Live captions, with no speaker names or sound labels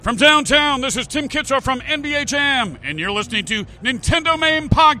From downtown, this is Tim Kitzrow from NBA Jam, and you're listening to Nintendo Main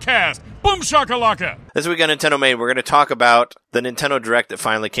Podcast. Boom shakalaka! This week on Nintendo Main, we're going to talk about the Nintendo Direct that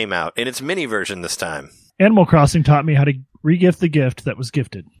finally came out, in its mini version this time. Animal Crossing taught me how to re-gift the gift that was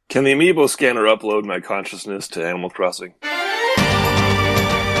gifted. Can the Amiibo scanner upload my consciousness to Animal Crossing?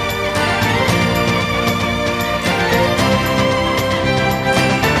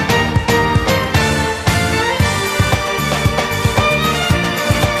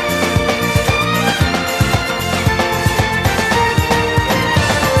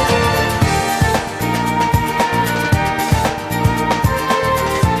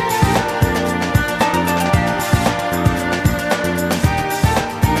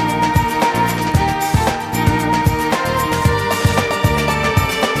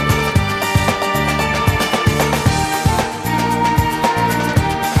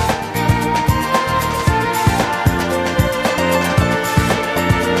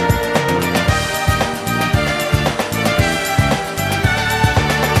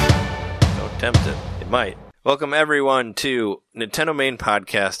 Welcome, everyone, to Nintendo Main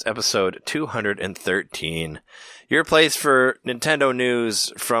Podcast, episode 213. Your place for Nintendo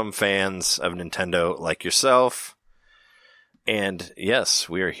news from fans of Nintendo like yourself. And yes,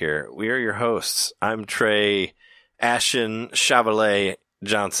 we are here. We are your hosts. I'm Trey Ashen Chevrolet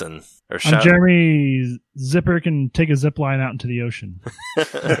Johnson. I'm Jeremy Zipper can take a zip line out into the ocean.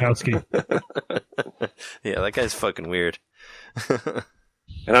 Bukowski. Yeah, that guy's fucking weird.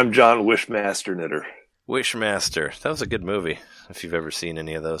 And I'm John Wishmaster Knitter. Wishmaster. That was a good movie. If you've ever seen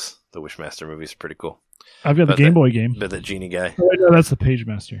any of those, the Wishmaster movies are pretty cool. I've got the Game Boy game. But the genie guy. Oh, no, that's the Page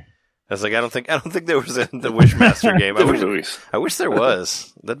Master. I was like, I don't think there was the Wishmaster game. I wish there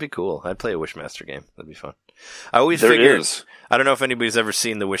was. That'd be cool. I'd play a Wishmaster game. That'd be fun. I always figured. I don't know if anybody's ever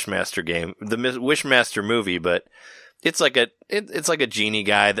seen the Wishmaster game, the Wishmaster movie, but it's like a genie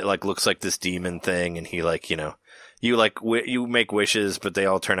guy that like looks like this demon thing, and he like you make wishes, but they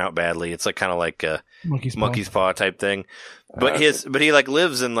all turn out badly. It's like kind of like a monkey's paw type thing. But he like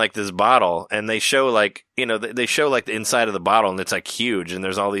lives in like this bottle, and they show like the inside of the bottle, and it's like huge, and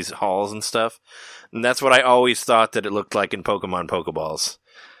there's all these halls and stuff. And that's what I always thought that it looked like in Pokemon Pokeballs.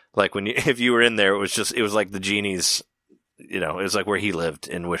 Like if you were in there, it was like the genie's, it was like where he lived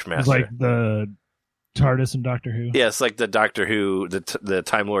in Wishmaster. It's like the TARDIS and Doctor Who. Yeah, it's like the Doctor Who, the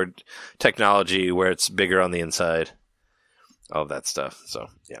Time Lord technology where it's bigger on the inside. All that stuff. So,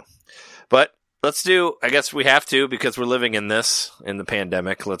 yeah. But I guess we have to, because we're living in the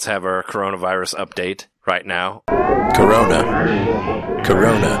pandemic. Let's have our coronavirus update right now. Corona.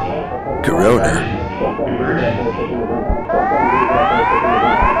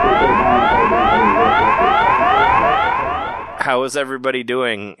 How is everybody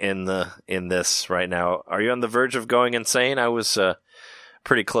doing in this right now? Are you on the verge of going insane? I was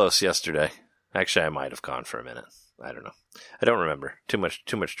pretty close yesterday. Actually, I might have gone for a minute. I don't know. I don't remember. Too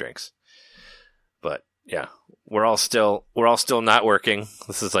much drinks. But yeah, we're all still not working.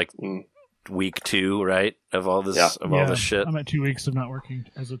 This is like week 2, right? Of all this all this shit. I'm at 2 weeks of not working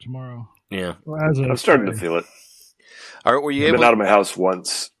as of tomorrow. Yeah. I'm starting to feel it. Were you I've been out of my house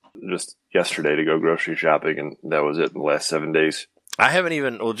once just yesterday to go grocery shopping, and that was it in the last 7 days. I haven't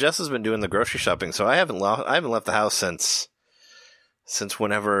even. Well, Jess has been doing the grocery shopping, so I haven't left the house since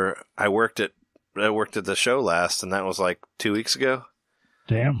whenever I worked at the show last, and that was like 2 weeks ago.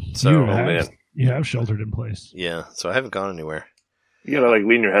 Damn. So you have sheltered in place. Yeah, so I haven't gone anywhere. You gotta like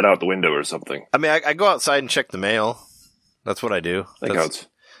lean your head out the window or something. I mean, I go outside and check the mail. That's what I do. That counts.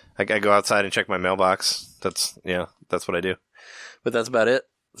 I go outside and check my mailbox. That's what I do. But that's about it.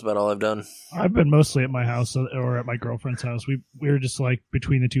 That's about all I've done. I've been mostly at my house or at my girlfriend's house. We're just like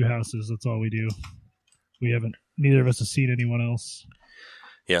between the two houses. That's all we do. Neither of us has seen anyone else.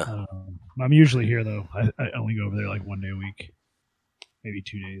 Yeah. I'm usually here, though. I only go over there like 1 day a week, maybe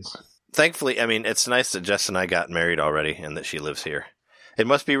 2 days. Thankfully, I mean, it's nice that Jess and I got married already and that she lives here. It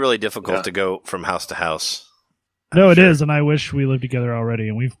must be really difficult to go from house to house. No, it is, and I wish we lived together already,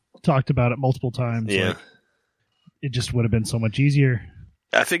 and we've talked about it multiple times. Yeah. Like, it just would have been so much easier.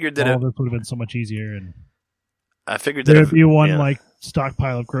 I figured that all of this would have been so much easier, and I figured that there would be one like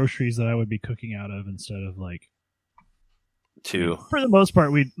stockpile of groceries that I would be cooking out of instead of like two. For the most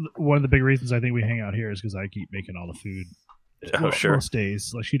part, one of the big reasons I think we hang out here is because I keep making all the food. Sure. Most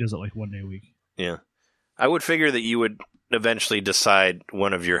days, like she does it like 1 day a week. Yeah, I would figure that you would eventually decide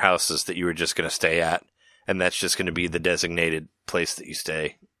one of your houses that you were just going to stay at, and that's just going to be the designated place that you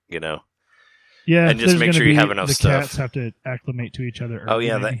stay. You know. Yeah, and just make sure you have enough the stuff. Cats have to acclimate to each other. Oh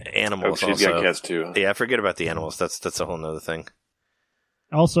yeah, the animals. She's got cats too. Yeah, forget about the animals. That's a whole nother thing.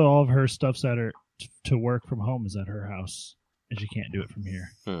 Also, all of her stuff's at her to work from home is at her house. and she can't do it from here.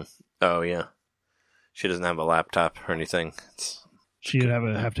 Oh yeah, she doesn't have a laptop or anything. She'd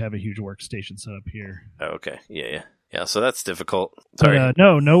have to have a huge workstation set up here. Oh, okay, yeah. So that's difficult. Sorry, but,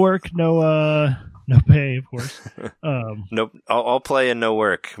 no work, no pay, of course. Nope, all play and no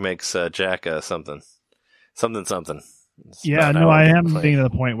work makes Jack something. Yeah, no, I am getting to the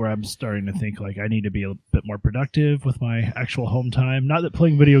point where I'm starting to think like I need to be a bit more productive with my actual home time. Not that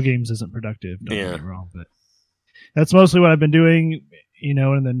playing video games isn't productive, don't get me wrong, but that's mostly what I've been doing,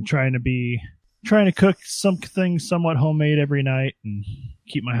 and then trying to cook something somewhat homemade every night and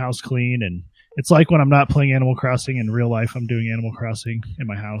keep my house clean. And it's like when I'm not playing Animal Crossing in real life, I'm doing Animal Crossing in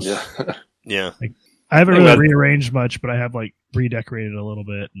my house. Yeah. Like, I haven't really rearranged much, but I have like redecorated a little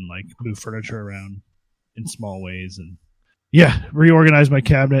bit and like moved furniture around in small ways and reorganize my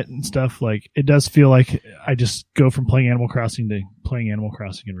cabinet and stuff. Like it does feel like I just go from playing Animal Crossing to playing Animal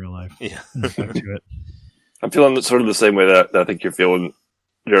Crossing in real life. Yeah. And back to it. I'm feeling sort of the same way that I think you're feeling,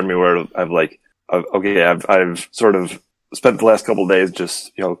 Jeremy, where I've sort of spent the last couple of days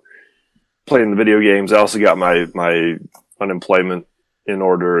just, playing the video games. I also got my unemployment in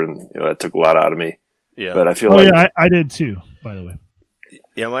order, and that took a lot out of me. Yeah. But I feel I did too, by the way.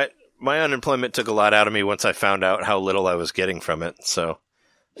 Yeah, my unemployment took a lot out of me once I found out how little I was getting from it. So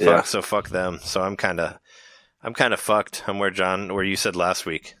fuck them. So I'm kind of fucked. I'm where you said last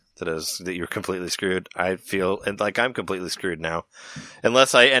week that you're completely screwed. I feel like I'm completely screwed now,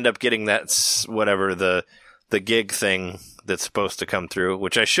 unless I end up getting that whatever the gig thing that's supposed to come through,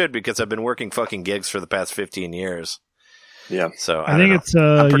 which I should because I've been working fucking gigs for the past 15 years. Yeah. So I think it's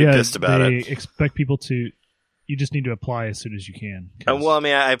I'm pretty pissed about they it. expect people to. You just need to apply as soon as you can. Well, I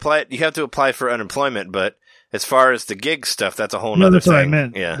mean, I apply. You have to apply for unemployment, but as far as the gig stuff, that's a whole nother that's thing. What I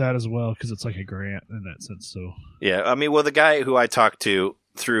meant. Yeah, that as well because it's like a grant in that sense. So yeah, I mean, well, the guy who I talked to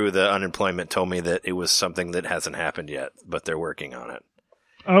through the unemployment told me that it was something that hasn't happened yet, but they're working on it.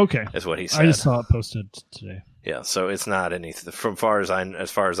 Okay, is what he said. I just saw it posted today. Yeah, so it's not anything.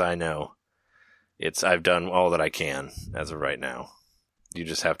 As far as I know, I've done all that I can as of right now. You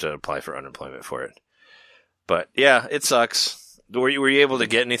just have to apply for unemployment for it. But yeah, it sucks. Were you able to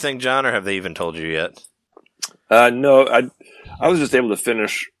get anything, John, or have they even told you yet? No, I was just able to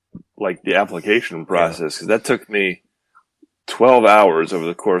finish like the application process because that took me 12 hours over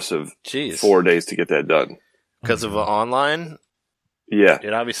the course of 4 days to get that done. Because of online? Yeah.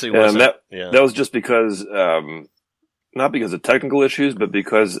 It obviously wasn't. That was just because, not because of technical issues, but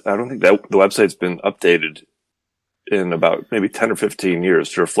because I don't think that the website's been updated in about maybe 10 or 15 years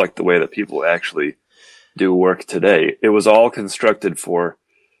to reflect the way that people actually do work today. It was all constructed for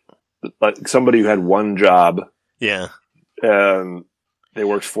like somebody who had one job. Yeah. And they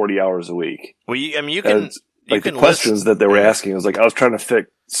worked 40 hours a week. Well, you can. Like the questions that they were asking was like, I was trying to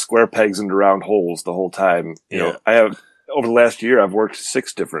fit square pegs into round holes the whole time. I have, over the last year, I've worked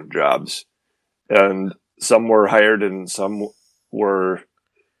 6 different jobs, and some were hired and some were,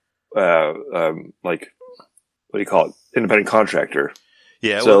 like, what do you call it? Independent contractor.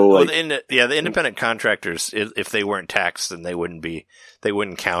 Yeah. So the independent contractors, if they weren't taxed, then they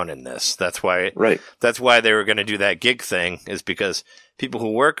wouldn't count in this. That's why, right. That's why they were going to do that gig thing, is because people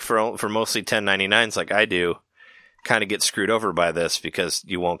who work for mostly 1099s like I do kind of get screwed over by this because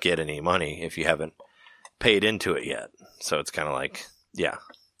you won't get any money if you haven't paid into it yet. So it's kind of like, yeah.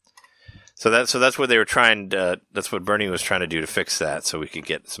 So that's what they were that's what Bernie was trying to do to fix that, so we could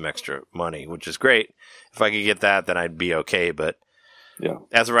get some extra money, which is great. If I could get that, then I'd be okay. But yeah,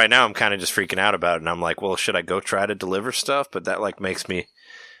 as of right now, I'm kind of just freaking out about it. And I'm like, well, should I go try to deliver stuff? But that like makes me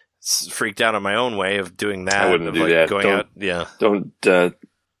freaked out on my own way of doing that. I wouldn't do that. Don't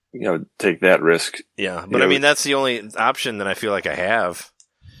take that risk. Yeah, but I mean, that's the only option that I feel like I have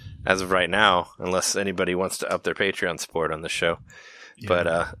as of right now, unless anybody wants to up their Patreon support on this show. Yeah.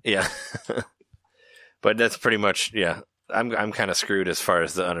 But yeah, but that's pretty much I'm kind of screwed as far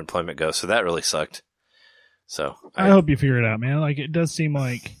as the unemployment goes. So that really sucked. So I hope you figure it out, man. Like it does seem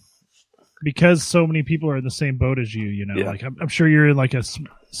like because so many people are in the same boat as you, like I'm sure you're in like a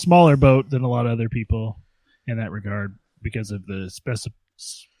smaller boat than a lot of other people in that regard because of the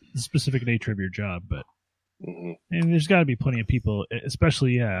specific nature of your job. But and there's got to be plenty of people,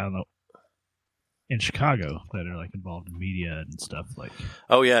 especially I don't know, in Chicago that are like involved in media and stuff. Like,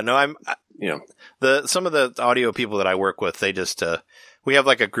 oh yeah, no, some of the audio people that I work with, they just we have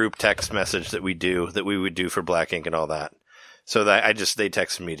like a group text message that we would do for Black Ink and all that. So that they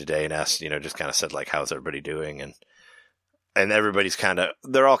texted me today and asked, just kind of said like, how's everybody doing? And everybody's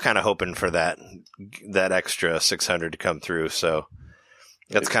they're all kind of hoping for that extra 600 to come through. So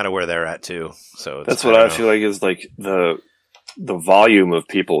that's kind of where they're at too. So that's what I feel like is like the volume of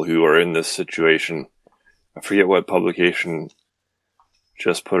people who are in this situation. I forget what publication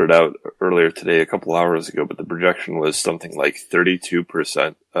just put it out earlier today, a couple hours ago, but the projection was something like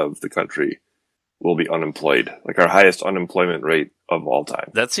 32% of the country will be unemployed, like our highest unemployment rate of all time.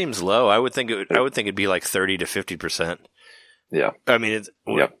 That seems low. I would think it'd be like 30 to 50%. Yeah. I mean,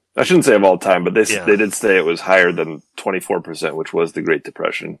 yeah. I shouldn't say of all time, but they did say it was higher than 24%, which was the Great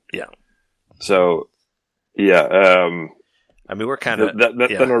Depression. Yeah. So, yeah. I mean, we're kind of that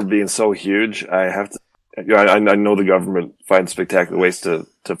number being so huge. I have to. I know the government finds spectacular ways to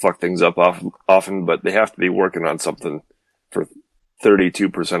fuck things up often, but they have to be working on something for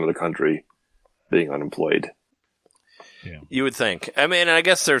 32% of the country being unemployed. Yeah. You would think. I mean, I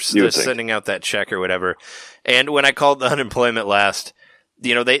guess they're sending out that check or whatever. And when I called the unemployment last,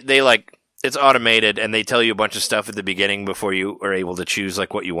 they like, it's automated and they tell you a bunch of stuff at the beginning before you are able to choose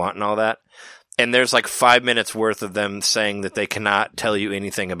like what you want and all that. And there's like 5 minutes worth of them saying that they cannot tell you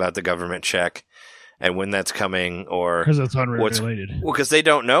anything about the government check and when that's coming, or because it's unregulated. Well, because they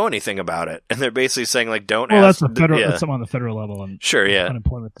don't know anything about it, and they're basically saying like, "Don't." Well, ask. That's something on the federal level, and sure, yeah,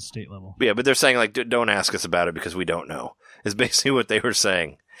 unemployment at the state level. Yeah, but they're saying like, "Don't ask us about it because we don't know." Is basically what they were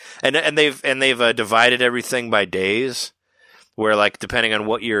saying, and they've divided everything by days, where like depending on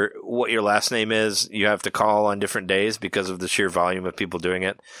what your last name is, you have to call on different days because of the sheer volume of people doing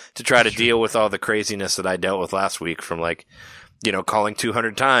it to try to deal with all the craziness that I dealt with last week from like. Calling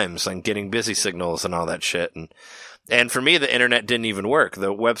 200 times and getting busy signals and all that shit. And for me, the internet didn't even work.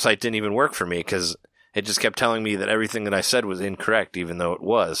 The website didn't even work for me because it just kept telling me that everything that I said was incorrect, even though it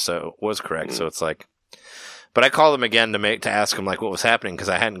was. So it was correct. So it's like, but I called them again to ask them like what was happening because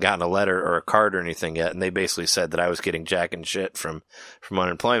I hadn't gotten a letter or a card or anything yet. And they basically said that I was getting jack and shit from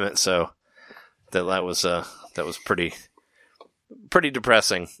unemployment. So that was pretty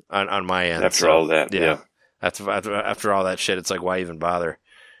depressing on my end. After all that. Yeah. After all that shit, it's like, why even bother?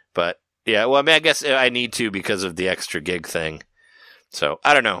 But yeah, well, I mean, I guess I need to because of the extra gig thing. So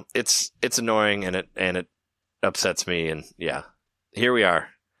I don't know. It's annoying and it upsets me. And yeah, here we are.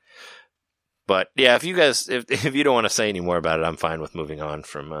 But yeah, if you guys, if you don't want to say any more about it, I'm fine with moving on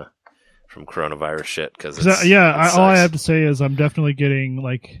from coronavirus shit. Cause all I have to say is I'm definitely getting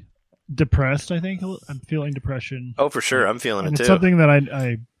like depressed. I think I'm feeling depression. Oh, for sure. I'm feeling it too. It's something that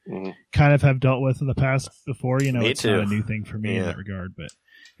I kind of have dealt with in the past before. Me it's too. Not a new thing for me in that regard, but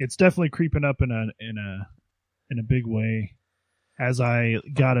it's definitely creeping up in a big way. As I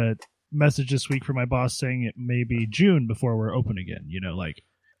got a message this week from my boss saying it may be June before we're open again. Like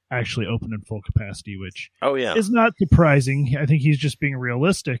actually open in full capacity, which is not surprising. I think he's just being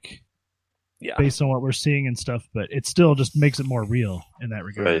realistic. Yeah. Based on what we're seeing and stuff, but it still just makes it more real in that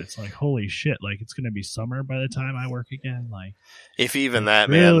regard. Right. It's like, holy shit, like it's going to be summer by the time I work again. Like, if even that,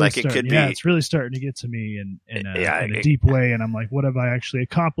 man, like it could be. Yeah, it's really starting to get to me in a deep way. And I'm like, what have I actually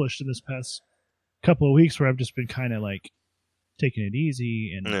accomplished in this past couple of weeks where I've just been kind of like taking it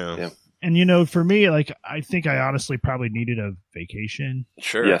easy and for me, like I think I honestly probably needed a vacation.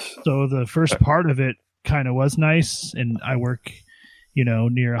 Sure. Yes. So the first part of it kind of was nice, and I work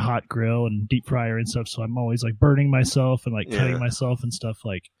near a hot grill and deep fryer and stuff. So I'm always like burning myself and like cutting myself and stuff.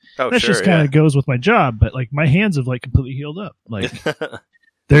 Like that just kind of goes with my job. But like my hands have like completely healed up. Like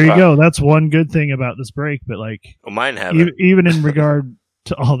there you go. That's one good thing about this break. But like mine have even in regard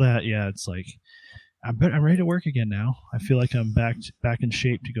to all that, it's like I'm ready to work again now. I feel like I'm back in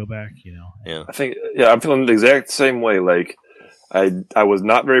shape to go back. Yeah. I think I'm feeling the exact same way. Like I was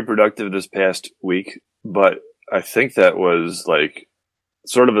not very productive this past week, but I think that was like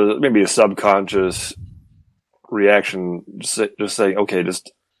sort of maybe a subconscious reaction, just saying, okay,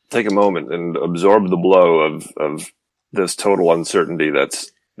 just take a moment and absorb the blow of this total uncertainty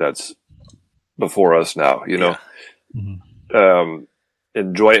that's before us now,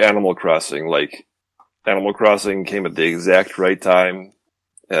 enjoy Animal Crossing. Like Animal Crossing came at the exact right time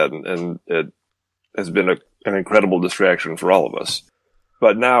and it has been an incredible distraction for all of us.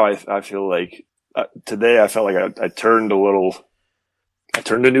 But now I feel like today I felt like I turned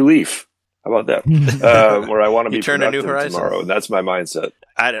a new leaf. How about that? Where I want to be productive tomorrow. And that's my mindset.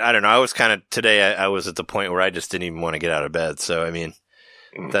 I don't know. I was kind of, today I was at the point where I just didn't even want to get out of bed. So, I mean,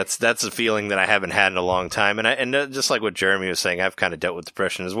 that's a feeling that I haven't had in a long time. And just like what Jeremy was saying, I've kind of dealt with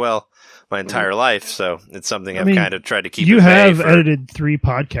depression as well my entire life. So it's something I've kind of tried to keep. You have edited 3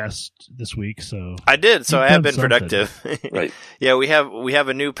 podcasts this week. So I did. So I have been productive. Right. Yeah. We have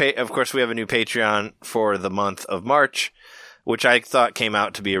a new of course we have a new Patreon for the month of March, which I thought came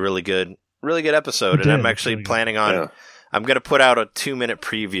out to be a really good episode. And I'm actually planning on, I'm going to put out a 2-minute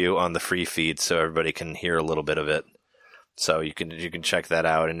preview on the free feed so everybody can hear a little bit of it. So you can check that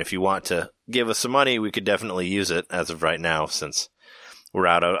out. And if you want to give us some money, we could definitely use it as of right now, since we're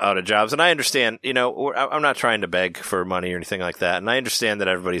out of jobs. And I understand, I'm not trying to beg for money or anything like that. And I understand that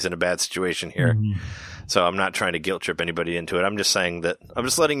everybody's in a bad situation here. Mm-hmm. So I'm not trying to guilt trip anybody into it. I'm just saying that I'm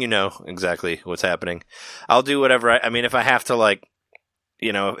just letting you know exactly what's happening. I'll do whatever. I mean, if I have to, like,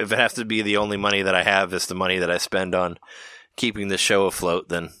 if it has to be the only money that I have is the money that I spend on keeping the show afloat,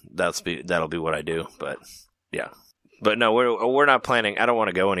 then that'll be what I do. But yeah. But no, we're not planning. I don't want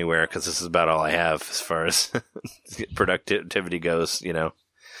to go anywhere because this is about all I have as far as productivity goes.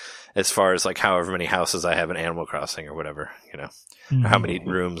 As far as like however many houses I have in Animal Crossing or whatever. Or how many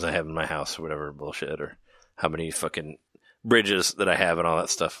rooms I have in my house or whatever bullshit, or how many fucking bridges that I have and all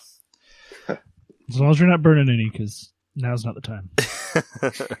that stuff. As long as you're not burning any, because now's not the time.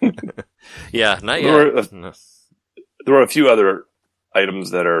 Yeah, not yet. There were a few other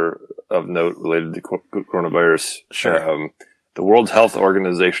items that are of note related to coronavirus. Sure. The World Health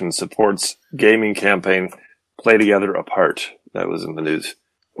Organization supports gaming campaign Play Together Apart. That was in the news,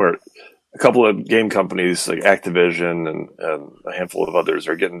 where a couple of game companies like Activision and a handful of others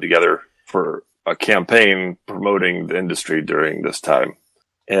are getting together for a campaign promoting the industry during this time.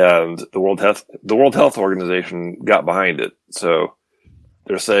 And the World Health Organization got behind it. So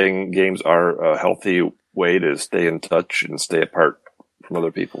they're saying games are a healthy way to stay in touch and stay apart from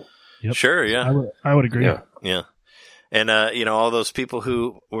other people. Yep. Sure, yeah. I would agree. Yeah. And, all those people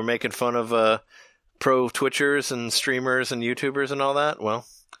who were making fun of pro Twitchers and streamers and YouTubers and all that, well,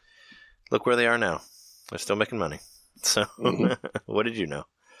 look where they are now. They're still making money. So, what did you know?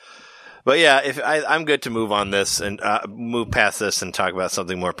 But yeah, I'm good to move on this and move past this and talk about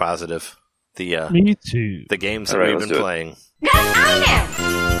something more positive. Me too. The games that we've been playing.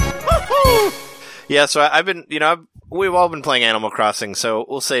 Yeah, so I've been, we've all been playing Animal Crossing, so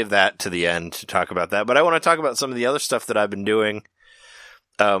we'll save that to the end to talk about that. But I want to talk about some of the other stuff that I've been doing.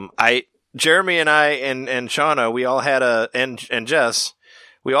 Jeremy and I and Shauna, we all had and Jess,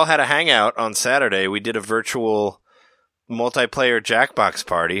 we all had a hangout on Saturday. We did a virtual multiplayer Jackbox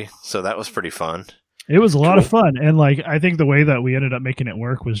party, so that was pretty fun. It was a lot of fun, and like I think the way that we ended up making it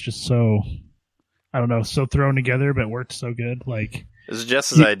work was just so, I don't know, so thrown together, but worked so good. Like it was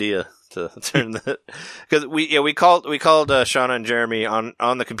Jess's idea to turn that, because we called Shauna and Jeremy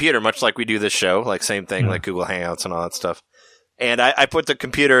on the computer, much like we do this show, like same thing, like Google Hangouts and all that stuff. And I put the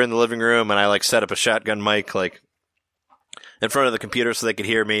computer in the living room, and I like set up a shotgun mic like in front of the computer so they could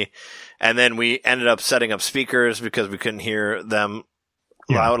hear me. And then we ended up setting up speakers because we couldn't hear them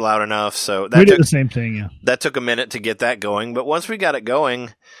loud enough. So we did the same thing. Yeah, that took a minute to get that going. But once we got it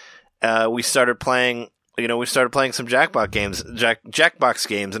going, we started playing. We started playing some Jackbox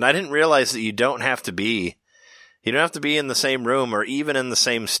games, and I didn't realize that you don't have to be in the same room or even in the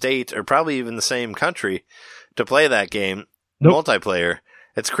same state or probably even the same country to play that game multiplayer.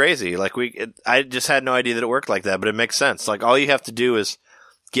 It's crazy. Like I just had no idea that it worked like that, but it makes sense. Like all you have to do is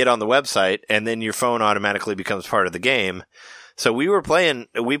get on the website, and then your phone automatically becomes part of the game. So we played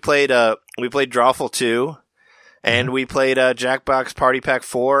Drawful 2, and we played Jackbox Party Pack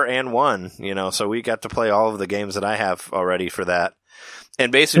 4 and 1, so we got to play all of the games that I have already for that.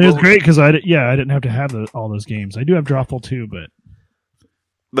 And basically, it was great because I didn't have to have all those games. I do have Drawful 2, but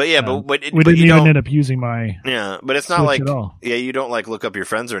we didn't even end up using my but it's not Switch like at all. You don't like look up your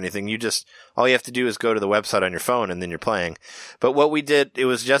friends or anything. You just all you have to do is go to the website on your phone and then you're playing. But what we did, it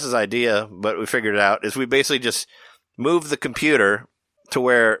was Jess's idea, but we figured it out, is we basically just moved the computer to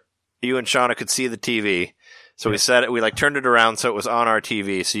where you and Shauna could see the TV. So we set it, we turned it around so it was on our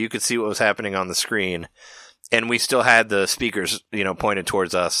TV so you could see what was happening on the screen. And we still had the speakers, pointed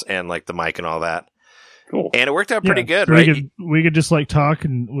towards us and like the mic and all that. Cool. And it worked out pretty good, so right? We could just talk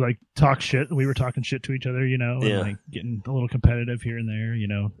and talk shit. We were talking shit to each other, and getting a little competitive here and there,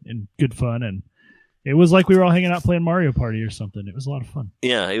 and good fun. And it was like we were all hanging out playing Mario Party or something. It was a lot of fun.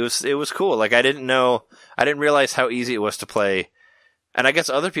 Yeah, it was cool. Like I didn't realize how easy it was to play. And I guess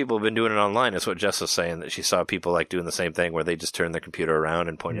other people have been doing it online. That's what Jess was saying, that she saw people doing the same thing where they just turn their computer around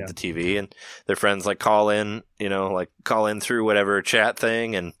and point at the TV, and their friends call in, call in through whatever chat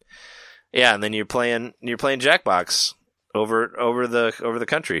thing, and and then you're playing Jackbox over the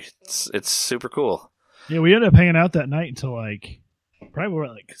country. It's super cool. Yeah, we ended up hanging out that night until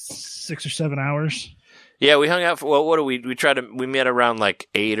probably 6 or 7 hours. Yeah, we hung out for, what do we met around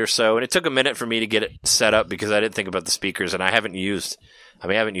 8 or so, and it took a minute for me to get it set up because I didn't think about the speakers, and I haven't used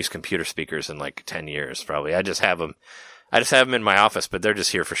computer speakers in 10 years probably. I just have them in my office, but they're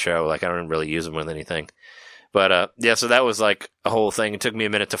just here for show. I don't really use them with anything. But, so that was a whole thing. It took me a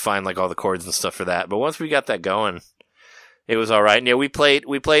minute to find all the chords and stuff for that. But once we got that going, it was all right. And we played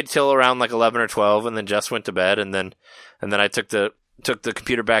till around 11 or 12, and then Jess went to bed, and then I took the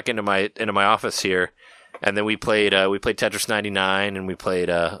computer back into my office here, And then we played Tetris 99 and we played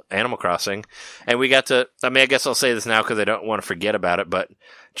Animal Crossing. And we got to, I mean, I guess I'll say this now because I don't want to forget about it, but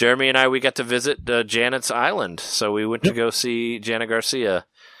Jeremy and I, we got to visit Janet's island. So we went to go see Janet Garcia,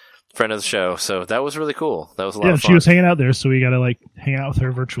 friend of the show. So that was really cool. That was a lot of fun. She was hanging out there, so we got to hang out with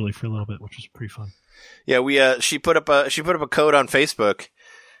her virtually for a little bit, which was pretty fun. Yeah, she put up a code on Facebook,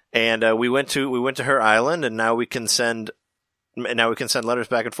 and we went to her island, and now we can send letters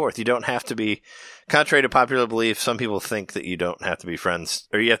back and forth. You don't have to be, contrary to popular belief, some people think that you don't have to be friends,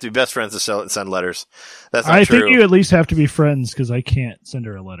 or you have to be best friends to send letters. That's not true. I think you at least have to be friends, because I can't send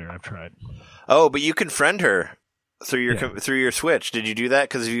her a letter. I've tried. Oh, but you can friend her through your Switch. Did you do that?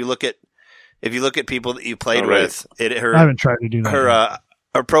 Because if you look at people that you played with, I haven't tried to do that.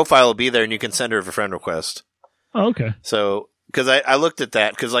 Her profile will be there, and you can send her a friend request. Oh, okay. So, because I looked at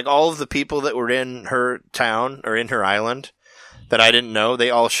that, because all of the people that were in her town or in her island that I didn't know, they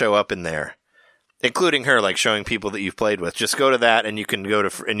all show up in there, including her, showing people that you've played with. Just go to that, and you can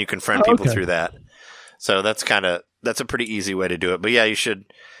friend people through that. So that's a pretty easy way to do it. But yeah, you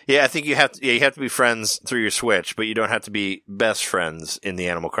should. Yeah, I think you have to be friends through your Switch, but you don't have to be best friends in the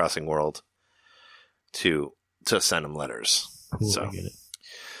Animal Crossing world to send them letters. Cool, so. I get it.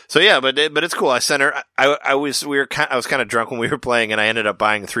 So yeah, but it's cool. I sent her. I was kind of drunk when we were playing, and I ended up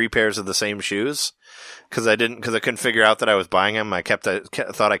buying 3 pairs of the same shoes because I couldn't figure out that I was buying them. I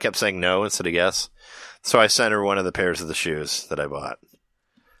thought I kept saying no instead of yes. So I sent her one of the pairs of the shoes that I bought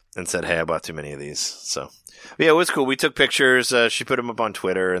and said, "Hey, I bought too many of these." So but yeah, it was cool. We took pictures. She put them up on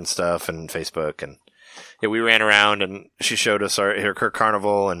Twitter and stuff and Facebook, and yeah, we ran around and she showed us her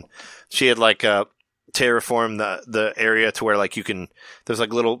carnival, and she had terraform the area to where there's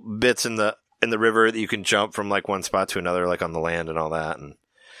little bits in the river that you can jump from one spot to another on the land and all that, and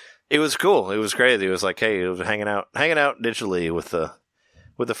it was cool. It was crazy. It was hey, it was hanging out digitally with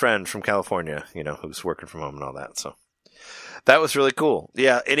a friend from California, who's working from home and all that. So that was really cool.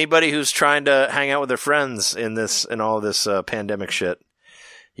 Yeah, anybody who's trying to hang out with their friends in all this pandemic shit,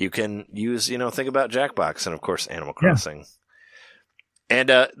 you can use think about Jackbox and of course Animal Crossing. Yeah. And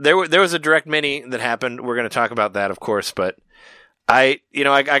there was a Direct Mini that happened. We're going to talk about that, of course. But I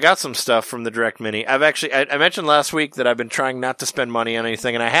got some stuff from the Direct Mini. I mentioned last week that I've been trying not to spend money on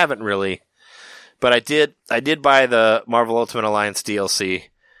anything, and I haven't really. But I did buy the Marvel Ultimate Alliance DLC.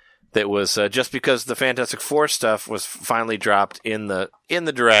 That was just because the Fantastic Four stuff was finally dropped in the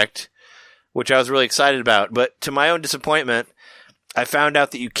Direct, which I was really excited about. But to my own disappointment, I found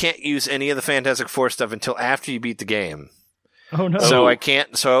out that you can't use any of the Fantastic Four stuff until after you beat the game. Oh no! So I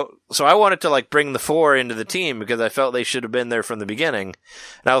can't. So I wanted to bring the 4 into the team because I felt they should have been there from the beginning.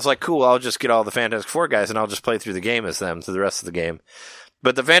 And I was like, cool, I'll just get all the Fantastic Four guys and I'll just play through the game as them through the rest of the game.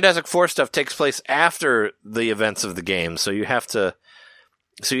 But the Fantastic Four stuff takes place after the events of the game, so you have to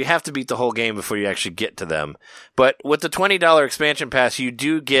beat the whole game before you actually get to them. But with the $20 expansion pass, you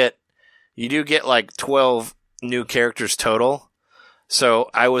do get 12 new characters total. So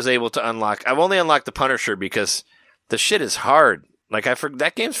I was able to unlock. I've only unlocked the Punisher because the shit is hard.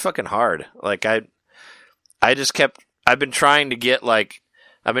 That game's fucking hard. I've been trying to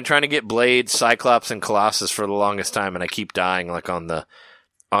get Blade, Cyclops, and Colossus for the longest time, and I keep dying on the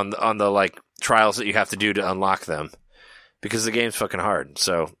trials that you have to do to unlock them because the game's fucking hard.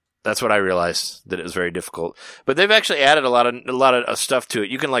 So that's what I realized, that it was very difficult. But they've actually added a lot of stuff to it.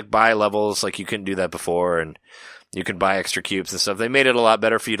 You can buy levels you couldn't do that before, and you can buy extra cubes and stuff. They made it a lot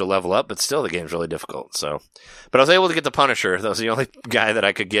better for you to level up, but still the game's really difficult. So, but I was able to get the Punisher. That was the only guy that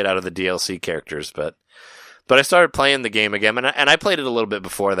I could get out of the DLC characters. But I started playing the game again, and I played it a little bit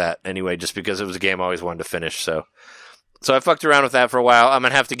before that anyway, just because it was a game I always wanted to finish. So I fucked around with that for a while. I'm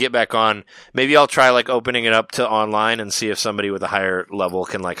gonna have to get back on. Maybe I'll try opening it up to online and see if somebody with a higher level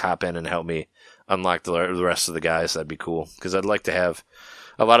can hop in and help me unlock the rest of the guys. That'd be cool because I'd like to have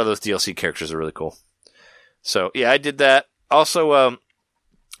a lot of those DLC characters are really cool. So yeah, I did that. Also,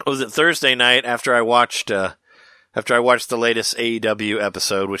 was it Thursday night after I watched the latest AEW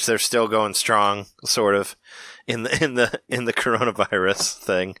episode, which they're still going strong, sort of, in the coronavirus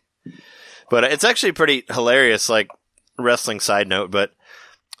thing. But it's actually pretty hilarious, wrestling side note. But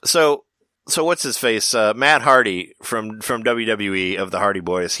so what's his face? Matt Hardy from WWE of the Hardy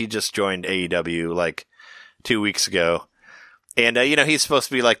Boys. He just joined AEW 2 weeks ago. And, he's supposed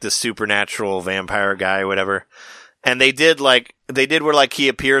to be the supernatural vampire guy or whatever. And they did where he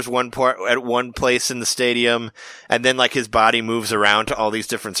appears at one place in the stadium and then his body moves around to all these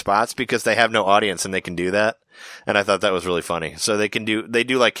different spots because they have no audience and they can do that. And I thought that was really funny. So they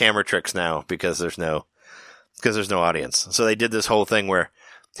do camera tricks now because there's no audience. So they did this whole thing where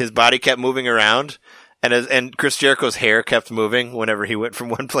his body kept moving around And Chris Jericho's hair kept moving whenever he went from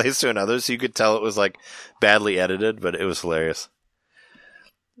one place to another, so you could tell it was like badly edited, but it was hilarious.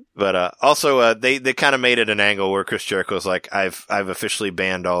 But also, they kind of made it an angle where Chris Jericho's like, I've officially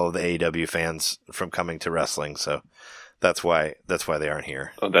banned all of the AEW fans from coming to wrestling, so that's why they aren't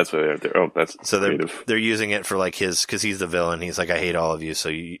here. Oh, that's why they're there. Oh, that's so they're using it for like because he's the villain. He's like, I hate all of you, so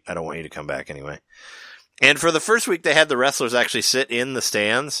I don't want you to come back anyway. And for the first week, they had the wrestlers actually sit in the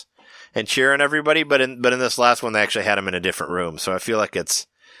stands and cheering everybody, but in this last one, they actually had them in a different room. So I feel like it's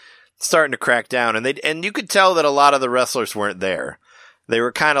starting to crack down, and you could tell that a lot of the wrestlers weren't there. They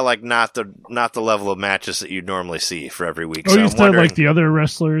were kind of like not the level of matches that you'd normally see for every week. Oh, so you said like the other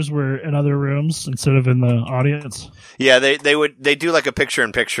wrestlers were in other rooms instead of in the audience? Yeah, they do like a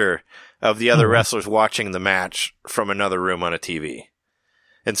picture-in-picture of the other wrestlers watching the match from another room on a TV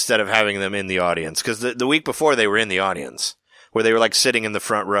instead of having them in the audience. Because the week before they were in the audience, where they were like sitting in the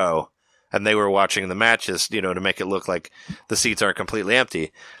front row. And they were watching the matches, to make it look like the seats aren't completely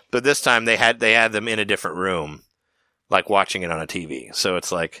empty. But this time they had them in a different room, like watching it on a TV. So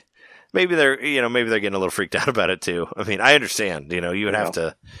it's like maybe they're getting a little freaked out about it too. I mean, I understand. You would have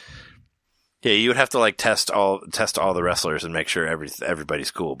to, you would have to like test all the wrestlers and make sure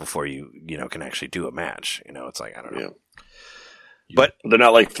everybody's cool before you can actually do a match. It's like I don't know. Yeah. But they're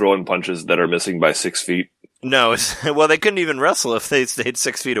not like throwing punches that are missing by 6 feet. No, well, they couldn't even wrestle if they stayed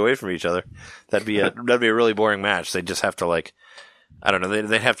 6 feet away from each other. That'd be a really boring match. They'd just have to like, I don't know,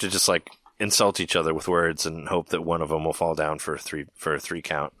 they'd have to just like insult each other with words and hope that one of them will fall down for a three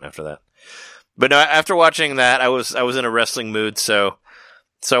count after that. But no, after watching that, I was in a wrestling mood, so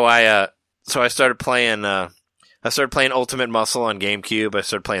I started playing Ultimate Muscle on GameCube. I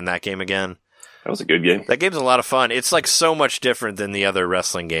started playing that game again. That was a good game. That game's a lot of fun. It's like so much different than the other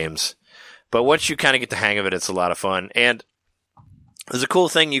wrestling games. But once you kind of get the hang of it, it's a lot of fun. And there's a cool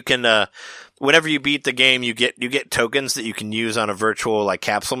thing you can, whenever you beat the game, you get tokens that you can use on a virtual like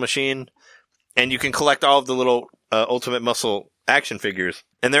capsule machine, and you can collect all of the little Ultimate Muscle action figures.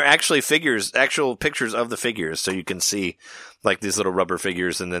 And they're actually actual pictures of the figures, so you can see like these little rubber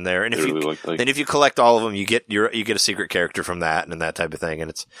figures, and then there. And if you collect all of them, you get a secret character from that and that type of thing. And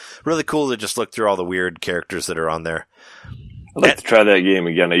it's really cool to just look through all the weird characters that are on there. I'd like to try that game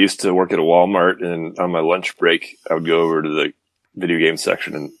again. I used to work at a Walmart, and on my lunch break, I would go over to the video game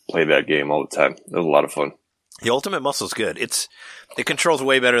section and play that game all the time. It was a lot of fun. The Ultimate Muscle's good. It controls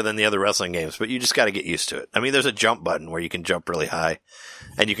way better than the other wrestling games, but you just got to get used to it. I mean, there's a jump button where you can jump really high,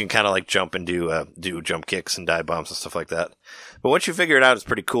 and you can kind of like jump and do jump kicks and dive bombs and stuff like that. But once you figure it out, it's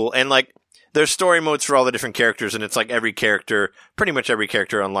pretty cool. And like, there's story modes for all the different characters, and it's like pretty much every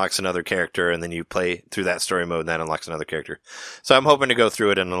character unlocks another character, and then you play through that story mode, and that unlocks another character. So I'm hoping to go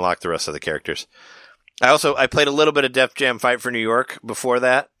through it and unlock the rest of the characters. I played a little bit of Def Jam Fight for New York before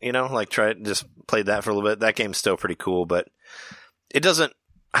that, just played that for a little bit. That game's still pretty cool, but it doesn't,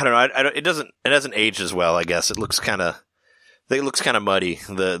 I don't know, it hasn't aged as well, I guess. It looks kind of muddy,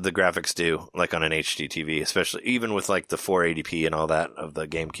 the graphics do, like on an HD TV, especially even with like the 480p and all that of the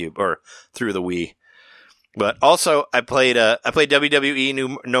GameCube or through the Wii. But also I played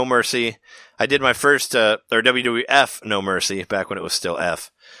WWE No Mercy. I did my first, or WWF No Mercy back when it was still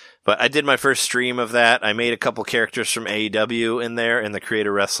F. But I did my first stream of that. I made a couple characters from AEW in there and the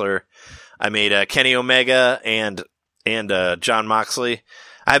Creator Wrestler. I made Kenny Omega and Jon Moxley.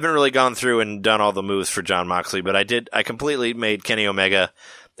 I haven't really gone through and done all the moves for Jon Moxley, but I completely made Kenny Omega,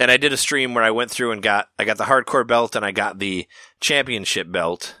 and I did a stream where I went through and I got the hardcore belt and I got the championship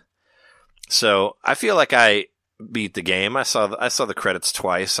belt. So I feel like I beat the game. I saw the credits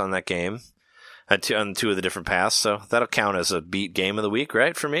twice on that game, on two of the different paths. So that'll count as a beat game of the week,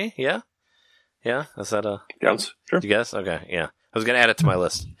 right? For me, yeah. Is that a counts? Sure. You guess? Okay, yeah. I was gonna add it to my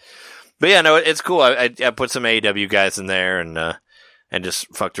list, but yeah, no, it's cool. I put some AEW guys in there and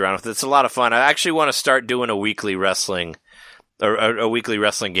just fucked around with it. It's a lot of fun. I actually want to start doing a weekly wrestling or a weekly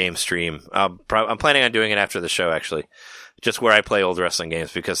wrestling game stream. I'm planning on doing it after the show, actually, just where I play old wrestling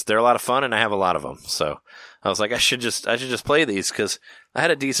games because they're a lot of fun and I have a lot of them. So I was like, I should just play these because I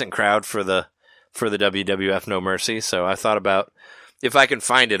had a decent crowd for the WWF No Mercy. So I thought about if I can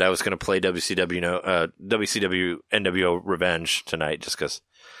find it, I was going to play WCW NWO Revenge tonight just because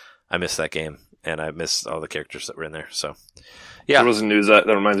I missed that game and I missed all the characters that were in there. So. Yeah. There was a news that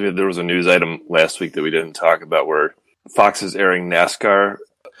reminds me there was a news item last week that we didn't talk about where Fox is airing NASCAR.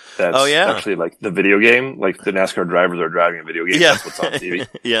 That's actually like the video game, like the NASCAR drivers are driving a video game. Yeah. That's what's on TV.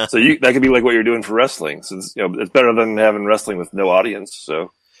 Yeah. So that could be like what you're doing for wrestling, since it's better than having wrestling with no audience.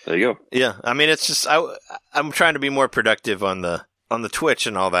 So there you go. Yeah. I mean, it's just I'm trying to be more productive on the Twitch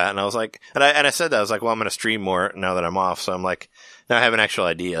and all that, and I was like, and I said that I was like, well, I'm going to stream more now that I'm off. So I'm like, now I have an actual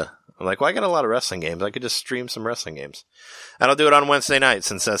idea I'm like, well, I got a lot of wrestling games. I could just stream some wrestling games. And I'll do it on Wednesday night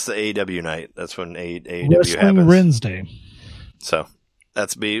since that's the AEW night. That's when AEW happens. Wednesday. So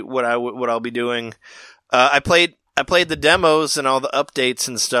that's what I'll be doing. I played the demos and all the updates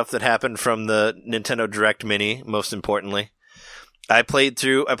and stuff that happened from the Nintendo Direct Mini, most importantly. I played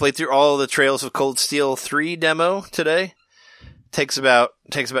through all of the Trails of Cold Steel 3 demo today. Takes about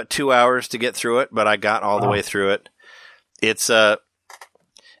 2 hours to get through it, but I got all the way through it.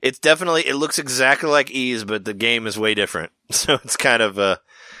 It's definitely, it looks exactly like Ys, but the game is way different. So it's kind of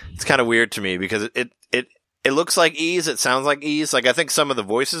weird to me because it looks like Ys, it sounds like Ys. Like I think some of the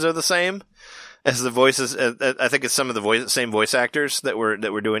voices are the same as the voices. I think it's some of the same voice actors that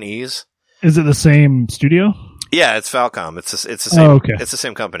were doing Ys. Is it the same studio? Yeah, it's Falcom. It's the same. Oh, okay. It's the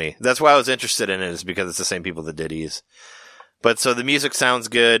same company. That's why I was interested in it, is because it's the same people that did Ys. But so the music sounds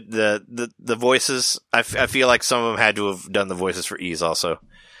good. The voices, I feel like some of them had to have done the voices for Ys also.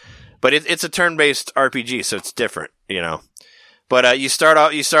 But it's a turn-based RPG, so it's different, you know. But you start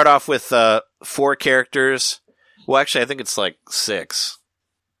off with 4 characters. Well, actually, I think it's like 6.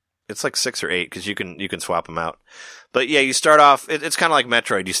 It's like 6 or 8 because you can swap them out. But yeah, you start off. It's kind of like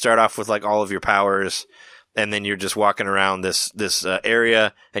Metroid. You start off with like all of your powers, and then you're just walking around this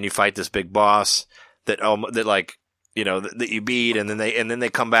area, and you fight this big boss that like, you know, that you beat, and then they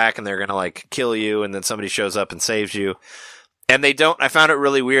come back and they're gonna like kill you, and then somebody shows up and saves you. And I found it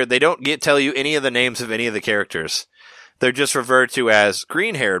really weird. They don't tell you any of the names of any of the characters. They're just referred to as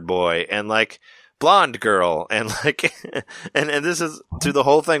green-haired boy and like blonde girl and like, and this is through the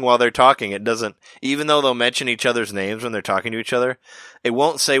whole thing while they're talking. It doesn't, even though they'll mention each other's names when they're talking to each other, it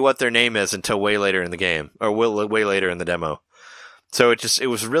won't say what their name is until way later in the game or way later in the demo. So it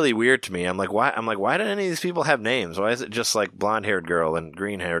was really weird to me. I'm like, why do any of these people have names? Why is it just like blonde-haired girl and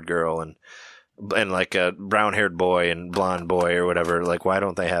green-haired girl and like a brown-haired boy and blonde boy or whatever? Like, why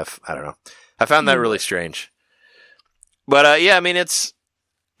don't they have, I don't know. I found that really strange. But, yeah, I mean, it's,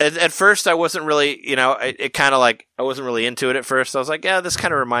 at first I wasn't really, you know, it kind of like, I wasn't really into it at first. I was like, yeah, this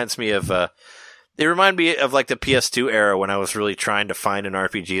kind of reminds me of, it reminded me of like the PS2 era when I was really trying to find an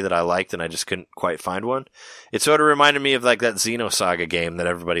RPG that I liked and I just couldn't quite find one. It sort of reminded me of like that Xenosaga game that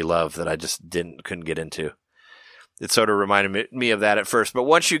everybody loved that I just couldn't get into. It sort of reminded me of that at first. But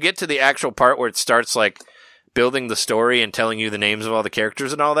once you get to the actual part where it starts like building the story and telling you the names of all the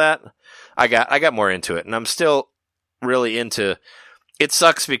characters and all that, I got more into it. And I'm still really into it.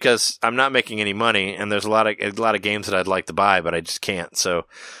 Sucks because I'm not making any money and there's a lot of games that I'd like to buy, but I just can't. So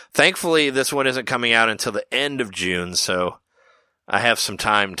thankfully this one isn't coming out until the end of June, so I have some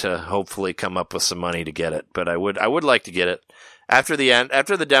time to hopefully come up with some money to get it. But I would like to get it. After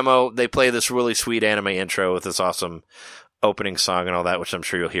the demo, they play this really sweet anime intro with this awesome opening song and all that, which I'm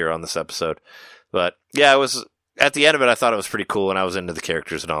sure you'll hear on this episode. But yeah, it was at the end of it, I thought it was pretty cool, and I was into the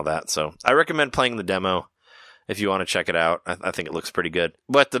characters and all that. So I recommend playing the demo if you want to check it out. I think it looks pretty good.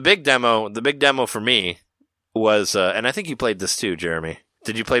 But the big demo for me was, and I think you played this too, Jeremy.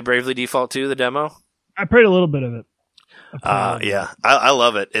 Did you play Bravely Default 2, the demo? I played a little bit of it. Yeah, I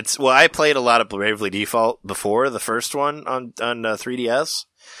love it. I played a lot of Bravely Default before the first one on 3DS,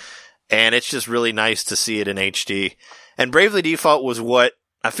 and it's just really nice to see it in HD. And Bravely Default was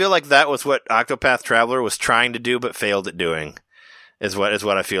I feel like that was what Octopath Traveler was trying to do but failed at doing, is what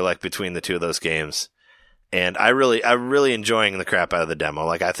I feel like between the two of those games. And I'm really enjoying the crap out of the demo.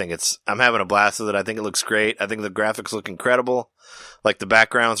 Like, I'm having a blast with it. I think it looks great. I think the graphics look incredible. Like, the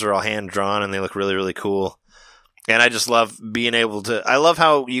backgrounds are all hand drawn and they look really, really cool. And I just love being able to, I love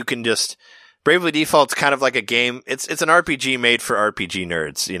how you can just, Bravely Default's kind of like a game. It's an RPG made for RPG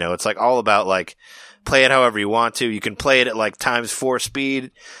nerds. You know, it's like all about like, play it however you want to. You can play it at like ×4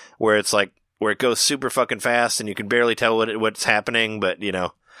 speed, where it's like, where it goes super fucking fast and you can barely tell what's happening, but you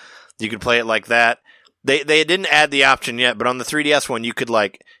know, you can play it like that. They didn't add the option yet, but on the 3DS one, you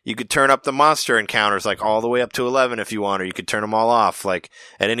could turn up the monster encounters like all the way up to 11 if you want, or you could turn them all off. Like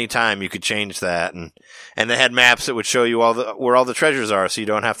at any time, you could change that, and they had maps that would show you where all the treasures are, so you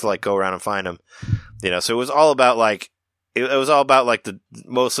don't have to like go around and find them. You know, so it was all about like it was all about like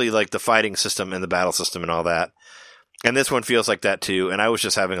mostly like the fighting system and the battle system and all that. And this one feels like that too. And I was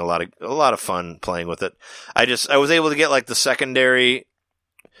just having a lot of fun playing with it. I was able to get like the secondary.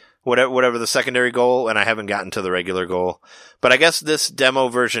 Whatever the secondary goal, and I haven't gotten to the regular goal. But I guess this demo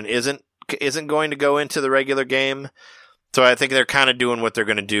version isn't going to go into the regular game. So I think they're kind of doing what they're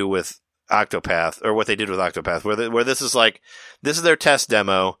going to do with Octopath, or what they did with Octopath, where this is their test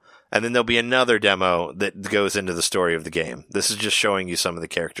demo, and then there'll be another demo that goes into the story of the game. This is just showing you some of the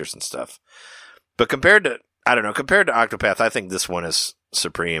characters and stuff. But compared to Octopath, I think this one is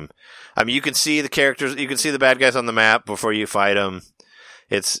supreme. I mean, you can see the characters, you can see the bad guys on the map before you fight them.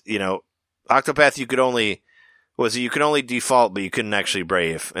 It's, Octopath you could only default, but you couldn't actually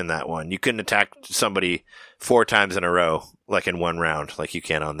brave in that one. You couldn't attack somebody 4 times in a row, like in one round, like you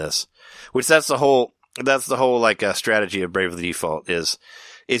can on this. Which that's the whole like strategy of Bravely Default is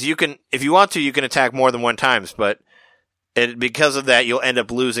you can, if you want to, you can attack more than 1 times, but because of that, you'll end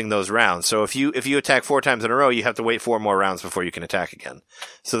up losing those rounds. So if you attack 4 times in a row, you have to wait 4 more rounds before you can attack again.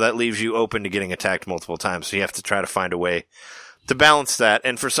 So that leaves you open to getting attacked multiple times. So you have to try to find a way to balance that.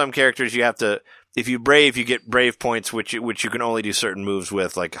 And for some characters, you have to, if you brave, you get brave points, which you can only do certain moves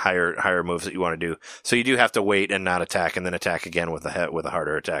with, like higher moves that you want to do. So you do have to wait and not attack, and then attack again with a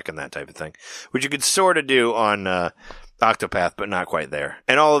harder attack and that type of thing, which you could sort of do on Octopath, but not quite there.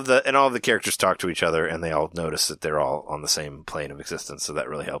 And all of the characters talk to each other, and they all notice that they're all on the same plane of existence. So that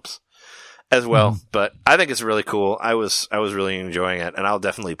really helps as well. Mm-hmm. But I think it's really cool. I was really enjoying it, and I'll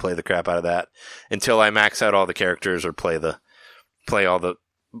definitely play the crap out of that until I max out all the characters or play all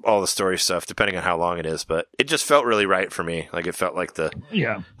the story stuff, depending on how long it is. But it just felt really right for me. Like it felt like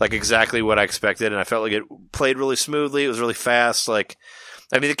like exactly what I expected, and I felt like it played really smoothly. It was really fast.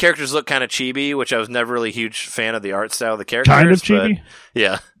 The characters look kind of chibi, which I was never really a huge fan of the art style of the characters. Kind of chibi?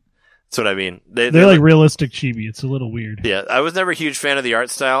 Yeah. That's what I mean. They're like realistic chibi. It's a little weird. Yeah. I was never a huge fan of the art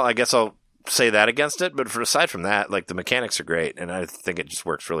style. I guess I'll say that against it. But aside from that, like the mechanics are great, and I think it just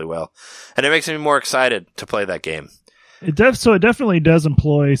works really well. And it makes me more excited to play that game. It definitely does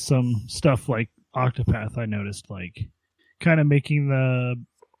employ some stuff like Octopath. I noticed, like kind of making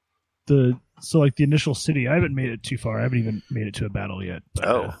the initial city. I haven't made it too far. I haven't even made it to a battle yet.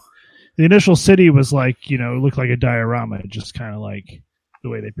 But, the initial city was like, it looked like a diorama, just kind of like the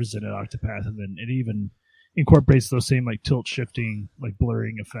way they presented Octopath, and then it even incorporates those same like tilt shifting, like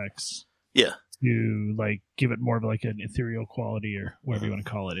blurring effects. Yeah. To like give it more of like an ethereal quality or whatever you want to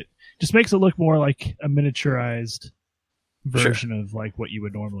call it. It just makes it look more like a miniaturized version of like what you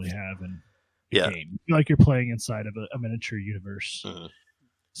would normally have in a game. You feel like you're playing inside of a miniature universe. Mm-hmm.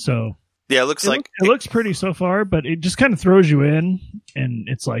 So yeah, it looks pretty so far, but it just kind of throws you in, and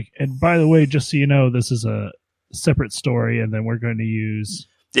it's like, and by the way, just so you know, this is a separate story, and then we're going to use.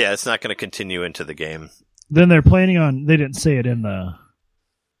 Yeah, it's not going to continue into the game. Then they're planning on. They didn't say it in the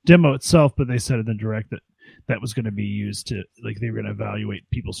demo itself, but they said in the direct that was going to be used to, like, they were going to evaluate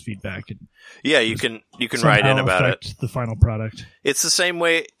people's feedback, and you can write in about it. The final product. It's the same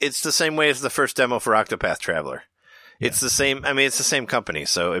way. It's the same way as the first demo for Octopath Traveler. It's the same. I mean, it's the same company,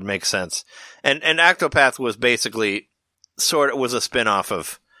 so it makes sense. And Octopath was basically was a spin-off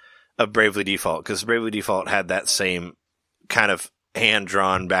of Bravely Default, because Bravely Default had that same kind of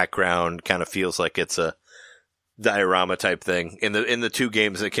hand-drawn background. Kind of feels like it's a diorama type thing in the 2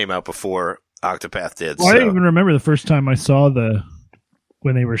 games that came out before Octopath did. Well, I didn't even remember the first time I saw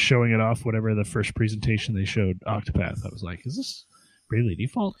when they were showing it off, whatever the first presentation they showed Octopath. I was like, is this Bravely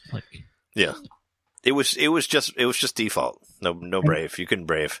Default? Like, yeah, it was just default. No brave. You couldn't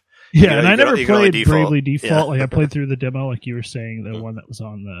brave. Yeah, and I never played Bravely Default. Yeah. Like I played through the demo, like you were saying, the one that was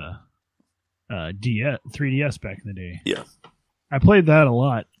on the 3DS back in the day. Yeah, I played that a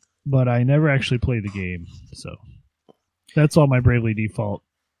lot, but I never actually played the game. So that's all my Bravely Default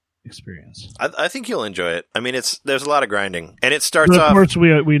experience. I think you'll enjoy it. I mean, there's a lot of grinding, and it starts off. Of course,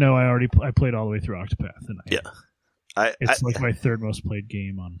 we know I played all the way through Octopath, and it's like my 3rd most played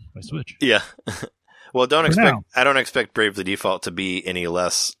game on my Switch. Yeah. Well, I don't expect Bravely Default to be any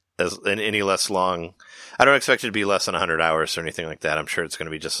less long. I don't expect it to be less than 100 hours or anything like that. I'm sure it's going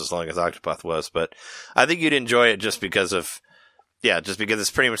to be just as long as Octopath was, but I think you'd enjoy it just because it's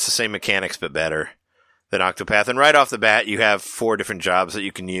pretty much the same mechanics but better than Octopath. And right off the bat, you have 4 different jobs that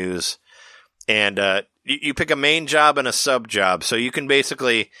you can use, and you pick a main job and a sub job. So you can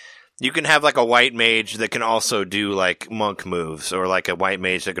have like a white mage that can also do like monk moves, or like a white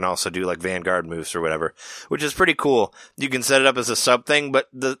mage that can also do like vanguard moves or whatever, which is pretty cool. You can set it up as a sub thing, but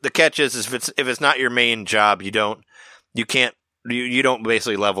the catch is if it's not your main job, you don't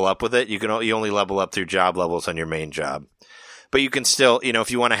basically level up with it. You only level up through job levels on your main job. But you can still, if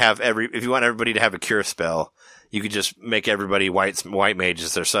you want everybody to have a cure spell, you could just make everybody white mage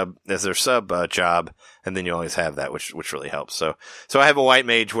as their sub job, and then you always have that, which really helps. So I have a white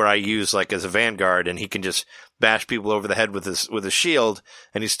mage where I use like as a vanguard, and he can just bash people over the head with his shield,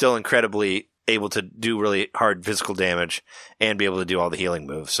 and he's still incredibly able to do really hard physical damage and be able to do all the healing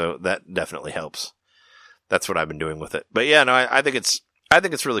moves. So that definitely helps. That's what I've been doing with it. But yeah, no, I think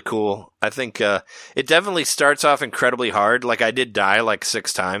it's really cool. I think it definitely starts off incredibly hard. Like I did die like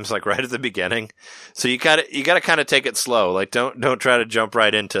 6 times, like right at the beginning. So you gotta kind of take it slow. Like don't try to jump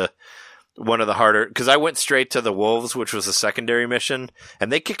right into one of the harder, because I went straight to the wolves, which was a secondary mission,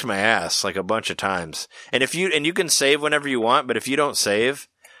 and they kicked my ass like a bunch of times. And you can save whenever you want, but if you don't save,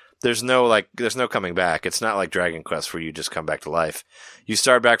 there's no coming back. It's not like Dragon Quest where you just come back to life. You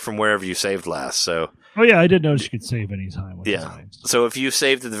start back from wherever you saved last. So. Oh yeah, I did notice you could save any time. Yeah. So if you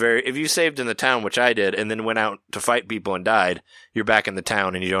saved if you saved in the town, which I did, and then went out to fight people and died, you're back in the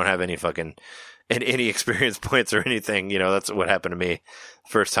town and you don't have any any experience points or anything. That's what happened to me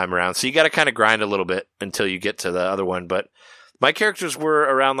first time around. So you got to kind of grind a little bit until you get to the other one. But my characters were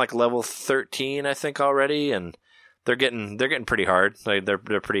around like level 13, I think, already, and they're getting pretty hard. Like they're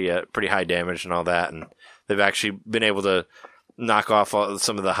pretty high damage and all that, and they've actually been able to knock off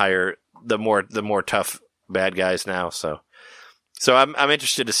some of the more tough bad guys now. So I'm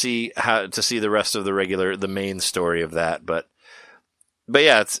interested to see the rest of the main story of that. But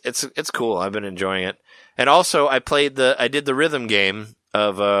yeah, it's cool. I've been enjoying it, and also I did the rhythm game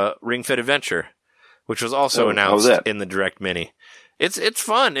of Ring Fit Adventure, which was also announced in the Direct Mini. It's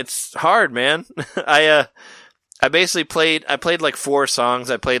fun. It's hard, man. I basically played like 4 songs.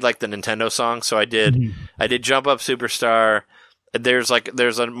 I played like the Nintendo songs. So I did Jump Up Superstar. There's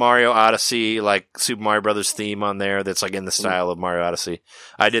a Mario Odyssey, like Super Mario Brothers theme on there that's like in the style of Mario Odyssey.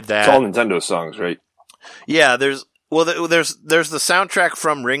 I did that. It's all Nintendo songs, right? Yeah, there's the soundtrack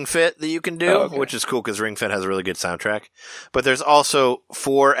from Ring Fit that you can do, which is cool because Ring Fit has a really good soundtrack. But there's also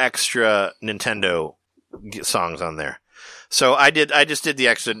 4 extra Nintendo songs on there. So I just did the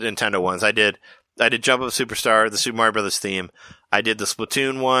extra Nintendo ones. I did Jump Up Superstar, the Super Mario Brothers theme. I did the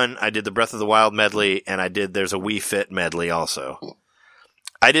Splatoon one. I did the Breath of the Wild medley, and there's a Wii Fit medley also.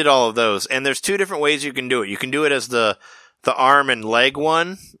 I did all of those, and there's 2 different ways you can do it. You can do it as the arm and leg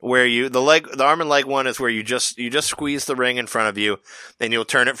one, where the arm and leg one is where you just squeeze the ring in front of you, and you'll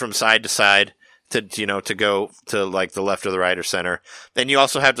turn it from side to side to go to like the left or the right or center. Then you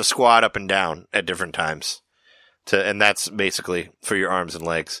also have to squat up and down at different times. And that's basically for your arms and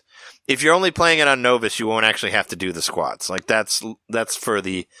legs. If you're only playing it on Novus, you won't actually have to do the squats. Like that's for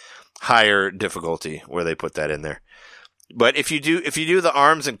the higher difficulty where they put that in there. But if you do the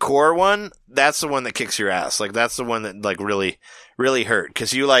arms and core one, that's the one that kicks your ass. Like that's the one that like really, really hurt.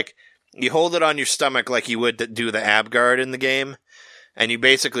 Because you hold it on your stomach like you would do the ab guard in the game, and you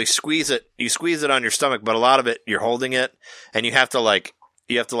basically squeeze it. You squeeze it on your stomach, but a lot of it you're holding it, and you have to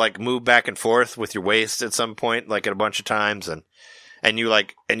move back and forth with your waist at some point, like at a bunch of times, and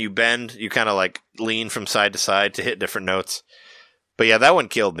you bend, you kind of like lean from side to side to hit different notes. But yeah, that one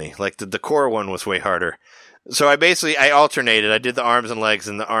killed me. Like the core one was way harder. So I alternated. I did the arms and legs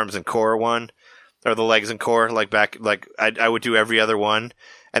and the arms and core one, or the legs and core, I would do every other one.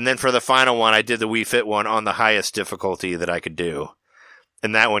 And then for the final one, I did the Wii Fit one on the highest difficulty that I could do.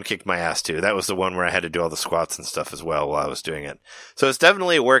 And that one kicked my ass too. That was the one where I had to do all the squats and stuff as well while I was doing it. So it's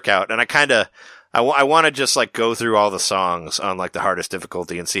definitely a workout. And I want to just like go through all the songs on like the hardest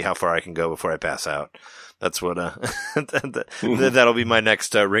difficulty and see how far I can go before I pass out. That's what, that'll be my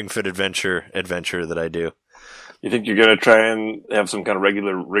next Ring Fit adventure that I do. You think you're going to try and have some kind of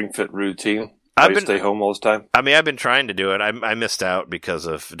regular Ring Fit routine? Stay home all this time? I mean, I've been trying to do it. I missed out because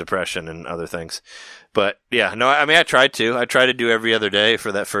of depression and other things. But yeah, no, I mean, I tried to. I tried to do every other day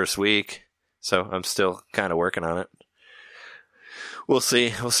for that first week. So I'm still kind of working on it. We'll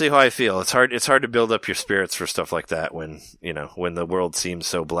see. We'll see how I feel. It's hard to build up your spirits for stuff like that when the world seems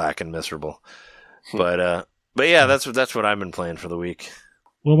so black and miserable. But yeah, that's what I've been playing for the week.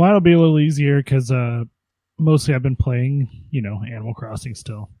 Well, mine'll be a little easier because mostly I've been playing, Animal Crossing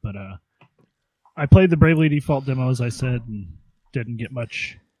still. But I played the Bravely Default demo, as I said, and didn't get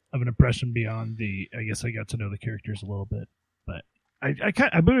much of an impression beyond I guess I got to know the characters a little bit. But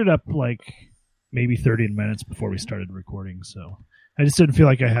I booted up like maybe 30 minutes before we started recording, so I just didn't feel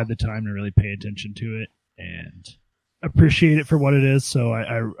like I had the time to really pay attention to it and appreciate it for what it is, so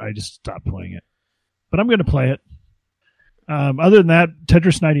I just stopped playing it. But I'm going to play it. Other than that,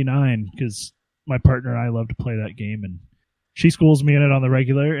 Tetris 99, because my partner and I love to play that game, and she schools me in it on the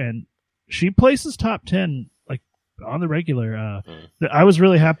regular, and she places top 10 like on the regular. I was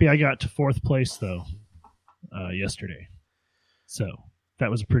really happy I got to 4th place though yesterday, so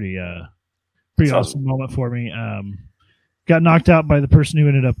that was a pretty awesome moment for me. Got knocked out by the person who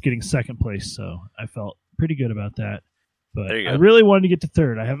ended up getting 2nd place, so I felt pretty good about that. But I really wanted to get to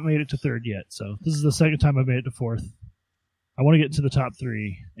 3rd. I haven't made it to 3rd yet, so this is the 2nd time I've made it to 4th. I want to get to the top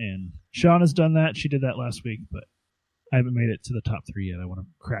 3, and Sean has done that. She did that last week, but I haven't made it to the top 3 yet. I want to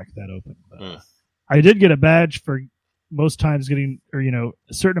crack that open. But I did get a badge for most times getting, or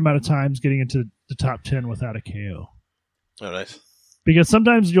a certain amount of times getting into the top 10 without a KO. Oh, nice. Because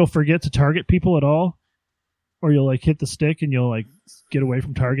sometimes you'll forget to target people at all, or you'll like hit the stick and you'll like get away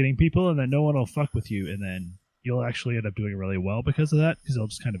from targeting people, and then no one will fuck with you, and then you'll actually end up doing really well because of that, because they'll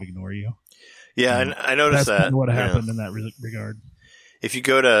just kind of ignore you. Yeah, and I noticed that's that. Kind of what happened in that regard. If you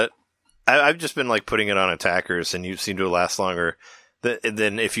go to, I've just been like putting it on attackers, and you seem to last longer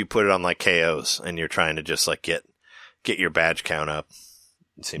than if you put it on like KOs, and you're trying to just like get your badge count up.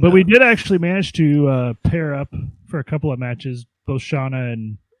 But we did actually manage to pair up for a couple of matches. Both Shauna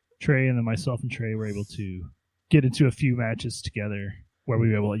and Trey, and then myself and Trey were able to get into a few matches together where we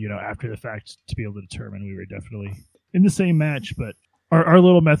were able, after the fact, to be able to determine we were definitely in the same match. But our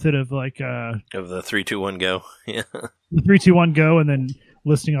little method of like of the 3-2-1 go, yeah, the 3-2-1 go, and then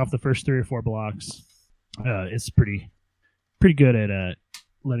listing off the first 3 or 4 blocks, is pretty good at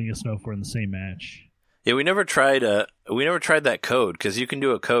letting us know if we're in the same match. Yeah, we never tried that code, because you can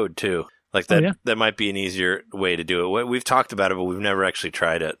do a code too. Like that, That might be an easier way to do it. We've talked about it, but we've never actually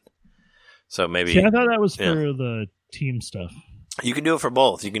tried it. So maybe. Yeah, I thought that was for the team stuff. You can do it for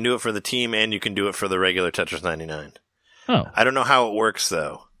both. You can do it for the team, and you can do it for the regular Tetris 99. Oh, I don't know how it works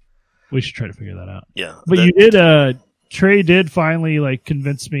though. We should try to figure that out. Yeah, but you did. Trey did finally like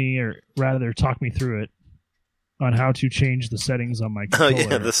convince me, or rather, talk me through it on how to change the settings on my controller. Oh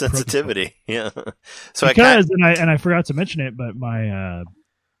yeah, the sensitivity. Yeah. So I forgot to mention it, but my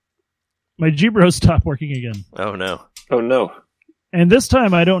G-Bros stopped working again. Oh no. And this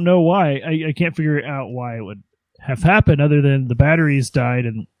time I don't know why. I can't figure out why it would have happened, other than the batteries died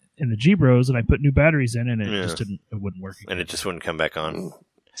in the G-Bros, and I put new batteries in, and it wouldn't work again. And it just wouldn't come back on.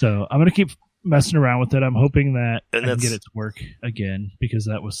 So I'm gonna keep messing around with it. I'm hoping that I can get it to work again, because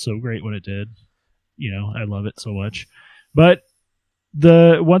that was so great when it did. I love it so much. But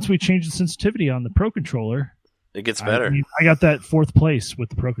once we changed the sensitivity on the Pro Controller, it gets better. I got that 4th place with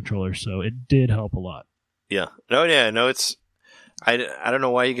the Pro Controller, so it did help a lot. Yeah. No, it's. I don't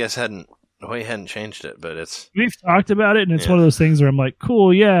know why you guys hadn't changed it, but we've talked about it, and it's one of those things where I'm like,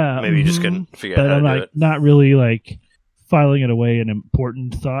 cool, yeah. Maybe you just couldn't figure out how to do it. Not really like filing it away in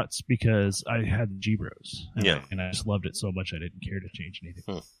important thoughts, because I had the G-Bros. And I just loved it so much I didn't care to change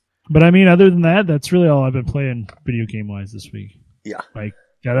anything. But I mean, other than that, that's really all I've been playing video game wise this week. Yeah. Like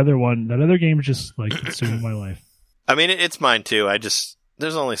that other game is just like consuming my life. I mean, it's mine too.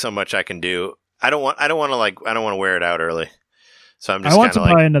 There's only so much I can do. I don't want to wear it out early. So I'm just I want to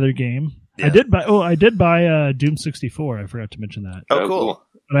buy another game. Yeah. I did buy Doom 64. I forgot to mention that. Oh, cool.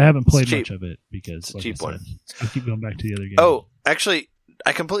 But I haven't played much of it because it's a cheap one. I keep going back to the other game. Oh, actually,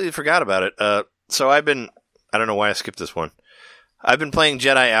 I completely forgot about it. So I don't know why I skipped this one. I've been playing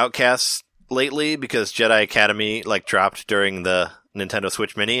Jedi Outcast lately because Jedi Academy dropped during the Nintendo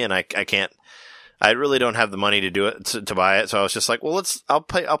Switch Mini, and I really don't have the money to do it to buy it. So I was just like, well, I'll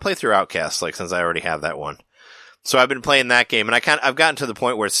play through Outcast since I already have that one. So I've been playing that game, and I've gotten to the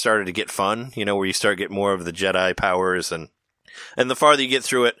point where it started to get fun. Where you start getting more of the Jedi powers, and the farther you get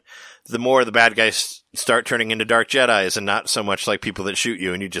through it, the more the bad guys start turning into Dark Jedis, and not so much like people that shoot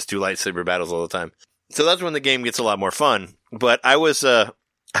you, and you just do lightsaber battles all the time. So that's when the game gets a lot more fun. But I was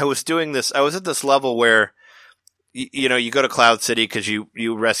doing this. I was at this level where, you go to Cloud City because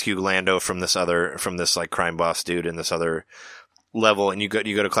you rescue Lando from this crime boss dude in this other level, and you go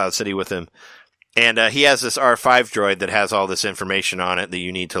to Cloud City with him, and he has this R5 droid that has all this information on it that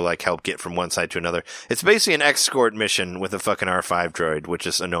you need to help get from one side to another. It's basically an escort mission with a fucking R5 droid, which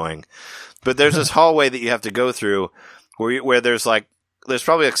is annoying. But there's this hallway that you have to go through where there's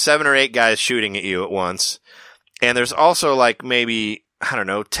probably 7 or 8 guys shooting at you at once. And there's also maybe, I don't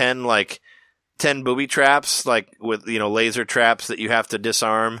know, 10 booby traps, with, laser traps that you have to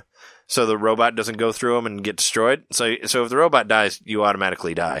disarm so the robot doesn't go through them and get destroyed. So if the robot dies, you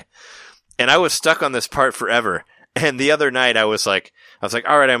automatically die. And I was stuck on this part forever. And the other night I was like, all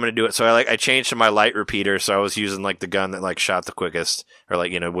right, I'm going to do it. So I changed to my light repeater. So I was using the gun that shot the quickest, or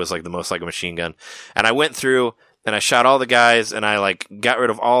was the most like a machine gun. And I went through and I shot all the guys, and I got rid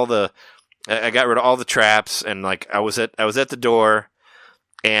of all the traps, and I was at the door,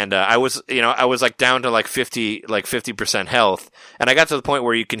 and I was down to 50% health, and I got to the point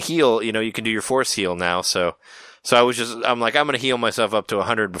where you can heal, you can do your force heal now, so I'm going to heal myself up to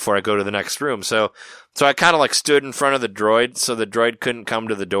 100 before I go to the next room. So I kind of stood in front of the droid, so the droid couldn't come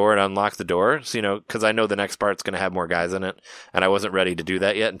to the door and unlock the door, because I know the next part's going to have more guys in it, and I wasn't ready to do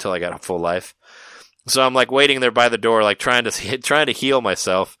that yet until I got a full life. So I'm waiting there by the door, trying to heal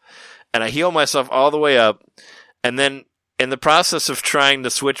myself, and I heal myself all the way up, and then in the process of trying to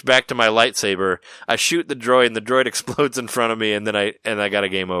switch back to my lightsaber, I shoot the droid, and the droid explodes in front of me, and then I got a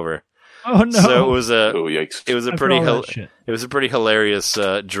game over. Oh no! So it was yikes. It was a pretty hilarious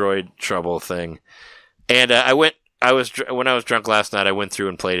droid trouble thing, and when I was drunk last night, I went through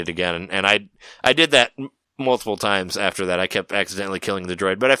and played it again, and I did that multiple times after that. I kept accidentally killing the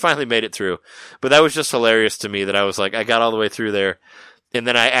droid, but I finally made it through. But that was just hilarious to me that I was like, I got all the way through there, and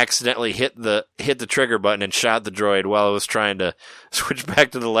then I accidentally hit the trigger button and shot the droid while I was trying to switch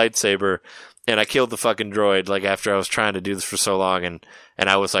back to the lightsaber, and I killed the fucking droid, like, after I was trying to do this for so long, and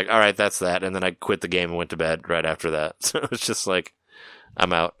I was like, all right, that's that, and then I quit the game and went to bed right after that. So it was just like,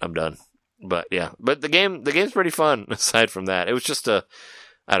 I'm out, I'm done. But yeah, but the game's pretty fun aside from that. It was just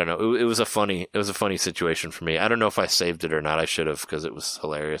I don't know. It was a funny situation for me. I don't know if I saved it or not. I should have, because it was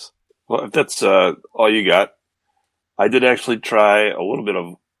hilarious. Well, if that's all you got, I did actually try a little bit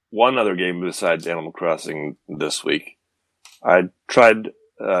of one other game besides Animal Crossing this week. I tried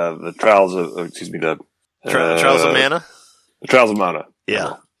the Trials of Trials of Mana. The Trials of Mana.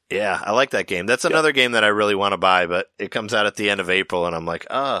 Yeah, yeah, I like that game. That's another game that I really want to buy, but it comes out at the end of April, and I'm like,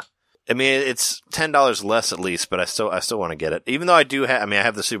 I mean, it's $10 less at least, but I still want to get it. Even though I do have, I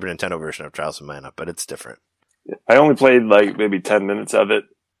have the Super Nintendo version of Trials of Mana, but it's different. I only played like maybe 10 minutes of it.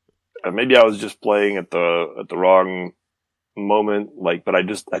 Maybe I was just playing at the wrong moment, but I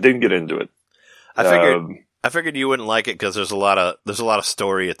didn't get into it. I figured you wouldn't like it because there's a lot of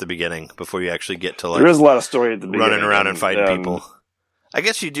story at the beginning before you actually get to there is a lot of story at the beginning, running around and fighting people. I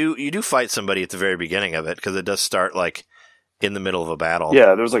guess you do fight somebody at the very beginning of it because it does start like in the middle of a battle.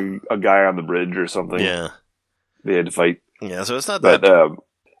 Yeah, there was like a guy on the bridge or something. Yeah, they had to fight. Yeah, so it's not that. But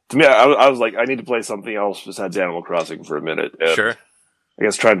to me, I was like, I need to play something else besides Animal Crossing for a minute. And sure. I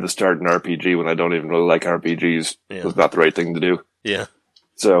guess trying to start an RPG when I don't even really like RPGs was not the right thing to do. Yeah.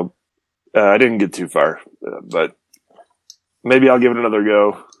 So I didn't get too far, but maybe I'll give it another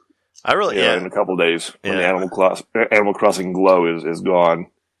go. In a couple of days when the Animal Crossing glow is gone.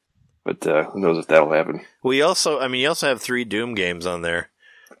 But who knows if that'll happen. Well, you also have 3 Doom games on there.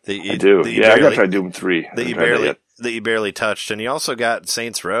 I do. I got to try Doom 3. That you barely touched, and you also got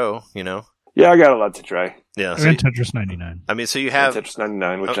Saints Row. Yeah, I got a lot to try. Yeah, and Tetris 99. So you have Tetris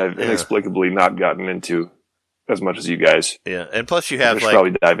 99, which I've inexplicably not gotten into as much as you guys. Yeah, and plus you have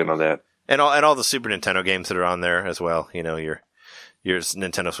probably dive in on that, and all the Super Nintendo games that are on there as well. Your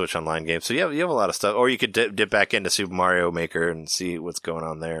Nintendo Switch Online games. So you have a lot of stuff. Or you could dip back into Super Mario Maker and see what's going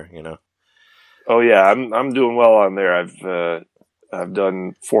on there. Oh yeah, I'm doing well on there. I've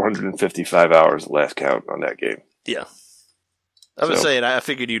done 455 hours last count on that game. Yeah. I was saying, I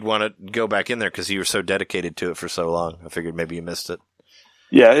figured you'd want to go back in there because you were so dedicated to it for so long. I figured maybe you missed it.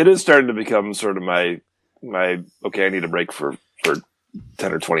 Yeah, it is starting to become sort of my okay, I need a break for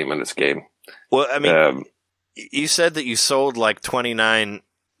 10 or 20 minutes game. Well, you said that you sold like 29.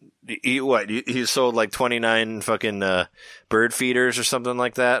 You sold like 29 fucking bird feeders or something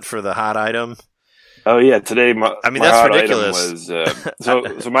like that for the hot item. Oh yeah, today my that's hot ridiculous. Item was so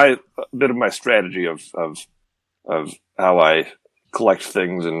my bit of my strategy of how I collect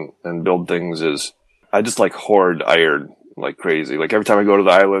things and build things is I just like hoard iron like crazy. Like every time I go to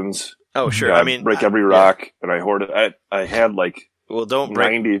the islands, oh sure, I break every rock and I hoard it. I had like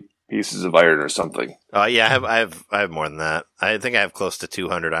 90 pieces of iron or something. Yeah, I have more than that. I think I have close to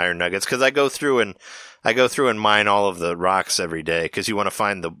 200 iron nuggets because I go through and mine all of the rocks every day because you want to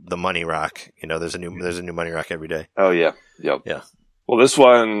find the money rock. There's a new money rock every day. Oh yeah, yep. Yeah. Well, this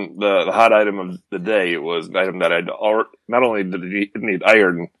one, the hot item of the day was an item that not only did it need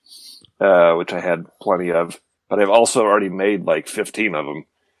iron, which I had plenty of, but I've also already made like 15 of them.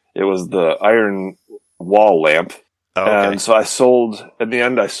 It was the iron wall lamp. Oh, okay. And so in the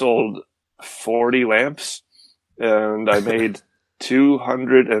end, I sold 40 lamps and I made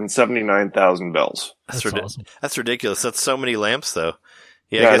 279,000 bells. That's awesome. That's ridiculous. That's so many lamps though.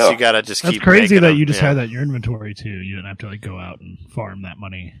 Yeah, I guess you gotta just keep. That's crazy that them. You just had that in your inventory too. You didn't have to go out and farm that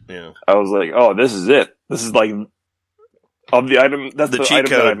money. Yeah. I was like, oh, this is it. This is like of the item. That's the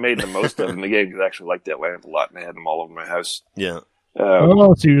item that I made the most of in the game because I actually liked that lamp a lot and I had them all over my house. Yeah.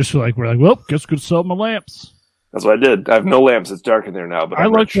 So you just we're like, well, guess we could sell my lamps. That's what I did. I have no lamps. It's dark in there now. But I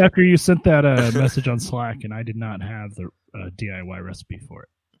looked after you sent that message on Slack, and I did not have the DIY recipe for it.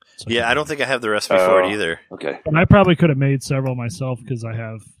 So I don't think I have the recipe for it either. Okay. But I probably could have made several myself because I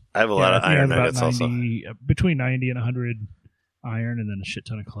have a lot of iron nuggets also. Between 90 and 100 iron and then a shit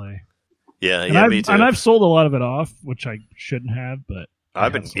ton of clay. Yeah, me too. And I've sold a lot of it off, which I shouldn't have, but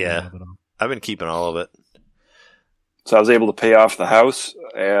I've been keeping all of it. So I was able to pay off the house,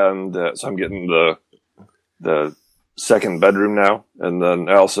 and so I'm getting the second bedroom now, and then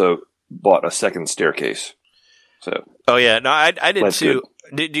I also bought a second staircase. So. Oh yeah, no, I did too.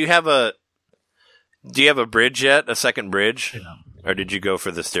 Do you have a bridge yet? A second bridge, or did you go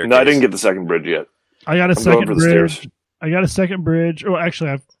for the staircase? No, I didn't get the second bridge yet. I got a second bridge. I got a second bridge. Oh,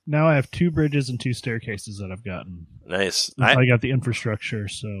 actually, I have 2 bridges and 2 staircases that I've gotten. Nice. I got the infrastructure,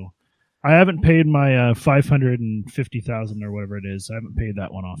 so I haven't paid my 550,000 or whatever it is. I haven't paid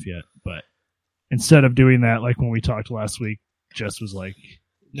that one off yet. But instead of doing that, like when we talked last week, Jess was like,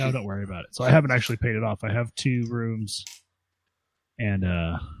 "No, don't worry about it." So I haven't actually paid it off. I have 2 rooms, and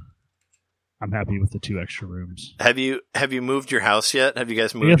I'm happy with the 2 extra rooms. Have you moved your house yet? Have you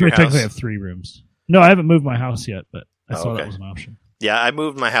guys moved your house? I technically have 3 rooms. No, I haven't moved my house yet, but I saw that was an option. Yeah, I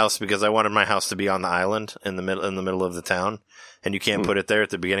moved my house because I wanted my house to be on the island in the middle of the town, and you can't put it there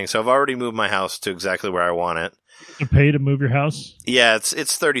at the beginning. So I've already moved my house to exactly where I want it. You pay to move your house? Yeah, it's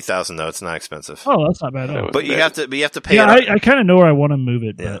 $30,000 though. It's not expensive. Oh, that's not bad at all. But you have to pay. Yeah, I kind of know where I want to move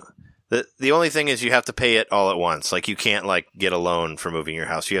it. Yeah. But The only thing is you have to pay it all at once. Like you can't like get a loan for moving your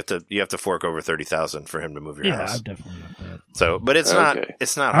house. You have to fork over $30,000 for him to move your house. Yeah, I've definitely got that. So, but it's not hard.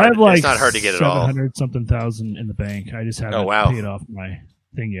 I have like it's not hard to get it all. 700-something thousand in the bank. I just haven't paid off my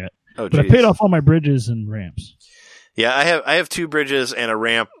thing yet. Oh, but I paid off all my bridges and ramps. Yeah, I have 2 bridges and a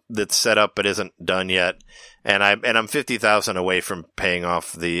ramp that's set up but isn't done yet, and I'm 50,000 away from paying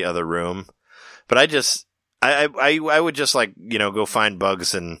off the other room. But I would just like go find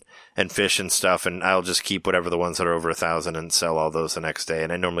bugs and fish and stuff, and I'll just keep whatever the ones that are over 1,000 and sell all those the next day.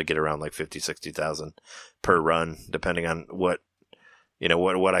 And I normally get around like 50,000-60,000 per run, depending on what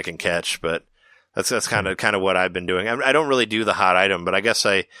I can catch. But that's kind of what I've been doing. I don't really do the hot item, but I guess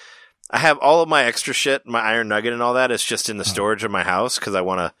I have all of my extra shit, my iron nugget and all that is just in the storage of my house because I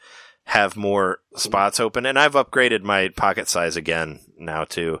want to have more spots open. And I've upgraded my pocket size again now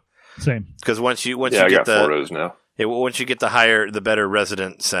too. Same. Because once you I get got 4 of those now. Once you get the better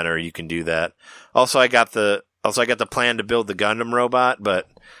resident center, you can do that. Also, I got the plan to build the Gundam robot, but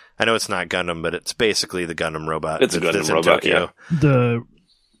I know it's not Gundam, but it's basically the Gundam robot. It's a Gundam robot, yeah. The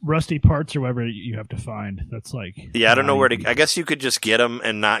rusty parts or whatever you have to find. That's like... Yeah, I don't know where to... I guess you could just get them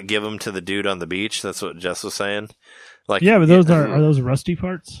and not give them to the dude on the beach. That's what Jess was saying. Like, yeah, but those are those rusty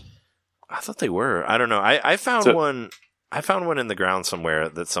parts? I thought they were. I don't know. I found one... I found one in the ground somewhere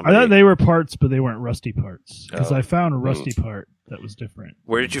that somebody... I thought they were parts, but they weren't rusty parts. Because I found a rusty part that was different.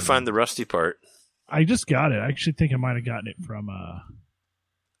 Where did you find the rusty part? I just got it. I actually think I might have gotten it from...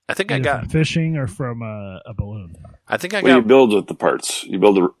 I think I got... from fishing or from a balloon. I think I got... What do you build with the parts? You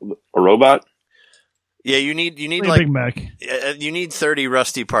build a robot? Yeah, you need like Big Mac. You need 30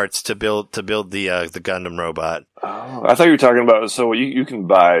 rusty parts to build the Gundam robot. Oh, I thought you were talking about... So you can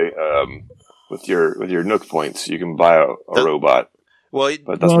buy... With your Nook points, you can buy a robot. Well,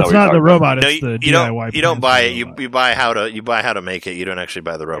 but that's it's not the robot. It's the DIY. You don't buy it. You buy how to make it. You don't actually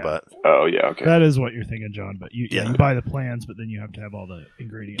buy the robot. Yeah. Oh yeah, okay. That is what you're thinking, John. But you buy the plans, but then you have to have all the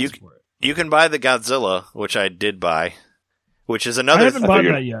ingredients for it. You can buy the Godzilla, which I did buy, which is another. I haven't bought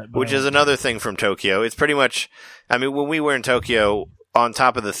that yet. Which is another thing from Tokyo. It's pretty much. I mean, when we were in Tokyo, on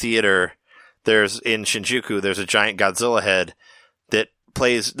top of the theater, in Shinjuku, there's a giant Godzilla head that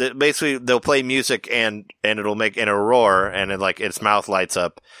plays that basically they'll play music and it'll make an roar and its mouth lights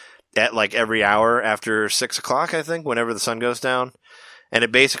up at like every hour after 6 o'clock, I think, whenever the sun goes down. And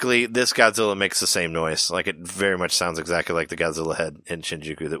it basically, this Godzilla makes the same noise. Like, it very much sounds exactly like the Godzilla head in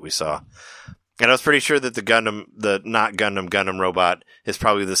Shinjuku that we saw. And I was pretty sure that the Gundam robot is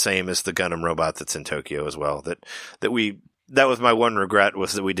probably the same as the Gundam robot that's in Tokyo as well. That was my one regret,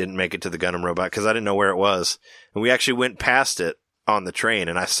 was that we didn't make it to the Gundam robot because I didn't know where it was. And we actually went past it on the train,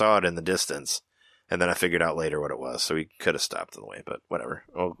 and I saw it in the distance, and then I figured out later what it was, so we could have stopped on the way, but whatever.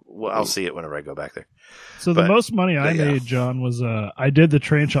 I'll see it whenever I go back there. So the most money I made, John, was I did the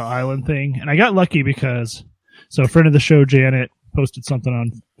Tarantula Island thing, and I got lucky because a friend of the show, Janet, posted something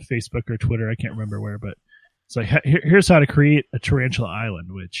on Facebook or Twitter, I can't remember where, but it's like, here's how to create a Tarantula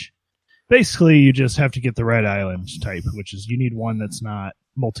Island, which basically you just have to get the right island type, which is you need one that's not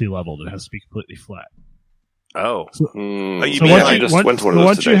multi-leveled. It has to be completely flat. Oh. Once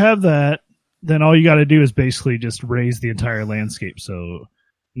you have that, then all you got to do is basically just raise the entire landscape so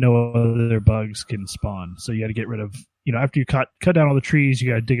no other bugs can spawn. So you got to get rid of, after you cut down all the trees, you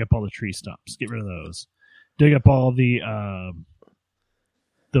got to dig up all the tree stumps. Get rid of those. Dig up all the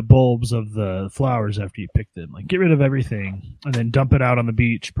bulbs of the flowers after you pick them. Like, get rid of everything and then dump it out on the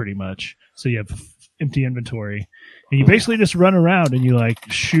beach pretty much. So you have empty inventory. And you basically just run around and you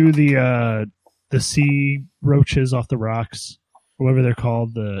shoo the sea roaches off the rocks, or whatever they're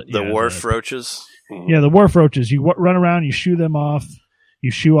called. The wharf roaches? Yeah, the wharf roaches. You run around, you shoo them off,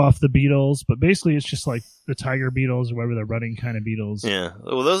 you shoo off the beetles, but basically it's just like the tiger beetles or whatever the running kind of beetles. Yeah.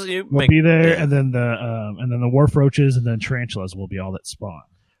 Well, those will be there, yeah. and then the wharf roaches and then tarantulas will be all that spawn.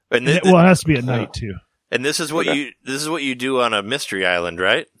 It has to be at night too. And this is what you do on a mystery island,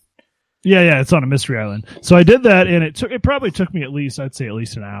 right? Yeah, it's on a mystery island. So I did that, and it probably took me at least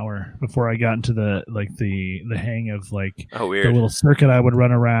an hour before I got into the hang of like the little circuit I would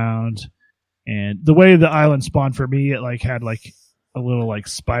run around, and the way the island spawned for me, it like had like a little like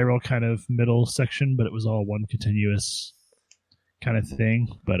spiral kind of middle section, but it was all one continuous kind of thing.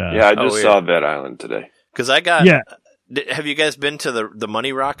 But I just saw that island today because I got Have you guys been to the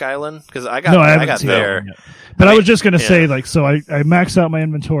Money Rock Island? Because I got there. But I was just going to say, like, so I maxed out my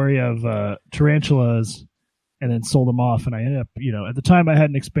inventory of tarantulas and then sold them off. And I ended up, at the time I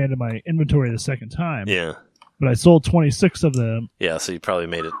hadn't expanded my inventory the second time. Yeah. But I sold 26 of them. Yeah, so you probably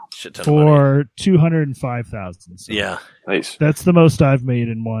made a shit ton for of money. $205,000. So yeah. Nice. That's the most I've made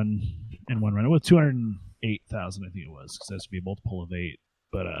in one run. It was $208,000, I think it was, because it has to be a multiple of 8.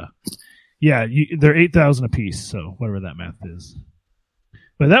 But, yeah, they're 8,000 a piece, so whatever that math is.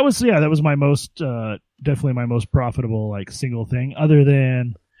 But that was my most definitely my most profitable like single thing. Other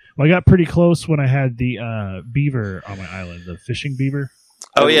than, I got pretty close when I had the beaver on my island, the fishing beaver.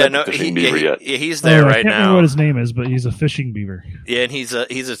 Oh yeah, no, he's there right now. I can't remember what his name is, but he's a fishing beaver. Yeah, and he's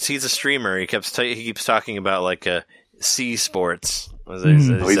a streamer. He keeps talking about like sea sports. He's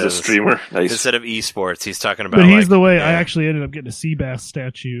a streamer. Nice. Instead of esports, he's talking about. But he's the way I actually ended up getting a sea bass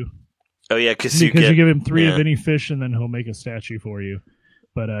statue. Oh yeah, because you give him 3 of any fish, and then he'll make a statue for you.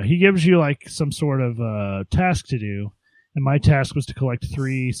 But he gives you like some sort of task to do, and my task was to collect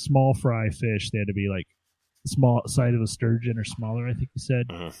 3 small fry fish. They had to be like small size of a sturgeon or smaller, I think you said.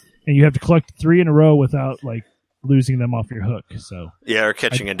 Mm-hmm. And you have to collect 3 in a row without like losing them off your hook. So or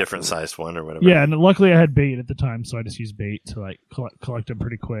catching a different sized one or whatever. Yeah, and luckily I had bait at the time, so I just used bait to like collect them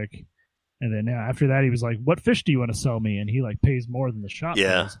pretty quick. And then after that, he was like, "What fish do you want to sell me?" And he like pays more than the shop.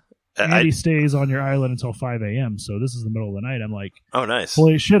 Yeah. Does. And he stays on your island until 5 a.m. So this is the middle of the night. I'm like, oh, nice.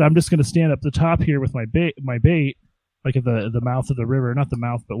 Holy shit! I'm just going to stand up the top here with my bait, like at the mouth of the river, not the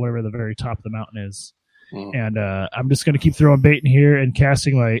mouth, but whatever the very top of the mountain is. Mm. And I'm just going to keep throwing bait in here and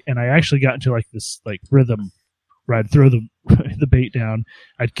casting and I actually got into like this like rhythm where I'd throw the bait down,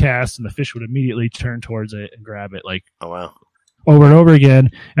 I'd cast, and the fish would immediately turn towards it and grab it. Like, oh wow. Over and over again,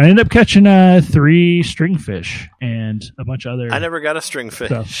 and I ended up catching 3 stringfish and a bunch of other. I never got a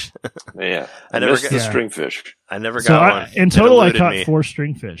stringfish. Yeah, I never got the stringfish. I never got one. In total, I caught 4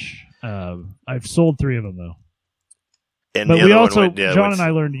 stringfish. I've sold 3 of them though. And but we also, John and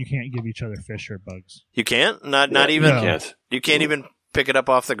I learned you can't give each other fish or bugs. You can't? Not even. No. You can't even pick it up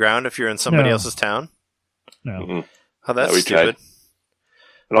off the ground if you're in somebody else's town. No. Mm-hmm. Oh, that's stupid.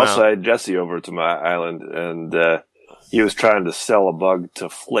 And also, I had Jesse over to my island, and he was trying to sell a bug to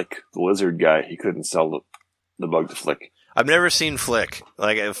Flick, the lizard guy. He couldn't sell the bug to Flick. I've never seen Flick.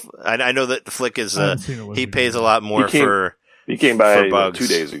 Like, I know that Flick is he pays a lot more for. He came by bugs, 2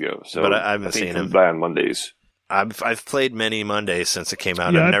 days ago, so but I haven't seen him. By on Mondays. I've played many Mondays since it came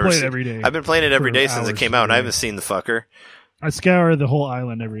out. Yeah, I've played every day. I've been playing it every day since it came out, and I haven't seen the fucker. I scour the whole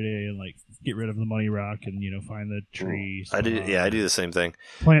island every day and like get rid of the money rock and find the trees. I do. Yeah, I do the same thing.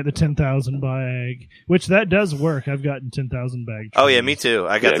 Plant the 10,000 bag, which that does work. I've gotten 10,000 bag trees. Oh yeah, me too.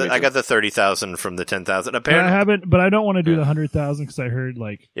 I got the 30,000 from the 10,000. Apparently, I haven't, but I don't want to do the 100,000 because I heard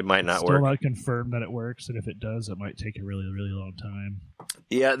like it might not still work. Not confirmed that it works, and if it does, it might take a really really long time.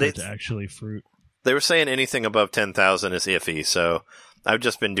 Yeah, to actually fruit. They were saying anything above 10,000 is iffy, so I've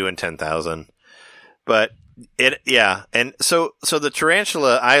just been doing 10,000. But and so the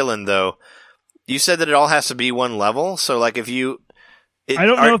Tarantula Island though, you said that it all has to be one level. So like if you, I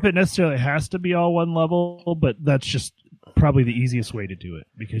don't know if it necessarily has to be all one level, but that's just probably the easiest way to do it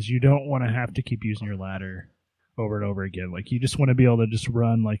because you don't want to have to keep using your ladder over and over again. Like you just want to be able to just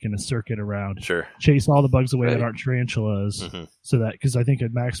run like in a circuit around, chase all the bugs away that aren't tarantulas, so that because I think a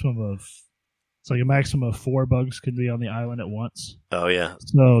maximum of 4 bugs can be on the island at once. Oh yeah.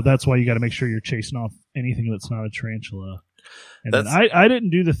 So that's why you got to make sure you're chasing off anything that's not a tarantula. And then I didn't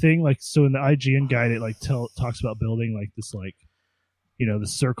do the thing like so in the IGN guide it like talks about building like this like the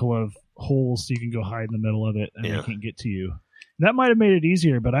circle of holes so you can go hide in the middle of it and they can't get to you. That might have made it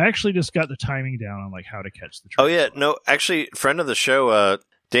easier, but I actually just got the timing down on like how to catch the tarantula. Oh yeah, no, actually, friend of the show,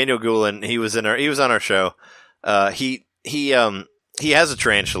 Daniel Goulin, he was on our show. He has a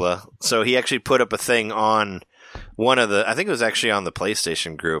tarantula, so he actually put up a thing on one of the. I think it was actually on the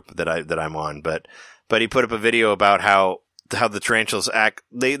PlayStation group that I'm on, but he put up a video about how the tarantulas act.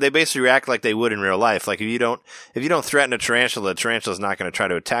 They basically react like they would in real life. Like if you don't threaten a tarantula's not going to try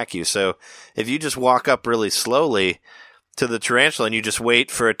to attack you. So if you just walk up really slowly to the tarantula and you just wait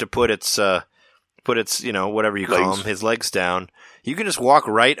for it to put its whatever you call them, his legs down, you can just walk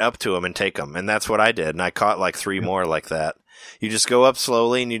right up to him and take them. And that's what I did, and I caught like 3 more like that. You just go up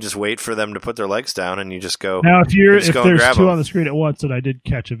slowly and you just wait for them to put their legs down and you just go. Now, if there's two on the screen at once, and I did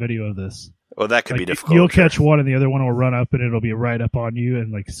catch a video of this. Well, that could be difficult. You'll catch one and the other one will run up and it'll be right up on you.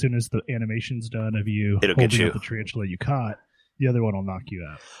 And like as soon as the animation's done of you holding up the tarantula you caught, the other one will knock you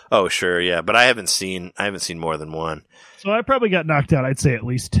out. Oh, sure, yeah, but I haven't seen more than one. So I probably got knocked out, I'd say at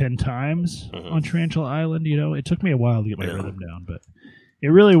least 10 times on Tarantula Island. It took me a while to get my rhythm down, but it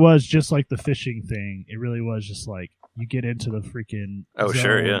really was just like the fishing thing. It really was just like you get into the freaking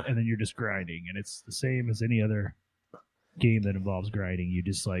zone, and then you're just grinding, and it's the same as any other game that involves grinding. You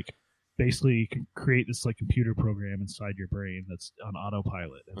just like basically create this like computer program inside your brain that's on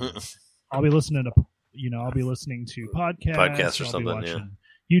autopilot. I'll be listening to podcasts or something, I'll be watching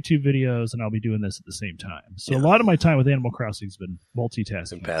YouTube videos, and I'll be doing this at the same time. So a lot of my time with Animal Crossing has been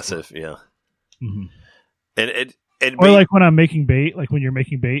multitasking and passive, Mm-hmm. Or like when I'm making bait, like when you're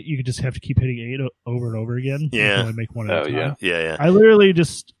making bait, you just have to keep hitting 8 over and over again. Yeah. Until I make one at a time. Yeah. I literally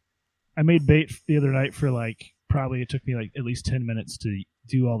I made bait the other night for probably it took me like at least 10 minutes to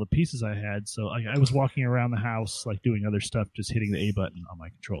do all the pieces I had. So I was walking around the house, like doing other stuff, just hitting the A button on my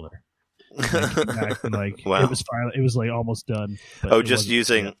controller. And wow. It was like almost done.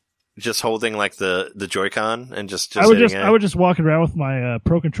 Just holding like the Joy-Con and just I would just walk around with my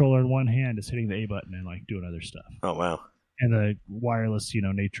Pro Controller in one hand, just hitting the A button and like doing other stuff. Oh wow! And the wireless,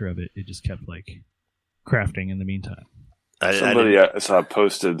 nature of it just kept like crafting in the meantime. Somebody I saw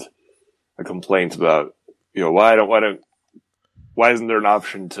posted a complaint about why isn't there an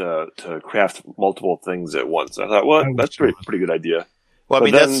option to craft multiple things at once? I thought, well, that's a pretty good idea. Well,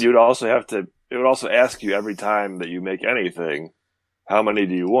 but then you'd also it would also ask you every time that you make anything, how many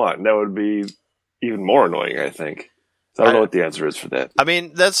do you want? And that would be even more annoying, I think. So I don't know what the answer is for that. I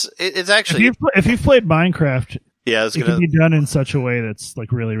mean, it's actually if you've played Minecraft, it can be done in such a way that's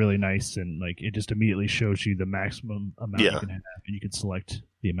like really, really nice, and like it just immediately shows you the maximum amount you can have, and you can select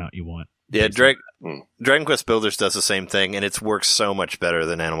the amount you want. Yeah, Dragon Quest Builders does the same thing, and it works so much better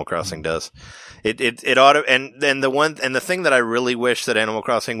than Animal Crossing does. It auto and the thing that I really wish that Animal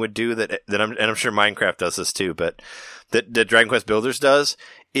Crossing would do I'm sure Minecraft does this too, but that Dragon Quest Builders does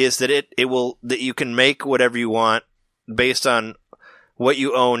is that you can make whatever you want based on what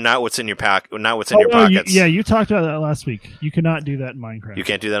you own, not what's in your your pockets. You talked about that last week. You cannot do that in Minecraft. You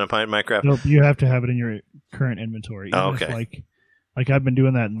can't do that in Minecraft? Nope, you have to have it in your current inventory. Oh, okay. Like I've been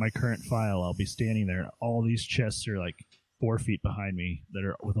doing that in my current file. I'll be standing there. All these chests are like 4 feet behind me that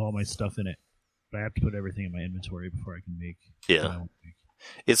are with all my stuff in it. But I have to put everything in my inventory before I can make. Yeah.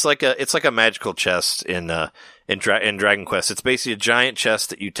 It's like a magical chest in Dragon Quest. It's basically a giant chest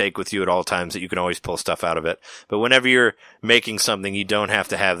that you take with you at all times that you can always pull stuff out of it. But whenever you're making something, you don't have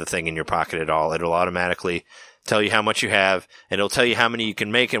to have the thing in your pocket at all. It'll automatically tell you how much you have, and it'll tell you how many you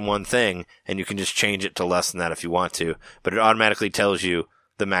can make in one thing, and you can just change it to less than that if you want to. But it automatically tells you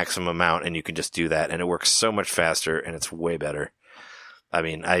the maximum amount, and you can just do that, and it works so much faster, and it's way better. I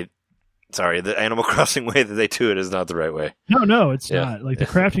mean, the Animal Crossing way that they do it is not the right way. No, it's not. Like the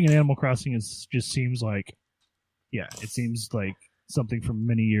crafting in Animal Crossing just seems like, it seems like something from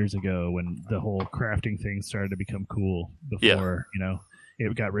many years ago when the whole crafting thing started to become cool before,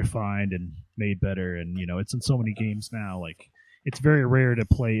 it got refined and made better, and it's in so many games now. Like it's very rare to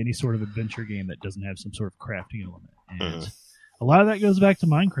play any sort of adventure game that doesn't have some sort of crafting element, and a lot of that goes back to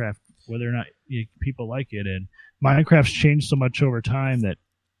Minecraft, whether or not people like it. And Minecraft's changed so much over time that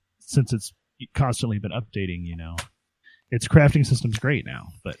since it's constantly been updating, its crafting system's great now,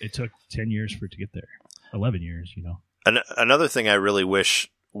 but it took 10 years for it to get there, 11 years. Another thing I really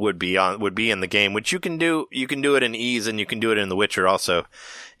wish would be in the game, which you can do it in Ys and you can do it in The Witcher also,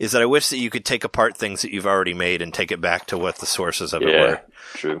 is that I wish that you could take apart things that you've already made and take it back to what the sources of it were.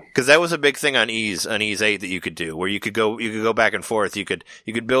 True. Because that was a big thing on Ys 8 that you could do, where you could go back and forth. You could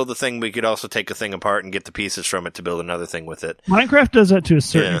build the thing, but you could also take a thing apart and get the pieces from it to build another thing with it. Minecraft does that to a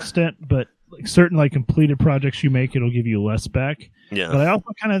certain extent, but like certain completed projects you make, it'll give you less back. Yeah. But I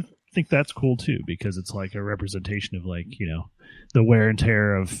also kind of think that's cool too, because it's like a representation of the wear and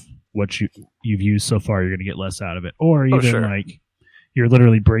tear of what you've used so far. You're going to get less out of it, or even you're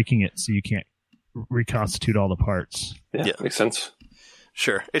literally breaking it so you can't reconstitute all the parts. Yeah, makes sense.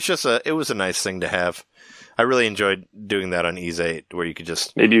 Sure, it's just it was a nice thing to have. I really enjoyed doing that on Ys 8, where you could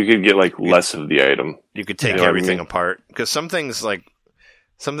just maybe you could get less of the item. You could take everything apart, because some things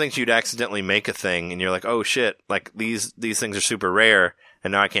you'd accidentally make a thing and you're like, oh shit, like these things are super rare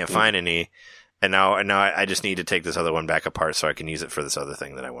and now I can't find any. And now I just need to take this other one back apart so I can use it for this other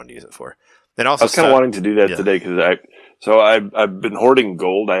thing that I wanted to use it for. And also, I was kind of wanting to do that today because I've been hoarding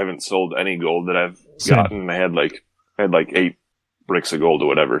gold. I haven't sold any gold that I've gotten. I had 8 bricks of gold or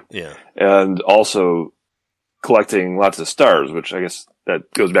whatever. Yeah. And also, collecting lots of stars, which I guess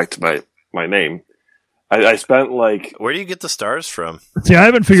that goes back to my name. I spent like... Where do you get the stars from? See, I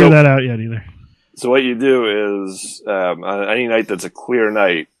haven't figured that out yet either. So what you do is, on any night that's a clear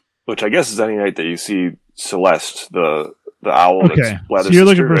night, which I guess is any night that you see Celeste, the owl. Okay, that's so you're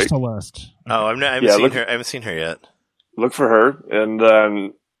looking for right? Celeste. Oh, I haven't seen her yet. Look for her, and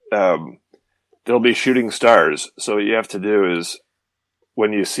then there'll be shooting stars. So what you have to do is,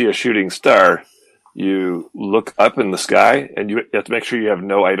 when you see a shooting star, you look up in the sky, and you have to make sure you have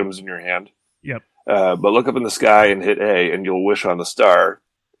no items in your hand. Yep. But look up in the sky and hit A, and you'll wish on the star.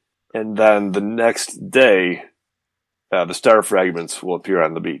 And then the next day, the star fragments will appear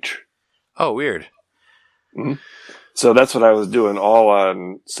on the beach. Oh, weird. Mm-hmm. So that's what I was doing all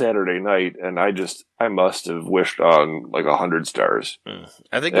on Saturday night, and I must have wished on like 100 stars.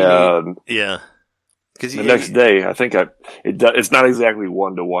 I think, yeah. Because the next day, I think it's not exactly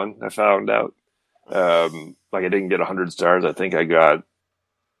 1-to-1. I found out, like I didn't get 100 stars. I think I got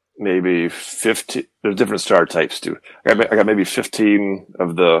maybe 15. There's different star types too. I got maybe 15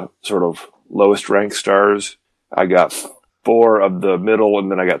 of the sort of lowest ranked stars. I got 4 of the middle,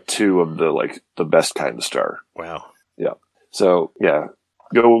 and then I got 2 of the best kind of star. Wow. Yeah. So yeah,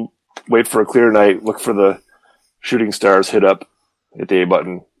 go wait for a clear night. Look for the shooting stars. Hit the A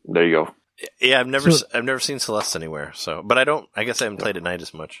button. There you go. Yeah, I've never seen Celeste anywhere. So, but I guess I haven't played at night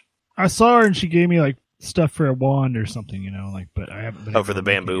as much. I saw her and she gave me like stuff for a wand or something, but I haven't been able for the to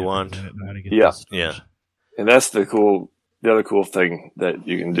bamboo wand. Yeah. And that's the other cool thing that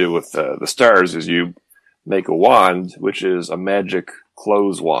you can do with the stars is you make a wand, which is a magic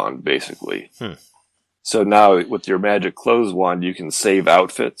clothes wand, basically. So now with your magic clothes wand, you can save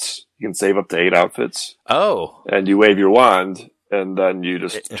outfits. You can save up to 8 outfits. Oh. And you wave your wand, and then you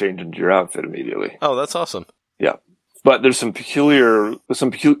just change into your outfit immediately. Oh, that's awesome. Yeah. But there's some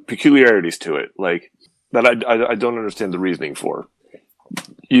peculiarities to it, like that I don't understand the reasoning for.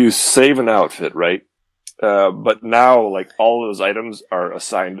 You save an outfit, right? But now, like, all those items are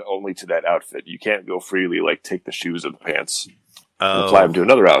assigned only to that outfit. You can't go freely, like, take the shoes or the pants and apply them to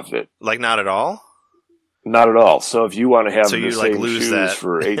another outfit. Like, not at all? Not at all. So if you want to have so the same shoes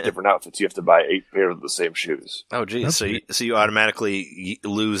for 8 different outfits, you have to buy 8 pairs of the same shoes. Oh, geez. So you automatically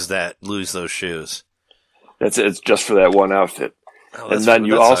lose those shoes. It's just for that one outfit. Oh, and then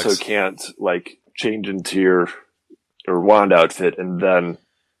you also can't, like, change into your wand outfit and then,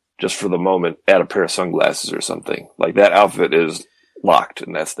 just for the moment, add a pair of sunglasses or something. Like, that outfit is locked,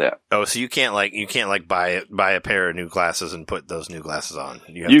 and that's that. Oh, so you can't buy a pair of new glasses and put those new glasses on.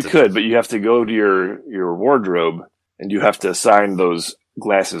 You could, but you have to go to your wardrobe, and you have to assign those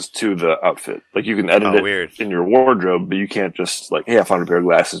glasses to the outfit. Like, you can edit it in your wardrobe, but you can't just, like, hey, I found a pair of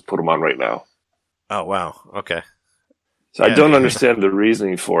glasses, put them on right now. Oh, wow. Okay. So I don't understand the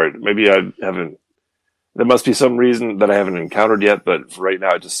reasoning for it. Maybe I haven't... There must be some reason that I haven't encountered yet, but for right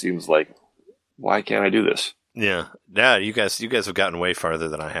now it just seems like, why can't I do this? Yeah. You guys have gotten way farther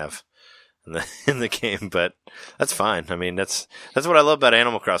than I have in the game, but that's fine. I mean, that's what I love about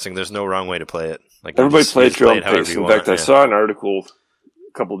Animal Crossing. There's no wrong way to play it. Like, everybody plays your own pace. In fact, I saw an article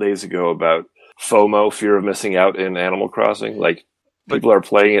a couple days ago about FOMO, fear of missing out in Animal Crossing. Like, people are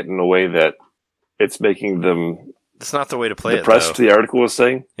playing it in a way that it's making them... It's not the way to play depressed, the article was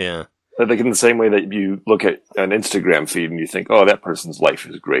saying. Yeah. Like, in the same way that you look at an Instagram feed and you think, oh, that person's life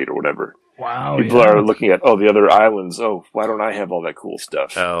is great or whatever. Wow. People are looking at, the other islands. Oh, why don't I have all that cool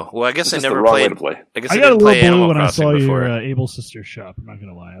stuff? Oh, well, I guess it's I never the wrong played. Way to play. I guess I I got didn't a play little Animal blue when I Crossing saw before. your Able Sister shop. I'm not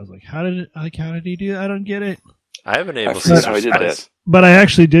gonna lie. I was like, how did he do that? I don't get it. I have an Able Sister. I did that. But I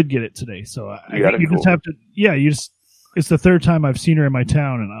actually did get it today. So I got it. You just have to. Yeah, it's the 3rd time I've seen her in my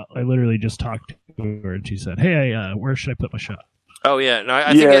town, and I literally just talked to her, and she said, "Hey, where should I put my shop?" Oh yeah, no,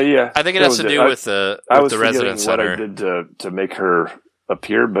 I think it has to do with the residence center. What I did to make her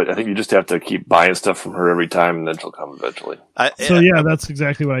appear, but I think you just have to keep buying stuff from her every time, and then she'll come eventually. That's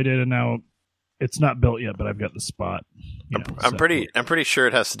exactly what I did, and now it's not built yet, but I've got the spot. I'm pretty sure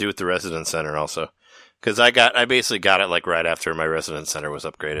it has to do with the residence center also, because I basically got it like right after my residence center was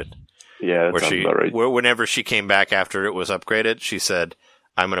upgraded. Yeah, that sounds about right. Whenever she came back after it was upgraded, she said,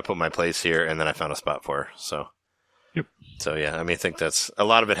 "I'm going to put my place here," and then I found a spot for her. So. Yep. So yeah, I mean, I think that's a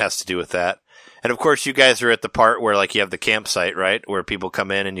lot of it has to do with that. And of course, you guys are at the part where like you have the campsite, right? Where people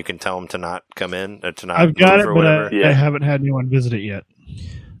come in and you can tell them to not come in or to not. I've got it, or but whatever. I haven't had anyone visit it yet.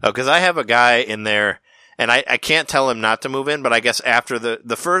 Oh, because I have a guy in there, and I can't tell him not to move in. But I guess after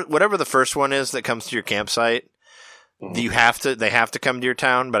the first, whatever the first one is that comes to your campsite, they have to come to your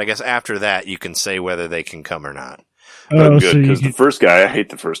town. But I guess after that, you can say whether they can come or not. Oh, good, because the first guy, I hate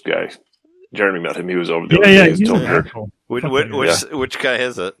the first guy. Jeremy met him. He was over there. He's Which guy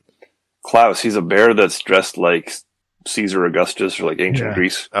is it? Klaus, he's a bear that's dressed like Caesar Augustus or like ancient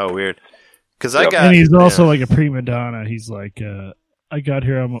Greece. Oh, weird. Because and he's also like a prima donna. He's like, I got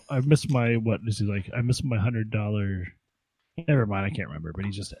here. I missed my I missed my $100. Never mind, I can't remember. But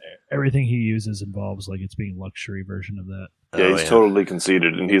he's just everything he uses involves like it's being luxury version of that. Yeah, he's totally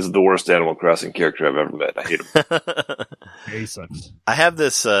conceited, and he's the worst Animal Crossing character I've ever met. I hate him. Yeah, he sucks. I have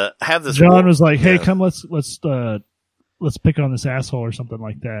this. John was like, "Hey, come, let's pick on this asshole or something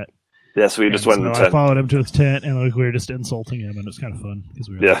like that." Yeah, so we just went in the tent. I followed him to his tent, and like we were just insulting him, and it was kind of fun because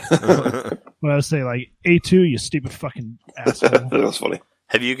we were. Yeah. When I was saying like A2, you stupid fucking asshole. That was funny.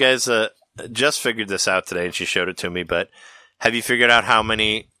 Have you guys just figured this out today? And she showed it to me, but have you figured out how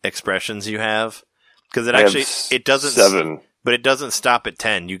many expressions you have? Because it doesn't 7, but it doesn't stop at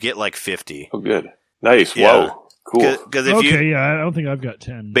 10. You get like 50. Oh, good, nice, yeah. Whoa, cool. Because I don't think I've got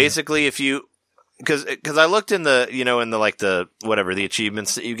 10. Basically, if you, because I looked in the the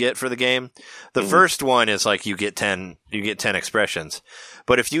achievements that you get for the game, the first one is like you get 10 expressions,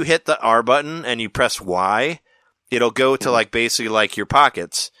 but if you hit the R button and you press Y, it'll go to like basically like your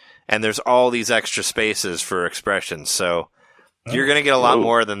pockets, and there's all these extra spaces for expressions. So. You're gonna get a lot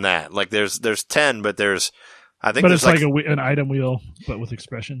more than that. Like there's 10, but there's it's like an item wheel, but with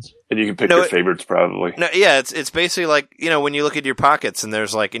expressions. And you can pick your favorites probably. No, yeah, it's basically like when you look at your pockets and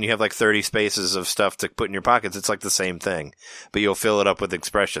there's and you have like 30 spaces of stuff to put in your pockets. It's like the same thing, but you'll fill it up with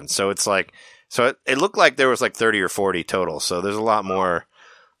expressions. So it's like it looked like there was like 30 or 40 total. So there's a lot more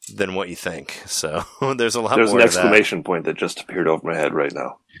than what you think. So there's a lot. There's more an exclamation point that just appeared over my head right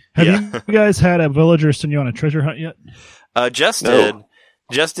now. Have you guys had a villager send you on a treasure hunt yet? Just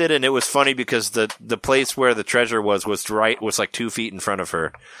did, and it was funny because the place where the treasure was like 2 feet in front of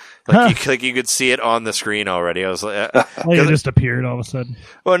her, like you could see it on the screen already. I was like, it just appeared all of a sudden.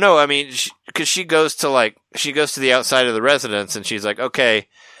 Well, no, I mean, because she goes to the outside of the residence, and she's like, okay,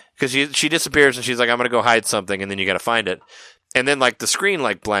 because she disappears, and she's like, I'm gonna go hide something, and then you got to find it, and then like the screen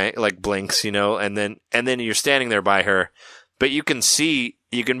blinks, and then you're standing there by her, but you can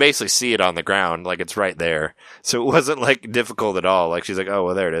basically see it on the ground, like it's right there. So it wasn't like difficult at all. Like she's like, oh,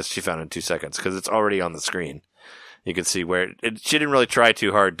 well, there it is. She found it in 2 seconds because it's already on the screen. You can see where she didn't really try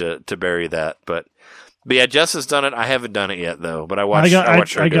too hard to bury that. But yeah, Jess has done it. I haven't done it yet though, but I watched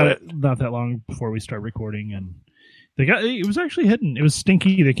her do it. Not that long before we start recording, and it was actually hidden. It was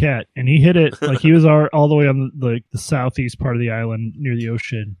Stinky the cat, and he hit it like he was all the way on the southeast part of the island near the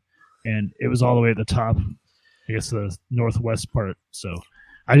ocean, and it was all the way at the top. I guess the northwest part. So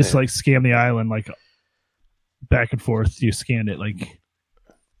I just scanned the island like back and forth. You scanned it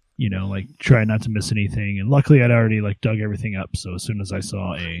try not to miss anything. And luckily I'd already dug everything up. So as soon as I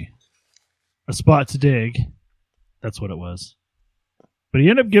saw a spot to dig, that's what it was. But he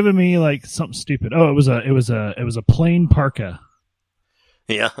ended up giving me something stupid. Oh, it was a plain parka.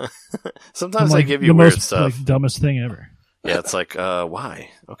 Yeah. Sometimes they give you weird stuff. Dumbest thing ever. Yeah. It's like, why?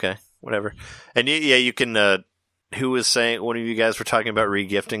 Okay. Whatever. And you can, who was saying, one of you guys were talking about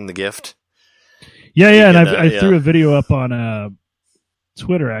regifting the gift? Yeah, and I threw a video up on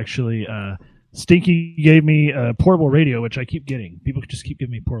Twitter, actually. Stinky gave me a portable radio, which I keep getting. People just keep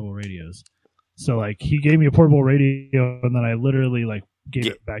giving me portable radios. So, he gave me a portable radio, and then I literally, gave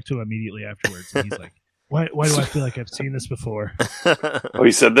it back to him immediately afterwards. And he's like, why do I feel like I've seen this before? Oh,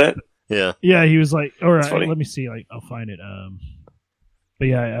 he said that? Yeah. Yeah, he was like, all right, let me see. I'll find it. But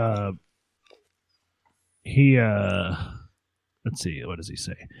yeah, he let's see, what does he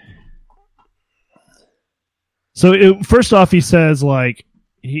say? So first off, he says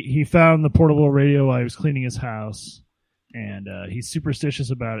he found the portable radio while he was cleaning his house, and he's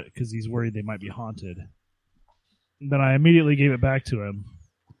superstitious about it because he's worried they might be haunted. And then I immediately gave it back to him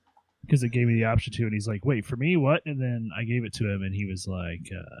because it gave me the option to, and he's like, "Wait, for me, what?" And then I gave it to him, and he was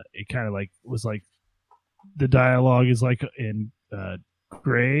like, it kind of was the dialogue is in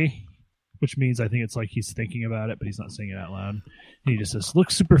gray, which means I think it's he's thinking about it, but he's not saying it out loud. And he just says,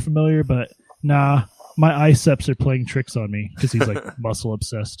 "Looks super familiar, but nah, my iceps are playing tricks on me," because he's muscle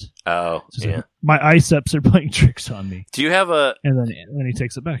obsessed. Oh, yeah. My iceps are playing tricks on me. Do you have and then he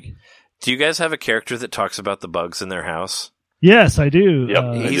takes it back. Do you guys have a character that talks about the bugs in their house? Yes, I do.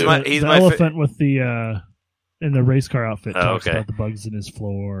 Yep, he's my elephant with the in the race car outfit talks about the bugs in his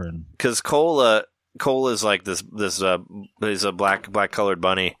floor, and because Cole is like this he's a black colored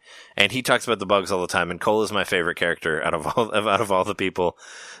bunny, and he talks about the bugs all the time. And Cole is my favorite character out of all the people,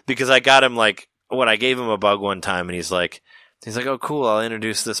 because I got him I gave him a bug one time, and he's like, oh cool, I'll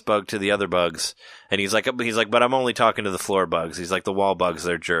introduce this bug to the other bugs, and he's like, but I'm only talking to the floor bugs. He's like, the wall bugs,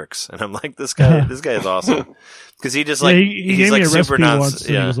 they're jerks, and I'm like, this guy is awesome, because he just he gave me a super recipe once,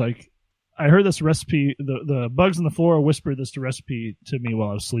 and he was like, I heard this recipe. The bugs on the floor whispered this recipe to me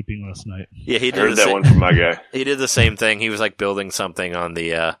while I was sleeping last night. Yeah, he did. I heard that one from my guy. He did the same thing. He was like building something on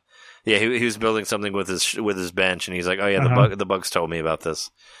the. He was building something with his bench, and he's like, "Oh yeah, the bugs told me about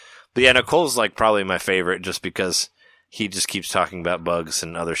this." But yeah, Nicole's like probably my favorite, just because he just keeps talking about bugs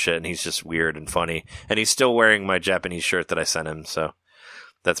and other shit, and he's just weird and funny, and he's still wearing my Japanese shirt that I sent him, so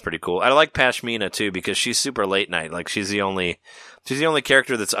that's pretty cool. I like Pashmina too because she's super late night. Like she's the only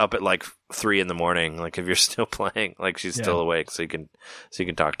character that's up at like 3 a.m. Like if you're still playing, like she's still awake, so you can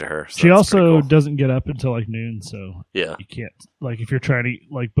talk to her. So she also doesn't get up until like noon, so yeah, you can't like if you're trying to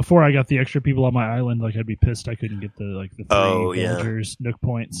like before I got the extra people on my island, like I'd be pissed I couldn't get the 3 villagers Nook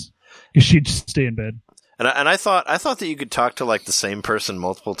points because she'd just stay in bed. And I thought that you could talk to like the same person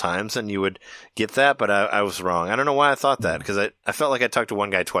multiple times and you would get that, but I was wrong. I don't know why I thought that because I felt like I talked to one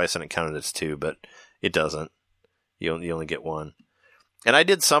guy twice and it counted as 2, but it doesn't. You only get 1. And I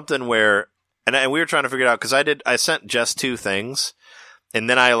did something where, and we were trying to figure it out because I sent Jess 2 things, and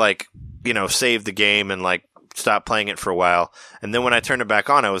then I like saved the game and like stopped playing it for a while, and then when I turned it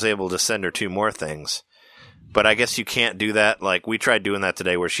back on, I was able to send her 2 more things. But I guess you can't do that. Like, we tried doing that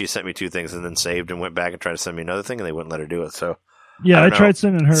today where she sent me 2 things and then saved and went back and tried to send me another thing, and they wouldn't let her do it. So, yeah, I tried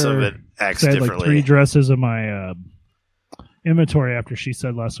sending her. Some of it acts differently. Like 3 dresses in my inventory after she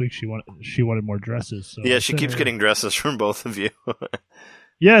said last week she wanted more dresses. So yeah, she keeps getting dresses from both of you.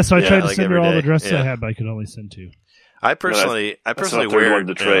 Yeah, so I tried to send her all the dresses I had, but I could only send 2. I personally wear one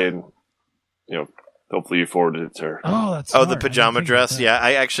to trade. Hopefully you forwarded it to her. Oh, that's the pajama dress. Yeah,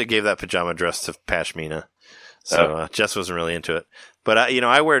 I actually gave that pajama dress to Pashmina. So Jess wasn't really into it, but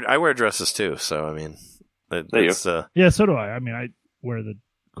I wear dresses too. So I mean, yeah, so do I. I mean, I wear the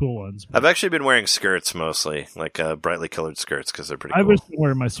cool ones. I've actually been wearing skirts mostly, like brightly colored skirts, because they're pretty cool. I've been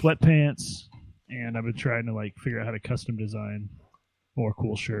wearing my sweatpants, and I've been trying to like figure out how to custom design more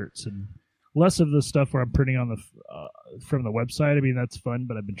cool shirts and less of the stuff where I'm printing on the from the website. I mean, that's fun,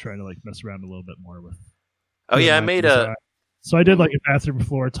 but I've been trying to like mess around a little bit more with. Oh yeah, I made design. So I did like a bathroom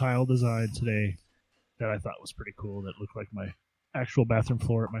floor tile design today that I thought was pretty cool. That looked like my actual bathroom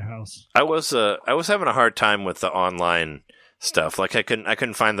floor at my house. I was having a hard time with the online stuff. Like I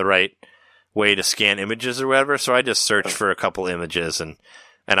couldn't find the right way to scan images or whatever. So I just searched for a couple images and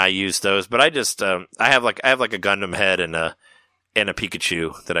I used those. But I just I have like a Gundam head and a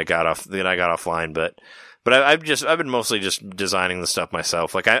Pikachu that I got offline. But I've been mostly just designing the stuff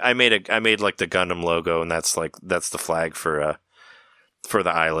myself. Like I made like the Gundam logo, and that's the flag for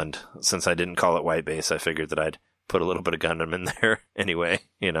the island. Since I didn't call it White Base, I figured that I'd put a little bit of Gundam in there anyway.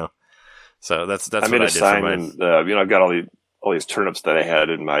 So that's what I did for mine. I've got all these turnips that I had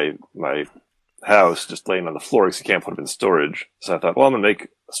in my house just laying on the floor because you can't put them in storage. So I thought, well, I'm gonna make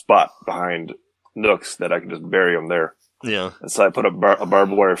a spot behind nooks that I can just bury them there. Yeah. And so I put a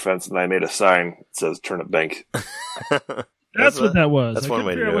barbed wire fence, and I made a sign that says "Turnip Bank." That's what that was. That's one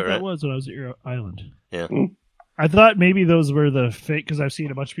way to do it, right? That was when I was at your island. Yeah. Mm-hmm. I thought maybe those were the fake, because I've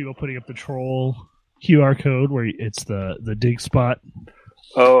seen a bunch of people putting up the troll QR code where it's the dig spot.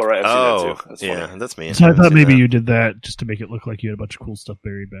 Oh, right. I've seen that too. That's yeah, that's me. So I thought maybe you did that just to make it look like you had a bunch of cool stuff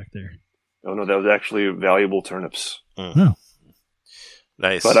buried back there. Oh no, that was actually valuable turnips. Mm. Oh.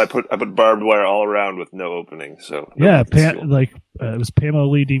 Nice. But I put barbed wire all around with no opening. So yeah, it was Pamela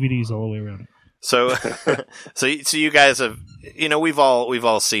Lee DVDs all the way around. So, so you guys have, we've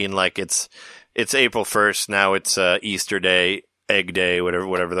all seen, like, it's April 1st now. It's Easter Day, Egg Day,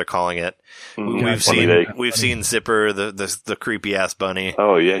 whatever they're calling it. Mm-hmm. We've seen Zipper, the creepy ass bunny.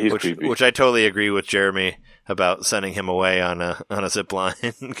 Oh yeah, he's creepy. Which I totally agree with Jeremy about sending him away on a zip line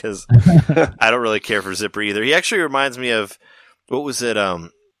because I don't really care for Zipper either. He actually reminds me of. What was it?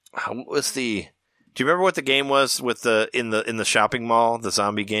 What was the? Do you remember what the game was with in the shopping mall? The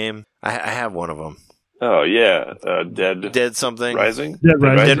zombie game. I have one of them. Oh yeah, Dead something Rising.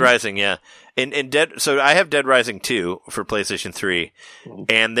 Dead Rising. Yeah, and Dead. So I have Dead Rising 2 for PlayStation 3,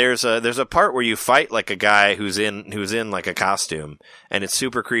 and there's a part where you fight like a guy who's in like a costume, and it's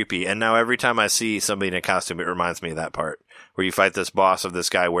super creepy. And now every time I see somebody in a costume, it reminds me of that part where you fight this boss of this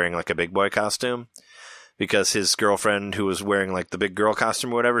guy wearing like a big boy costume. Because his girlfriend, who was wearing like the big girl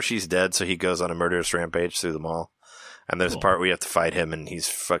costume or whatever, she's dead, so he goes on a murderous rampage through the mall. And there's a part where you have to fight him, and he's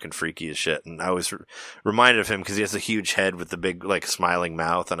fucking freaky as shit. And I was reminded of him because he has a huge head with the big, like, smiling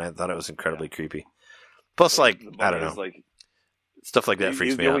mouth, and I thought it was incredibly creepy. Plus, like, I don't know. Stuff like that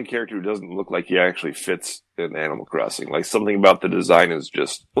freaks me out. He's the only character who doesn't look like he actually fits in Animal Crossing. Like, something about the design is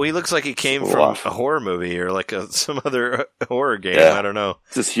just... Well, he looks like he came from a horror movie or like some other horror game. Yeah. I don't know.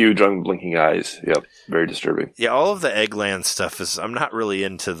 It's just huge, unblinking eyes. Yep. Very disturbing. Yeah, all of the Eggland stuff is... I'm not really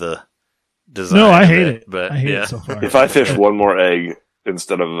into the design. No, I hate it. But I hate it so far. If I fish one more egg,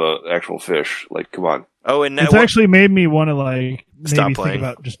 instead of an actual fish. Like, come on. Oh, and it's actually made me want to like maybe think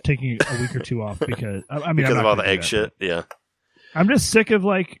about just taking a week or two off because because of all the egg shit. Yeah, I'm just sick of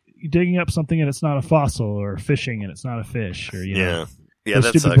like digging up something and it's not a fossil, or fishing and it's not a fish, or you know, that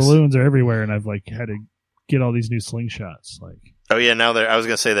stupid sucks. Balloons are everywhere, and I've like had to get all these new slingshots. Like, oh yeah, now I was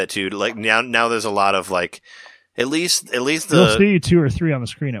gonna say that too. Like now there's a lot of like. At least you'll see 2 or 3 on the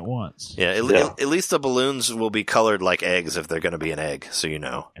screen at once. Yeah, at least the balloons will be colored like eggs if they're going to be an egg, so you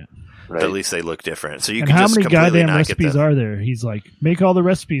know. Yeah. Right. At least they look different. So you can just completely not get how many goddamn recipes are there? He's like, make all the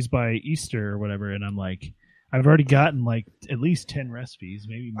recipes by Easter or whatever, and I'm like, I've already gotten like at least 10 recipes,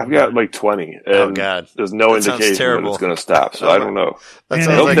 maybe more. I've got like 20. And oh God, there's no indication when it's going to stop, so I don't know. I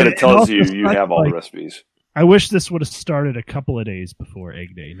hope that it tells you have all the recipes. I wish this would have started a couple of days before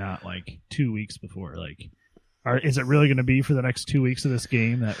Egg Day, not like 2 weeks before. Like, is it really going to be for the next 2 weeks of this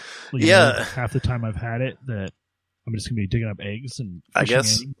game that half the time I've had it that I'm just going to be digging up eggs and I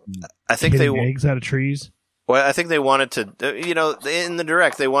think they eggs out of trees? Well, I think they wanted to, in the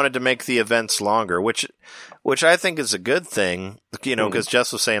direct, they wanted to make the events longer, which I think is a good thing, because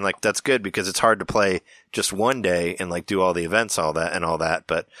Jess was saying like that's good because it's hard to play just one day and like do all the events, all that,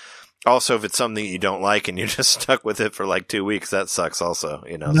 but also, if it's something you don't like and you're just stuck with it for like 2 weeks, that sucks also,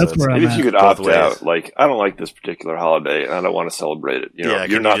 That's where maybe if you could opt out, like, I don't like this particular holiday and I don't want to celebrate it.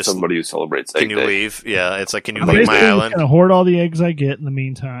 You're not somebody who celebrates Egg Day. Can you leave? Yeah, it's like, can you leave my island? I'm going to hoard all the eggs I get in the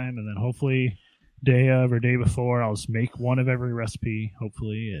meantime, and then hopefully day of or day before, I'll just make one of every recipe,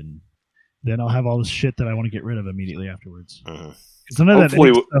 hopefully, and then I'll have all this shit that I want to get rid of immediately afterwards. Because none of that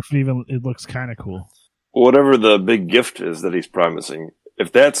stuff it looks kind of cool. Whatever the big gift is that he's promising,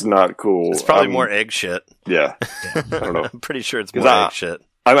 if that's not cool, it's probably more egg shit. Yeah. I don't know. I'm pretty sure it's more egg shit.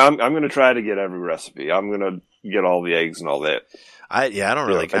 I'm going to try to get every recipe. I'm going to get all the eggs and all that. I don't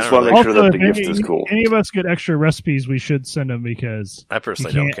really. I just want to make sure that the gift is cool. Any of us get extra recipes, we should send them because I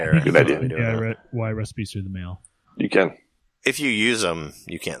personally don't care. Good idea. Why recipes through the mail? You can. If you use them,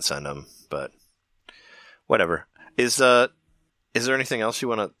 you can't send them. But whatever. Is there anything else you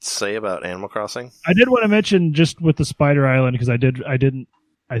want to say about Animal Crossing? I did want to mention just with the Spider Island because I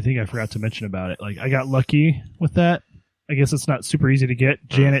think I forgot to mention about it. Like, I got lucky with that. I guess it's not super easy to get.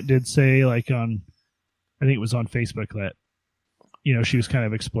 Janet did say, like, I think it was on Facebook that, she was kind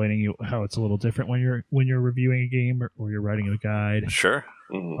of explaining how it's a little different when you're reviewing a game or you're writing a guide. Sure.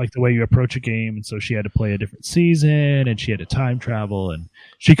 Like the way you approach a game, and so she had to play a different season, and she had to time travel, and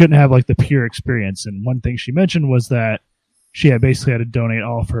she couldn't have like the pure experience. And one thing she mentioned was that she had basically had to donate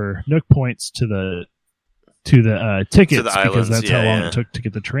all of her Nook points to the tickets because that's how long it took to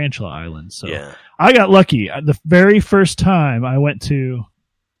get the Tarantula Island. So I got lucky. The very first time I went to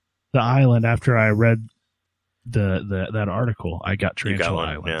the island after I read that article, I got Tarantula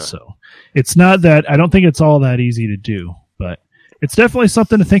Island. Yeah. So it's not that I don't think it's all that easy to do, but it's definitely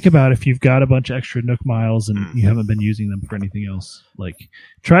something to think about if you've got a bunch of extra Nook miles and you haven't been using them for anything else. Like,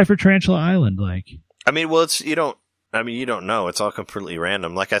 try for Tarantula Island. Like, I mean, well, you don't know. It's all completely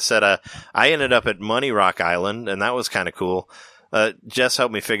random. Like I said, I ended up at Money Rock Island, and that was kind of cool. Jess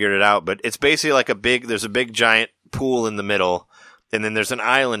helped me figure it out, but it's basically like there's a big giant pool in the middle, and then there's an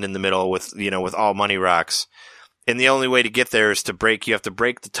island in the middle with all money rocks. And the only way to get there is you have to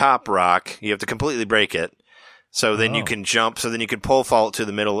break the top rock. You have to completely break it. So then you can jump, so then you can pole vault to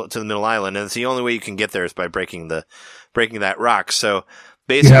the middle island, and it's the only way you can get there is by breaking that rock. So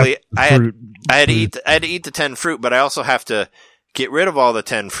basically, I had to eat the 10 fruit, but I also have to get rid of all the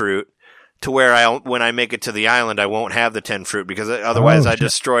 10 fruit to where when I make it to the island, I won't have the 10 fruit because otherwise I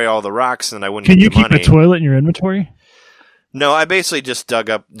destroy all the rocks and I wouldn't get the money. Can you keep a toilet in your inventory? No, I basically just dug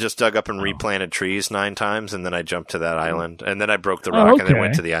up and replanted trees 9 times, and then I jumped to that island, and then I broke the rock and then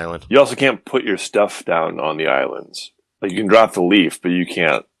went to the island. You also can't put your stuff down on the islands. Like, you can drop the leaf, but you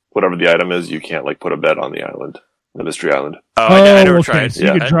can't, whatever the item is, you can't like put a bed on the island. The Mystery Island. I never tried. So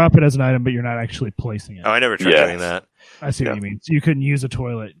you could drop it as an item, but you're not actually placing it. Oh, I never tried doing that. I see what you mean. So you couldn't use a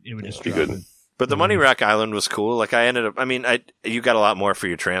toilet; it would just drop it. But the Money Rock Island was cool. Like, I ended up. I mean, you got a lot more for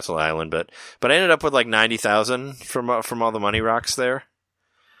your Tarantula Island, but I ended up with like 90,000 from all the money rocks there.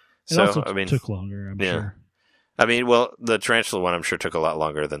 It also took longer. I'm sure. I mean, well, the Tarantula one I'm sure took a lot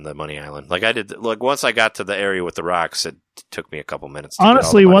longer than the Money Island. Like, once I got to the area with the rocks, it took me a couple minutes.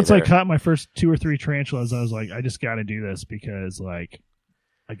 Honestly, once I caught my first 2 or 3 tarantulas, I was like, I just got to do this because, like,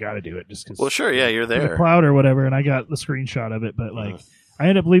 I got to do it just because. Well, sure, yeah, you're there. The cloud or whatever, and I got the screenshot of it, but like, I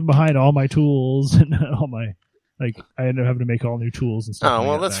ended up leaving behind all my tools and all my I ended up having to make all new tools and stuff. Oh,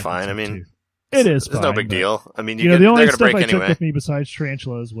 well, that's fine. I mean, it is. It's no big deal. I mean, the only stuff I took with me besides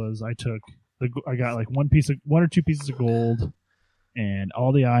tarantulas was I got like 1 or 2 pieces of gold and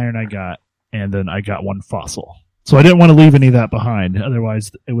all the iron I got, and then I got 1 fossil. So I didn't want to leave any of that behind.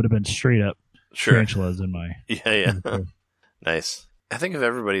 Otherwise, it would have been straight up tarantulas in my. Yeah. Nice. I think if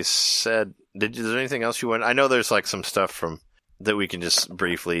everybody's said, is there anything else you want? I know there's like some stuff from that we can just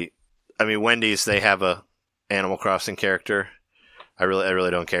briefly. I mean, Wendy's, they have a Animal Crossing character. I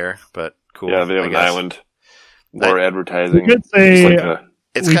really don't care, but cool. Yeah, they have an island. More advertising. We could say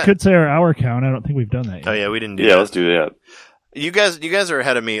could say our hour count. I don't think we've done that yet. Oh yeah, we didn't do that. Yeah, let's do that. You guys are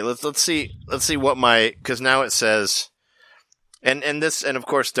ahead of me. Let's see what because now it says, and of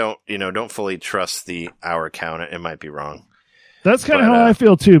course don't fully trust the hour count. It might be wrong. That's kind of how I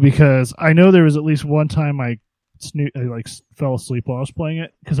feel too, because I know there was at least one time I fell asleep while I was playing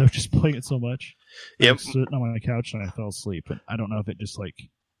it because I was just playing it so much. Yep. I was sitting on my couch and I fell asleep, and I don't know if it just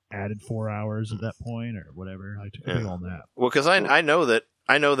added 4 hours at that point or whatever. I took a on that. Well, because I know that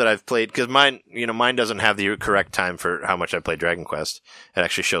I've played, because mine doesn't have the correct time for how much I played Dragon Quest. It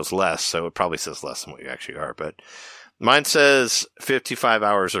actually shows less, so it probably says less than what you actually are. But mine says 55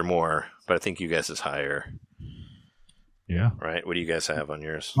 hours or more, but I think you guys is higher. Yeah. Right? What do you guys have on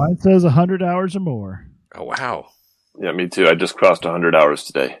yours? Mine says 100 hours or more. Oh, wow. Yeah, me too. I just crossed 100 hours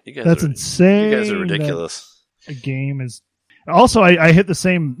today. That's insane. You guys are ridiculous. A game is... Also, I hit the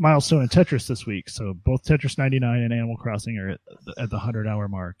same milestone in Tetris this week, so both Tetris 99 and Animal Crossing are at the 100-hour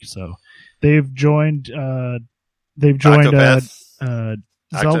mark. So they've joined Zelda and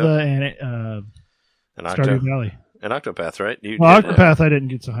Stardew Valley. And Octopath, right? Octopath, I didn't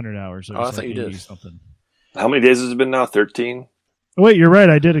get to 100 hours. I thought you did. Something. How many days has it been now? 13? Oh, wait, you're right.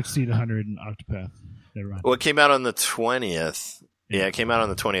 I did exceed 100 in Octopath. Never mind. Well, it came out on the 20th. Yeah, it came out on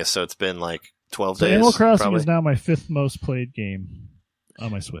the 20th, so it's been 12 days. Animal Crossing probably. Is now my 5th most played game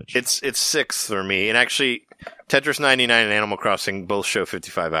on my Switch. It's 6th for me, and actually, Tetris 99 and Animal Crossing both show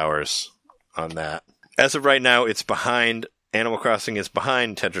 55 hours on that. As of right now, it's behind. Animal Crossing is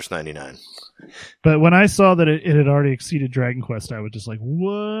behind Tetris 99. But when I saw that it had already exceeded Dragon Quest, I was just like,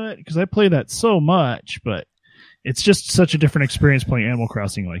 what? Because I play that so much, but it's just such a different experience playing Animal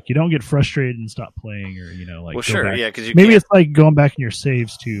Crossing. You don't get frustrated and stop playing, or Well, sure, back. yeah, because maybe it's like going back in your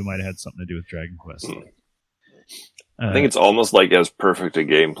saves too might have had something to do with Dragon Quest. I think it's almost like as perfect a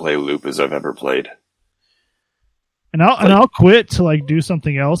gameplay loop as I've ever played. And I'll quit to do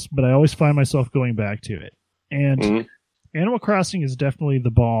something else, but I always find myself going back to it. And Animal Crossing is definitely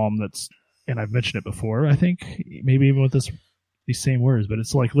the balm and I've mentioned it before, I think, maybe even with these same words, but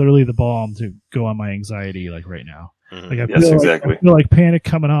it's literally the balm to go on my anxiety right now. Mm-hmm. Exactly. I feel like panic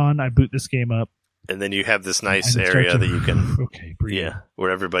coming on, I boot this game up. And then you have this nice area that you can, breathe.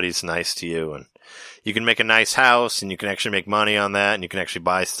 where everybody's nice to you, and you can make a nice house, and you can actually make money on that, and you can actually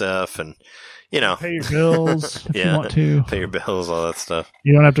buy stuff, and pay your bills if you want to. Pay your bills, all that stuff.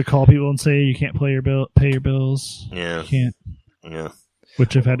 You don't have to call people and say you can't pay your bills. Yeah. You can't. Yeah.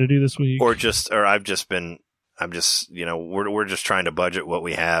 Which I've had to do this week. We're just trying to budget what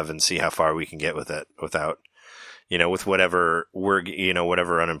we have and see how far we can get with it without, with whatever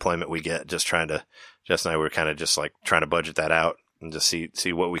whatever unemployment we get, Jess and I were kind of just trying to budget that out and just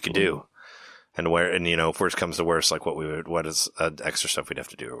see what we could do. And if worst comes to worst, what is extra stuff we'd have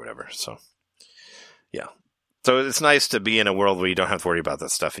to do or whatever. So, yeah. So it's nice to be in a world where you don't have to worry about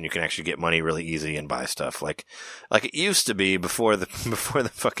that stuff, and you can actually get money really easy and buy stuff like it used to be before the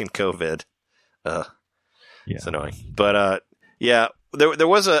fucking COVID. It's annoying, but yeah, there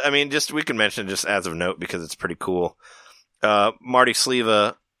was we can mention it just as of note because it's pretty cool. Marty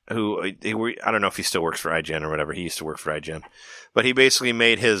Sleva, who I don't know if he still works for IGN or whatever. He used to work for IGN, but he basically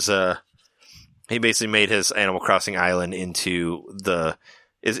made his Animal Crossing island into the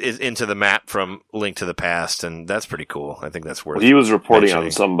map from Link to the Past, and that's pretty cool. I think that's worth. Well, he was reporting mentioning.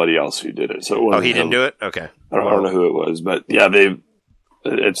 On somebody else who did it, so it wasn't he didn't him. do it. Okay, I don't know who it was, but yeah,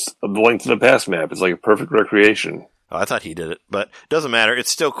 it's the Link to the Past map. It's like a perfect recreation. Oh, I thought he did it, but it doesn't matter.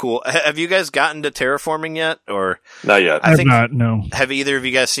 It's still cool. Have you guys gotten to terraforming yet, or not yet? I think not. No. Have either of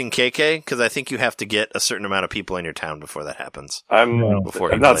you guys seen KK? Because I think you have to get a certain amount of people in your town before that happens. I've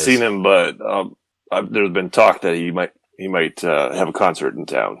not seen him, but there's been talk that he might have a concert in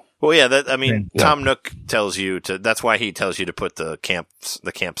town. Well, yeah, Tom Nook tells you to. That's why he tells you to put the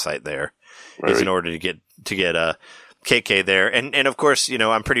campsite there, in order to get KK there, and of course,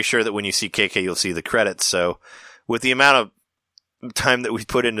 I'm pretty sure that when you see KK, you'll see the credits. So, with the amount of time that we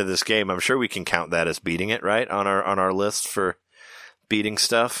put into this game, I'm sure we can count that as beating it, right? On our list for beating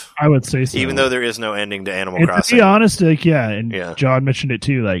stuff. I would say so. Even though there is no ending to Animal Crossing. To be honest, John mentioned it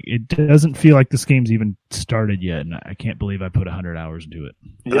too. It doesn't feel like this game's even started yet, and I can't believe I put 100 hours into it.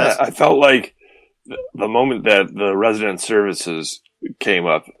 Yeah, I felt like the moment that the resident services came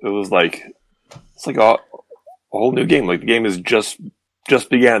up, it was it's like a whole new game. Like the game is just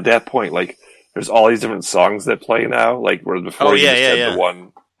began at that point. Like there's all these different songs that play now. Like where before you just had the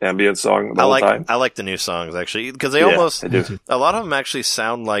one ambient song the whole time. I like the new songs actually because they almost a lot of them actually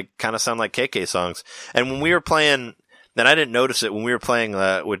sound like KK songs. And when we were playing, then I didn't notice it when we were playing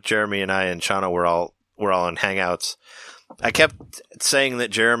with Jeremy and I and Shauna. We're all on Hangouts. I kept saying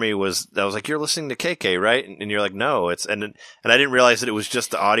that Jeremy was. I was like, "You're listening to KK, right?" And you're like, "No, it's." And I didn't realize that it was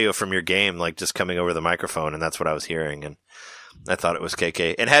just the audio from your game, like just coming over the microphone, and that's what I was hearing. And I thought it was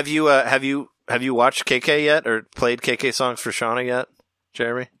KK. And have you watched KK yet, or played KK songs for Shauna yet,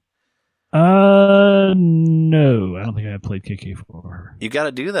 Jeremy? No, I don't think I have played KK for her. You got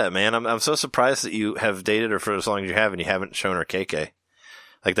to do that, man. I'm so surprised that you have dated her for as long as you have, and you haven't shown her KK.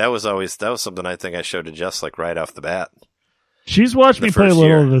 Like that was something I think I showed to Jess like right off the bat. She's watched me play a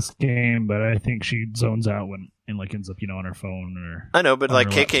little of this game, but I think she zones out when and like ends up on her phone or. I know, but like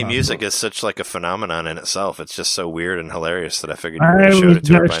KK music is such like a phenomenon in itself. It's just so weird and hilarious that I figured you would have showed it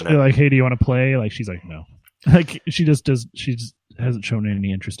to her by now. Like, hey, do you want to play? Like she's like, no. Like she just does. She just hasn't shown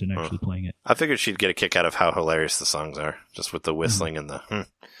any interest in actually playing it. I figured she'd get a kick out of how hilarious the songs are, just with the whistling and the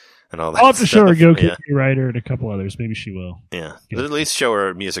and all that. I'll have to show her Go KK Rider and a couple others. Maybe she will. Yeah, but at least show her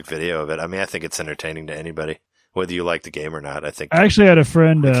a music video of it. I mean, I think it's entertaining to anybody, whether you like the game or not. I actually had a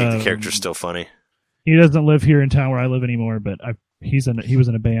friend. I think the character's still funny. He doesn't live here in town where I live anymore, but he was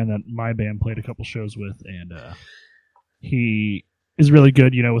in a band that my band played a couple shows with, and he is really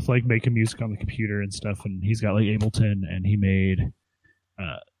good, with like making music on the computer and stuff. And he's got like Ableton, and he made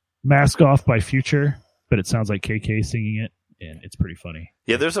 "Mask Off" by Future, but it sounds like KK singing it, and it's pretty funny.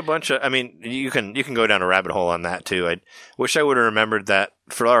 Yeah, there's a bunch of. I mean, you can go down a rabbit hole on that too. I wish I would have remembered that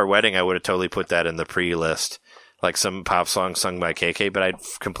for our wedding. I would have totally put that in the pre-list, like some pop song sung by KK. But I'd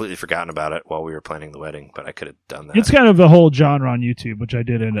completely forgotten about it while we were planning the wedding. But I could have done that. It's kind of the whole genre on YouTube, which I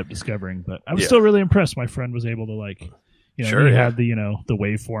did end up discovering. But I was still really impressed. My friend was able to like. He had the the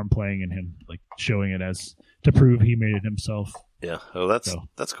waveform playing and him like showing it as to prove he made it himself. Yeah,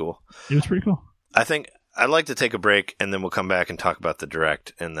 that's cool. It was pretty cool. I think I'd like to take a break and then we'll come back and talk about the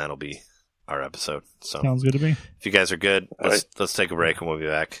direct, and that'll be our episode. So sounds good to me. If you guys are good, let's take a break and we'll be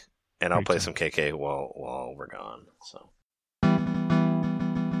back. And I'll play some KK while we're gone. So.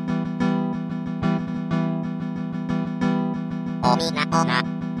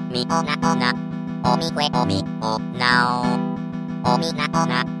 Omi kwe omi o now. Omi na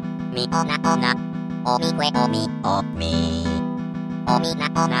ona, mi ona ona. Omi kwe omi o me. Omi na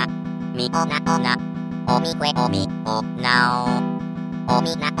ona, mi ona ona. Omi kwe omi o now.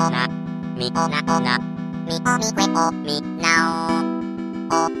 Omi na ona, mi ona ona. Mi omi kwe omi now.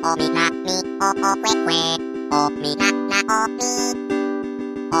 O omi na mi o kwe kwe. Omi na omi.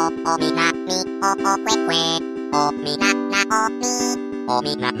 O omi na mi o kwe kwe. Omi na omi.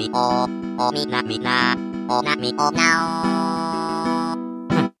 Omi na mi o. Omi na mi na, o na mi o now.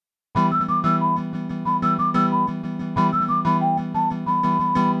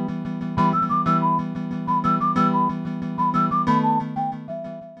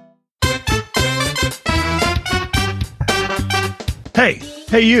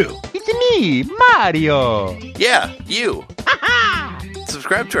 Hey you. It's me, Mario. Yeah, you.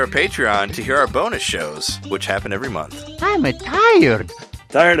 Subscribe to our Patreon to hear our bonus shows, which happen every month. I'm tired.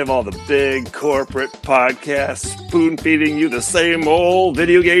 Tired of all the big corporate podcasts spoon-feeding you the same old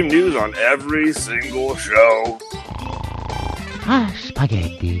video game news on every single show?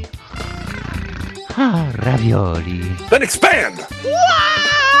 Spaghetti. Ravioli. Then expand!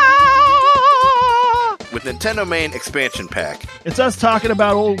 With Nintendo Main Expansion Pack. It's us talking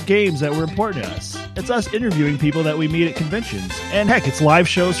about old games that were important to us. It's us interviewing people that we meet at conventions. And heck, it's live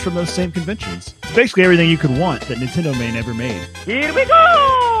shows from those same conventions. It's basically everything you could want that Nintendo Main ever made. Here we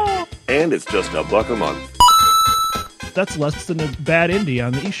go! And it's just $1 a month. That's less than a bad indie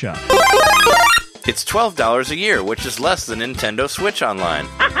on the eShop. It's $12 a year, which is less than Nintendo Switch Online.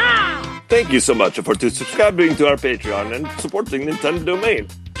 Thank you so much for subscribing to our Patreon and supporting Nintendo Main.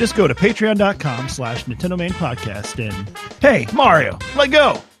 Just go to patreon.com/Nintendo Main Podcast and hey, Mario, let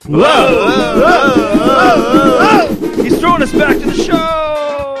go! Whoa! He's throwing us back to the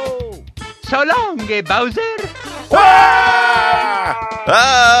show! So long, Bowser!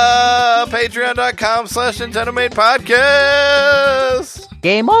 Patreon.com/Nintendo Main Podcast!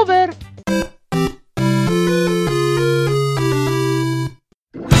 Game over!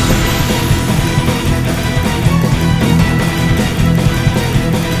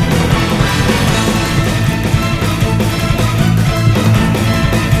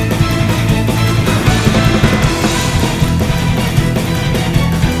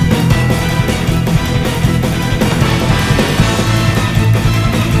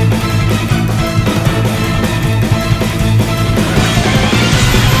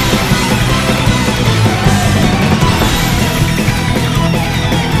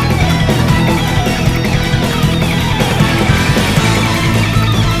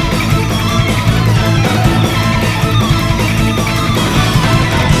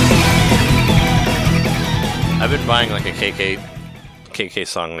 I've been buying like a KK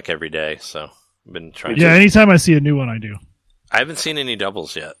song like every day, so I've been trying. Yeah, anytime I see a new one, I do. I haven't seen any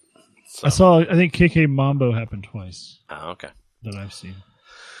doubles yet. So. I think KK Mambo happened twice. Oh, okay. That I've seen.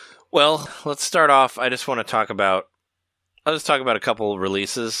 Well, let's start off. I'll just talk about a couple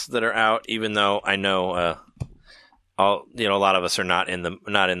releases that are out, even though I know a lot of us are not in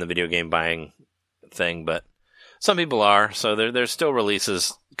the video game buying thing, but some people are. So there's still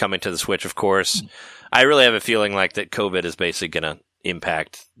releases coming to the Switch, of course. I really have a feeling like that COVID is basically going to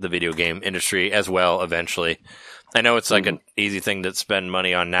impact the video game industry as well eventually. I know it's like an easy thing to spend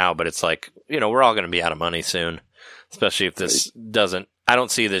money on now, but it's like, we're all going to be out of money soon, especially if this doesn't. I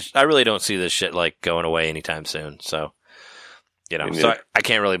really don't see this shit like going away anytime soon. So, so I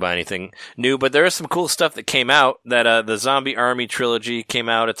can't really buy anything new, but there is some cool stuff that came out. That the Zombie Army trilogy came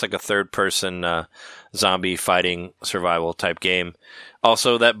out. It's like a third-person zombie fighting survival type game.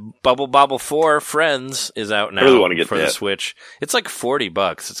 Also, that Bubble Bobble 4 Friends is out now. I really want to get for the Switch. It's like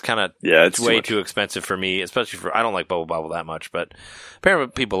 $40. It's kind of it's way too expensive for me, especially I don't like Bubble Bobble that much, but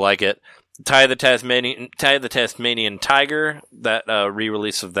apparently people like it. Ty the Tasmanian Tiger, that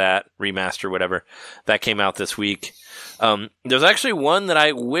re-release of that, remaster, whatever, that came out this week. There's actually one that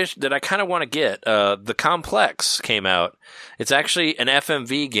I kind of want to get. The Complex came out. It's actually an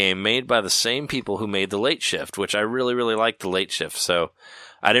FMV game made by the same people who made The Late Shift, which I really, really liked The Late Shift. So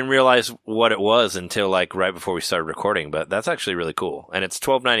I didn't realize what it was until like right before we started recording, but that's actually really cool. And it's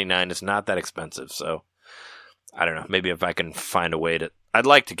 $12.99. It's not that expensive. So I don't know. Maybe if I can find a way I'd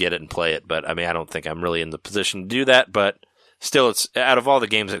like to get it and play it, but I mean, I don't think I'm really in the position to do that, but still, it's out of all the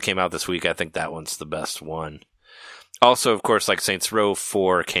games that came out this week, I think that one's the best one. Also, of course, like Saints Row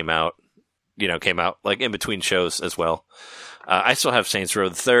 4 came out like in between shows as well. I still have Saints Row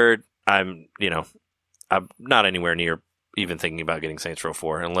the 3rd. I'm not anywhere near even thinking about getting Saints Row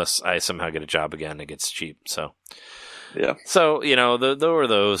 4 unless I somehow get a job again and it gets cheap. So, yeah. So, there are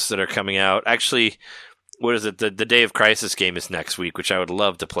those that are coming out. Actually, what is it? The Day of Crisis game is next week, which I would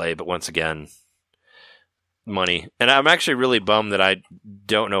love to play, but once again, money. And I'm actually really bummed that I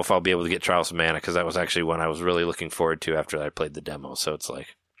don't know if I'll be able to get Trials of Mana, because that was actually one I was really looking forward to after I played the demo. So it's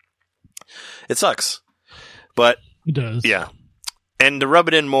like, it sucks, but it does. Yeah. And to rub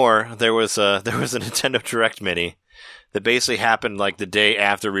it in more, there was a Nintendo Direct mini that basically happened like the day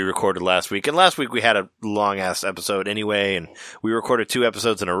after we recorded last week. And last week we had a long ass episode anyway, and we recorded 2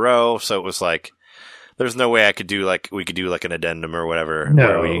 episodes in a row, so it was like, there's no way we could do like an addendum or whatever.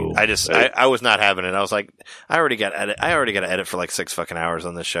 No. I was not having it. I was like, I already got to edit for like 6 fucking hours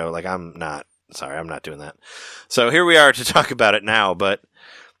on this show. Like, I'm not doing that. So here we are to talk about it now. But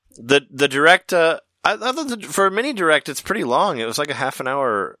the Direct, I thought for a mini Direct, it's pretty long. It was like a half an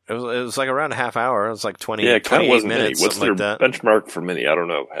hour. It was like around a half hour. It was like 20, it kind of wasn't minutes. Mini. What's their benchmark for mini? I don't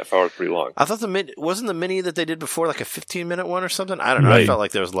know. Half hour is pretty long. I thought wasn't the mini that they did before like a 15-minute one or something? I don't know. Right. I felt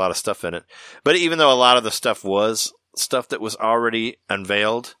like there was a lot of stuff in it. But even though a lot of the stuff was stuff that was already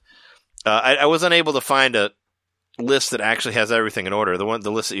unveiled, I was unable to find a list that actually has everything in order.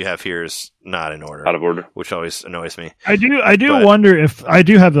 The list that you have here is not in order. Out of order. Which always annoys me. I do wonder if I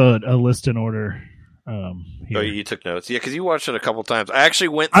do have a list in order. Oh, you took notes, yeah, because you watched it a couple times. I actually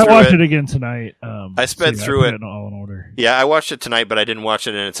went through it. I watched it again tonight. I sped through it all in order. Yeah, I watched it tonight, but I didn't watch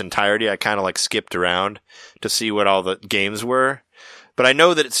it in its entirety. I kind of like skipped around to see what all the games were. But I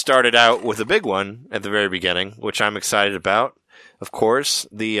know that it started out with a big one at the very beginning, which I'm excited about. Of course,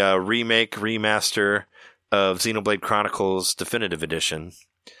 the remaster of Xenoblade Chronicles Definitive Edition,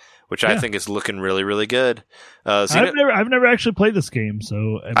 which I think is looking really, really good. I've never actually played this game,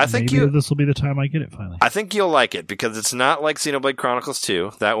 so I think maybe this will be the time I get it finally. I think you'll like it because it's not like Xenoblade Chronicles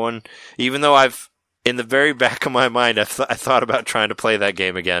 2. That one, even though in the very back of my mind, I thought about trying to play that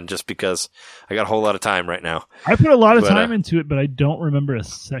game again just because I got a whole lot of time right now. I put a lot of time into it, but I don't remember a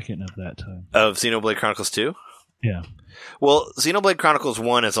second of that time. Of Xenoblade Chronicles 2? Yeah. Well, Xenoblade Chronicles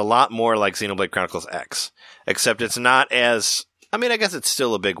 1 is a lot more like Xenoblade Chronicles X, except it's not as... I mean, I guess it's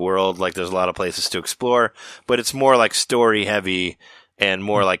still a big world, like there's a lot of places to explore, but it's more like story heavy and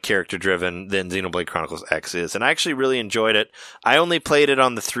more like character driven than Xenoblade Chronicles X is. And I actually really enjoyed it. I only played it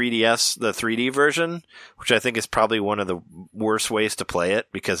on the 3DS, the 3D version, which I think is probably one of the worst ways to play it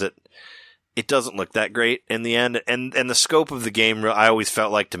because it doesn't look that great in the end. And the scope of the game, I always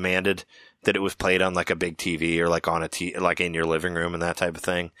felt like demanded that it was played on like a big TV or like on like in your living room and that type of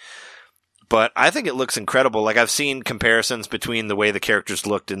thing. But I think it looks incredible. Like I've seen comparisons between the way the characters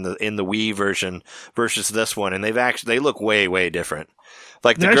looked in the Wii version versus this one, and they look way, way different.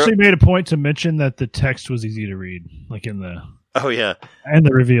 Like they actually made a point to mention that the text was easy to read, like in the and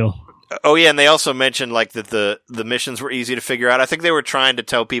the reveal. Oh yeah, and they also mentioned like that the missions were easy to figure out. I think they were trying to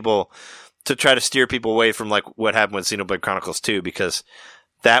tell people to try to steer people away from like what happened with Xenoblade Chronicles 2, because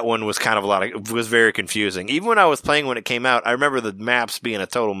that one was kind of was very confusing. Even when I was playing when it came out, I remember the maps being a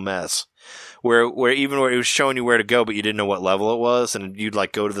total mess. Where it was showing you where to go, but you didn't know what level it was, and you'd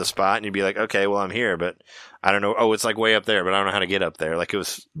like go to the spot and you'd be like, okay, well I'm here, but I don't know. Oh, it's like way up there, but I don't know how to get up there. Like it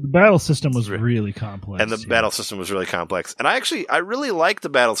was. The battle system was really complex. And the battle system was really complex. And I really like the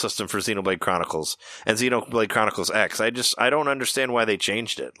battle system for Xenoblade Chronicles and Xenoblade Chronicles X. I don't understand why they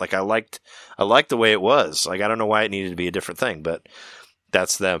changed it. Like I liked the way it was. Like I don't know why it needed to be a different thing, but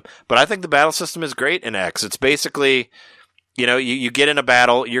that's them. But I think the battle system is great in X. It's basically, you get in a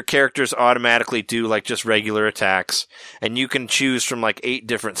battle, your characters automatically do like just regular attacks, and you can choose from like 8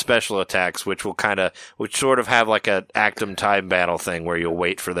 different special attacks, which sort of have like a Actum time battle thing where you'll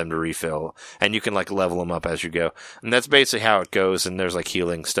wait for them to refill, and you can like level them up as you go. And that's basically how it goes, and there's like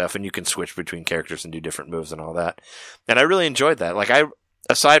healing stuff, and you can switch between characters and do different moves and all that. And I really enjoyed that. Like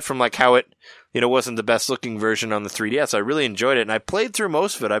aside from like how it, wasn't the best looking version on the 3DS, I really enjoyed it, and I played through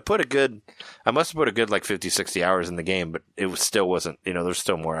most of it. I must have put a good like 50, 60 hours in the game, but still wasn't, there's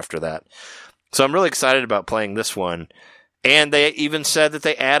still more after that. So I'm really excited about playing this one. And they even said that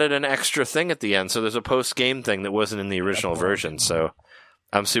they added an extra thing at the end, so there's a post-game thing that wasn't in the original version, so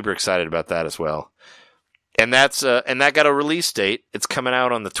I'm super excited about that as well. And that got a release date. It's coming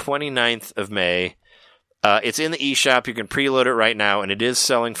out on the 29th of May. It's in the eShop. You can preload it right now, and it is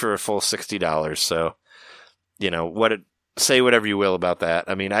selling for a full $60. So, say whatever you will about that.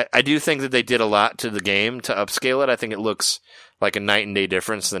 I mean, I do think that they did a lot to the game to upscale it. I think it looks like a night and day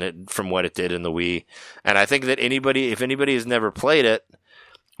difference from what it did in the Wii. And I think that if anybody has never played it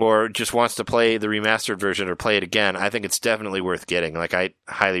or just wants to play the remastered version or play it again, I think it's definitely worth getting. Like, I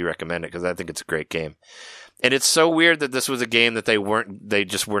highly recommend it because I think it's a great game. And it's so weird that this was a game that they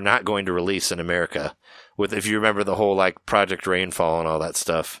just were not going to release in America. If you remember the whole like Project Rainfall and all that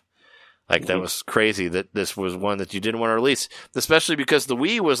stuff. Like that was crazy that this was one that you didn't want to release, especially because the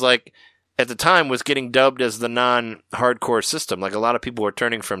Wii was like, at the time was getting dubbed as the non-hardcore system. Like a lot of people were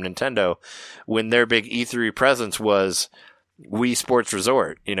turning from Nintendo when their big E3 presence was Wii Sports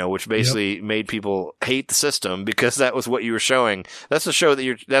Resort, which basically made people hate the system because that was what you were showing. That's the show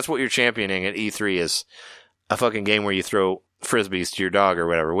that's what you're championing at E3 is a fucking game where you throw frisbees to your dog or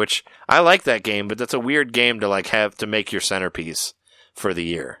whatever, which I like that game, but that's a weird game to like have to make your centerpiece for the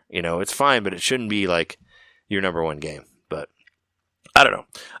year. It's fine, but it shouldn't be like your number one game. But I don't know.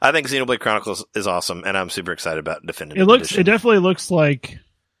 I think Xenoblade Chronicles is awesome, and I'm super excited about Definitive Edition. It definitely looks like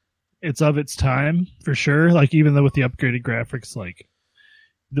it's of its time for sure. Like even though with the upgraded graphics, like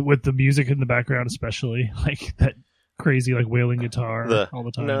with the music in the background, especially like that crazy like wailing guitar all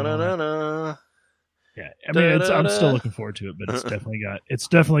the time. No. Yeah, I mean, I'm still looking forward to it, but it's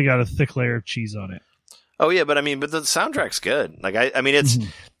definitely got a thick layer of cheese on it. Oh yeah, but the soundtrack's good. Like it's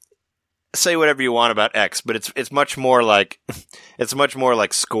say whatever you want about X, but it's much more like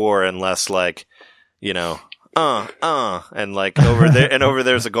score and less like and like over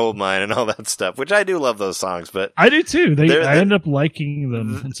there's a gold mine and all that stuff, which I do love those songs, but I do too. I end up liking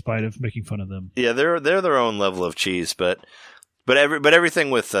them in spite of making fun of them. Yeah, they're their own level of cheese, but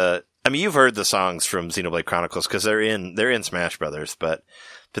everything with you've heard the songs from Xenoblade Chronicles because they're in Smash Brothers, but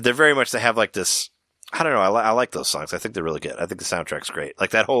they're very much, they have like this, I don't know, I like those songs. I think they're really good. I think the soundtrack's great. Like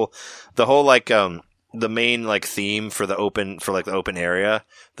the whole like the main like theme for the open area,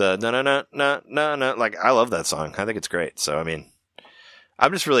 the no, like I love that song. I think it's great. So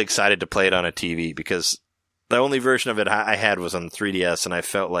I'm just really excited to play it on a TV because the only version of it I had was on the 3DS, and I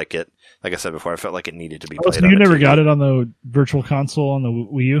felt like it. Like I said before, I felt like it needed to be played. So you never got it on the Virtual Console on the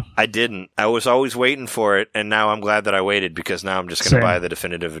Wii U? I didn't. I was always waiting for it, and now I'm glad that I waited because now I'm just going to buy the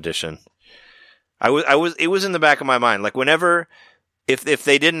Definitive Edition. It was in the back of my mind. Like whenever, if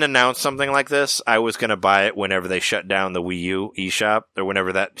they didn't announce something like this, I was going to buy it whenever they shut down the Wii U eShop or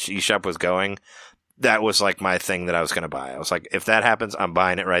whenever that eShop was going. That was like my thing that I was going to buy. I was like, if that happens, I'm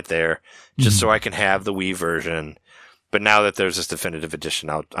buying it right there just so I can have the Wii version. But now that there's this Definitive Edition,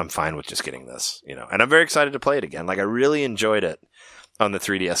 I'm fine with just getting this, and I'm very excited to play it again. Like I really enjoyed it on the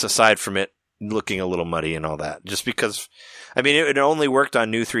 3DS, aside from it looking a little muddy and all that, just because, it only worked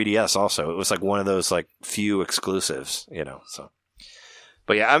on new 3DS also. It was like one of those like few exclusives, so.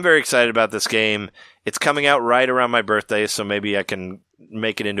 But yeah, I'm very excited about this game. It's coming out right around my birthday, so maybe I can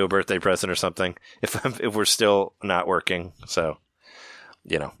make it into a birthday present or something if we're still not working. So,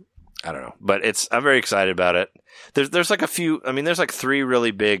 I don't know, but I'm very excited about it. There's like a few, there's like 3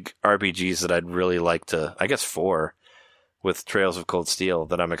 really big RPGs that I'd really like to, I guess 4 with Trails of Cold Steel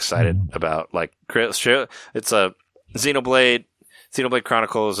that I'm excited about. Like it's a Xenoblade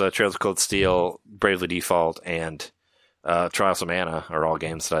Chronicles, Trails of Cold Steel, Bravely Default, and Trials of Mana are all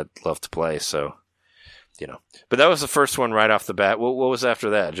games that I'd love to play. So, but that was the first one right off the bat. What was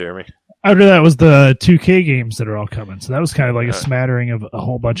after that, Jeremy? After that was the 2K games that are all coming. So that was kind of like a smattering of a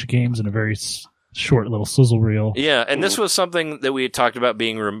whole bunch of games in a very short little sizzle reel. Yeah, and this was something that we had talked about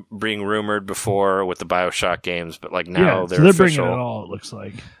being rumored before with the BioShock games, but like now they're official. Bringing it all. It looks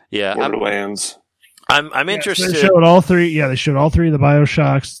like. Yeah, Borderlands. I'm interested. So they showed all three. Yeah, they showed all three of the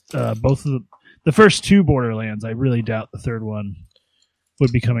BioShocks. Both of the first two Borderlands. I really doubt the third one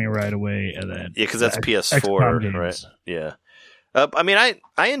would be coming right away. And then because that's PS4, right? Yeah.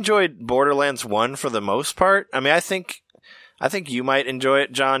 I enjoyed Borderlands 1 for the most part. I think you might enjoy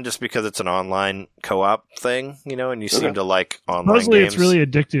it, John, just because it's an online co-op thing, and you seem to like online Mostly games. It's really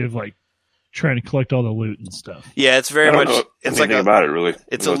addictive, like trying to collect all the loot and stuff. Yeah, it's very much. It's like about it really.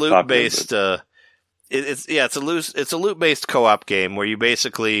 It's a loot based. It's a loot based co-op game where you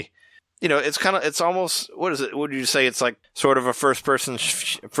basically, it's almost what is it? What would you say? It's like sort of a first person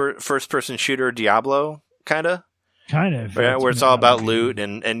shooter Diablo kind of. Kind of. Yeah, where it's all about loot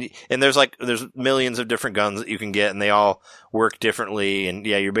and there's millions of different guns that you can get and they all work differently and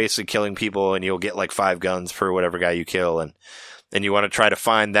you're basically killing people and you'll get like 5 guns per whatever guy you kill and you want to try to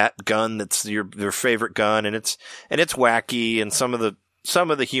find that gun that's your favorite gun and it's wacky and some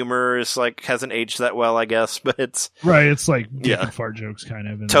of the humor is like hasn't aged that well, I guess, but it's right. It's like fart jokes kind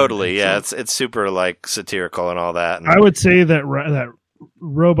of. Totally. Yeah. It's super like satirical and all that. And I would say that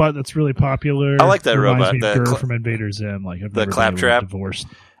robot that's really popular. I like that robot. From Invader Zim. Like the Claptrap. Divorced.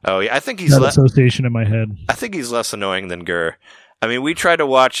 Oh yeah, I think he's that association in my head. I think he's less annoying than Gurr. I mean, we tried to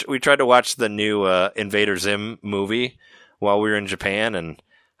watch the new Invader Zim movie while we were in Japan, and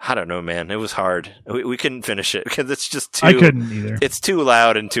I don't know, man, it was hard. We couldn't finish it because it's just too. I couldn't either. It's too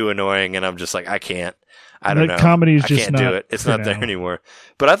loud and too annoying, and I'm just like, I can't. I don't know. Comedy's I just can't do it. It's not there anymore.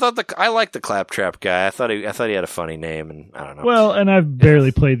 But I liked the Claptrap guy. I thought he had a funny name, and I don't know. Well, and I've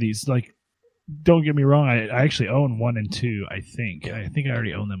barely played these. Like, don't get me wrong. I actually own 1 and 2. I think I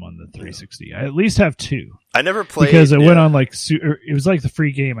already own them on the 360. I at least have 2. I never played because it went on like it was like the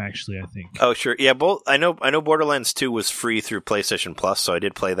free game actually. I think. Oh sure, yeah. Both I know Borderlands 2 was free through PlayStation Plus, so I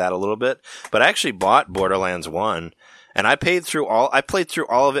did play that a little bit. But I actually bought Borderlands 1, and I played through all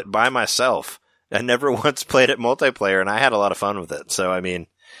of it by myself. I never once played it multiplayer, and I had a lot of fun with it. So, I mean,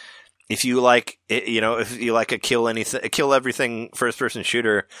 if you like it, if you like a kill everything first person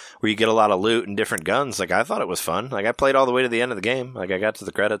shooter where you get a lot of loot and different guns, like I thought it was fun. Like I played all the way to the end of the game. Like I got to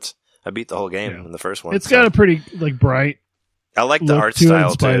the credits. I beat the whole game in the first one. It's got a pretty like bright. I like the art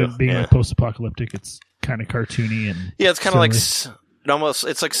style too. Of being like post-apocalyptic, it's kind of cartoony and it's kind of like.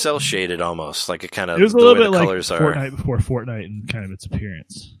 It's like cell shaded almost, like it kind of. It was a little bit like Fortnite before Fortnite and kind of its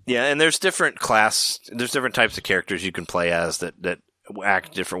appearance. Yeah, and there's different types of characters you can play as that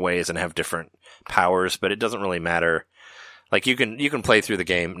act different ways and have different powers, but it doesn't really matter. Like you can play through the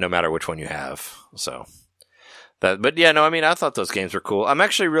game no matter which one you have. So I thought those games were cool. I'm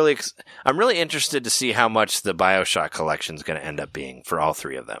actually really interested to see how much the BioShock collection is going to end up being for all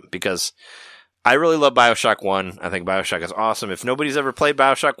 3 of them because. I really love BioShock 1. I think BioShock is awesome. If nobody's ever played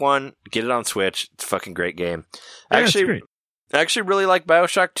BioShock 1, get it on Switch. It's a fucking great game. Yeah, it's great. I actually really like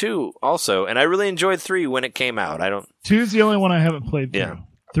BioShock 2 also, and I really enjoyed 3 when it came out. 2 is the only one I haven't played through. Yeah.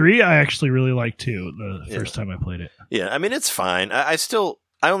 3 I actually really liked too, the first time I played it. Yeah, I mean it's fine. I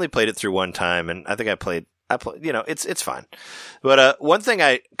only played it through one time, and I think I played it's fine. But one thing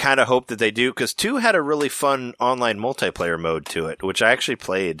I kind of hope that they do, because 2 had a really fun online multiplayer mode to it, which I actually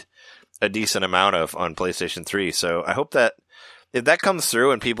played a decent amount of on PlayStation 3. So I hope that if that comes through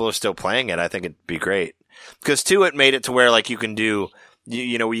and people are still playing it, I think it'd be great. Because 2, it made it to where like you can do,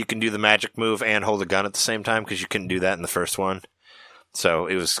 you can do the magic move and hold a gun at the same time because you couldn't do that in the first one. So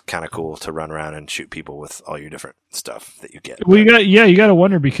it was kind of cool to run around and shoot people with all your different stuff that you get. Well, you got to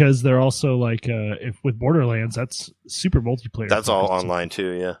wonder because they're also like, if with Borderlands, that's super multiplayer. That's all online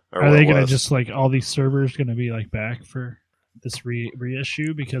too, yeah. Are they going to just like all these servers going to be like back for this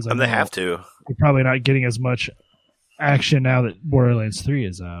reissue? Because they have to. You're probably not getting as much action now that Borderlands 3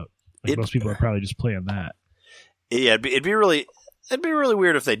 is out. Like most people are probably just playing that. Yeah, it'd be really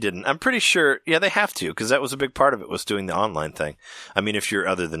weird if they didn't. I'm pretty sure. Yeah, they have to because that was a big part of it was doing the online thing. I mean, if you're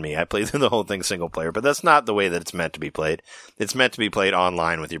other than me, I played the whole thing single player, but that's not the way that it's meant to be played. It's meant to be played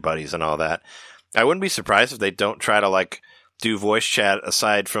online with your buddies and all that. I wouldn't be surprised if they don't try to like do voice chat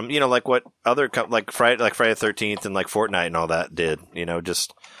aside from, like what other, like Friday the 13th and like Fortnite and all that did,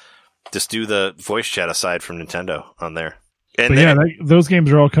 just do the voice chat aside from Nintendo on there. And those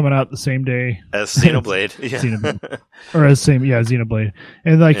games are all coming out the same day as Xenoblade. Xenoblade.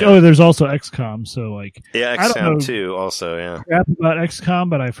 And there's also XCOM. So XCOM 2 also. Yeah, crap about XCOM,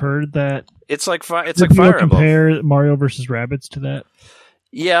 but I've heard that it's like Fire Emblem. Compare Mario versus Rabbids to that.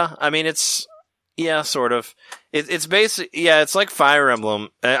 Yeah, I mean it's sort of. It's basically it's like Fire Emblem.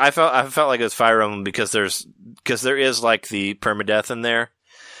 I felt like it was Fire Emblem because there is like the permadeath in there,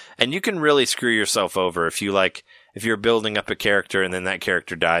 and you can really screw yourself over if you're building up a character and then that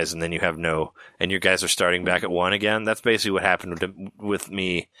character dies and then you have and your guys are starting back at 1 again. That's basically what happened with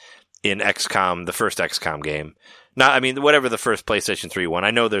me in XCOM, the first XCOM game. Whatever the first PlayStation 3 one.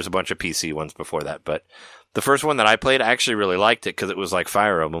 I know there's a bunch of PC ones before that, but the first one that I played, I actually really liked it because it was like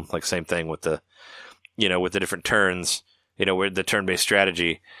Fire Emblem, like same thing with the different turns, with the turn-based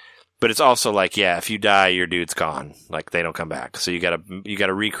strategy. But it's also like, if you die, your dude's gone. Like they don't come back. So you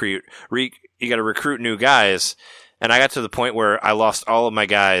gotta recruit new guys. And I got to the point where I lost all of my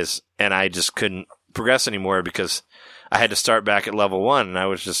guys and I just couldn't progress anymore because I had to start back at level 1 and I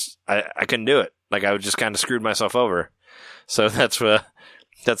was just, I couldn't do it. Like I was just kind of screwed myself over. So that's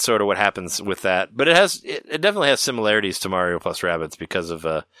sort of what happens with that. But it definitely has similarities to Mario plus Rabbids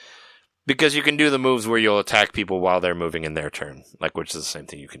because you can do the moves where you'll attack people while they're moving in their turn, which is the same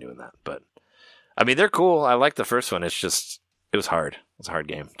thing you can do in that. But they're cool. I like the first one. It's just, it was hard. It's a hard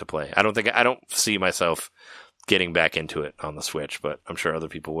game to play. I don't see myself getting back into it on the Switch, but I'm sure other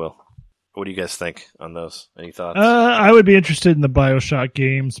people will. What do you guys think on those? Any thoughts? I would be interested in the BioShock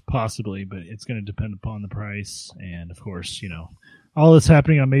games, possibly, but it's going to depend upon the price. And, of course, all this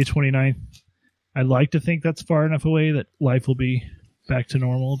happening on May 29th. I'd like to think that's far enough away that life will be back to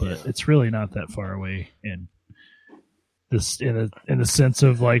normal, but it's really not that far away in the sense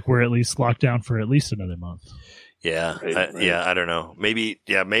of, we're at least locked down for at least another month. Yeah, right. I don't know. Maybe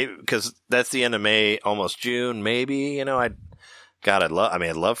because that's the end of May, almost June. Maybe I'd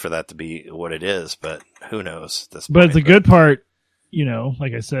love for that to be what it is, but who knows? But the good part,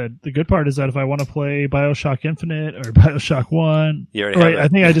 like I said, the good part is that if I want to play BioShock Infinite or BioShock 1, I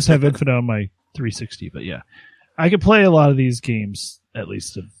think I just have Infinite on my 360. But I could play a lot of these games, at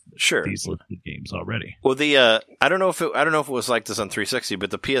least these listed games already. Well, I don't know if it was like this on 360,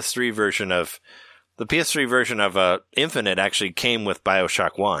 but the PS3 version of Infinite actually came with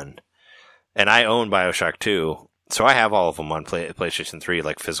BioShock 1, and I own BioShock 2, so I have all of them on PlayStation 3,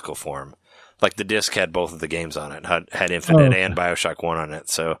 physical form. The disc had both of the games on it, had Infinite and BioShock 1 on it,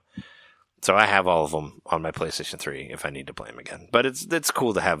 so I have all of them on my PlayStation 3 if I need to play them again. But it's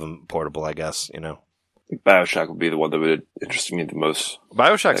cool to have them portable, I guess, BioShock would be the one that would interest me the most.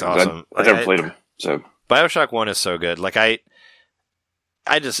 BioShock's awesome. I've never played them, so BioShock 1 is so good.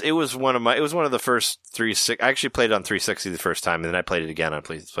 It was one of the first 360. I actually played it on 360 the first time, and then I played it again on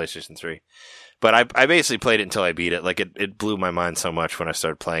PlayStation 3. But I basically played it until I beat it. It blew my mind so much when I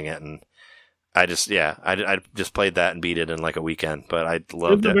started playing it, and I just played that and beat it in a weekend. But I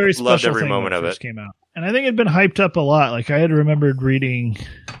loved it. Loved every moment of it. Came out. And I think it'd been hyped up a lot. I had remembered reading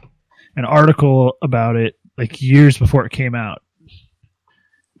an article about it years before it came out.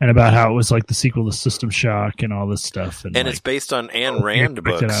 And about how it was the sequel to System Shock and all this stuff. And it's based on Ayn Rand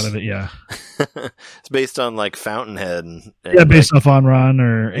books. Out of it, yeah. It's based on Fountainhead. Based off Ayn Rand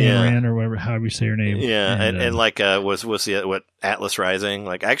or Ayn Rand or whatever, however you say her name. Yeah, and was Atlas Rising?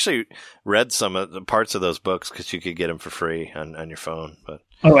 I actually read some of the parts of those books because you could get them for free on your phone. But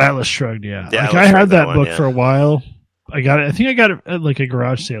Atlas Shrugged, yeah. I had that book for a while. I got it. I think I got it at a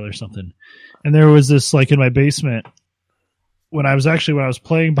garage sale or something. And there was this in my basement. When I was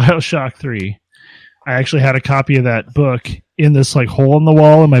playing BioShock 3, I actually had a copy of that book in this hole in the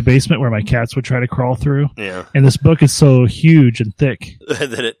wall in my basement where my cats would try to crawl through. Yeah. And this book is so huge and thick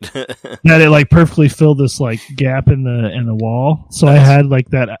that it perfectly filled this gap in the wall. So nice. I had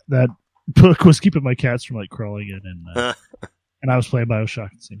that book was keeping my cats from crawling in, and I was playing BioShock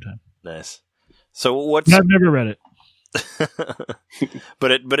at the same time. Nice. So I've never read it.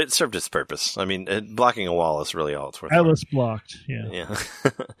 but it served its purpose. Blocking a wall is really all it's worth. Atlas blocked, yeah.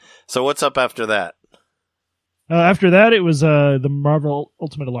 So what's up after that? After that, it was the Marvel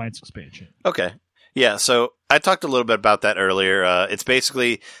Ultimate Alliance expansion. Okay, yeah. So I talked a little bit about that earlier. It's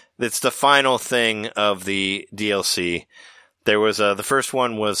the final thing of the DLC. There was the first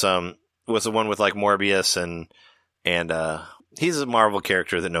one was the one with Morbius and he's a Marvel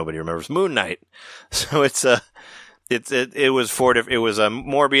character that nobody remembers, Moon Knight. So It was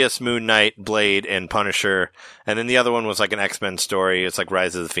Morbius, Moon Knight, Blade, and Punisher, and then the other one was an X-Men story. It's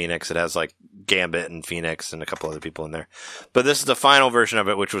Rise of the Phoenix. It has Gambit and Phoenix and a couple other people in there. But this is the final version of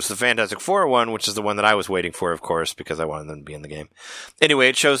it, which was the Fantastic Four one, which is the one that I was waiting for, of course, because I wanted them to be in the game. Anyway,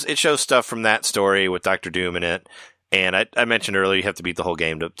 it shows stuff from that story with Doctor Doom in it, And I mentioned earlier you have to beat the whole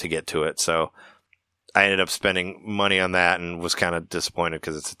game to get to it. So I ended up spending money on that and was kind of disappointed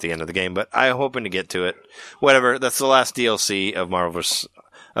because it's at the end of the game. But I'm hoping to get to it. Whatever. That's the last DLC of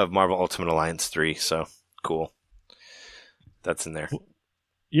Marvel Ultimate Alliance 3. So cool. That's in there.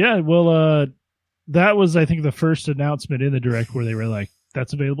 Yeah, well, that was, I think, the first announcement in the Direct where they were like,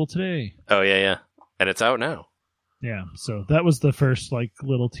 that's available today. Oh, yeah. And it's out now. Yeah, so that was the first, like,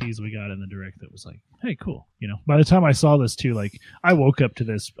 little tease we got in the Direct that was like, hey, cool. You know, by the time I saw this, too, like, I woke up to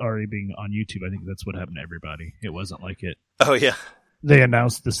this already being on YouTube. I think that's what happened to everybody. It wasn't like it. Oh, yeah. They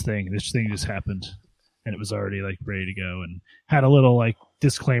announced this thing. This thing just happened. And it was already, like, ready to go. And had a little, like,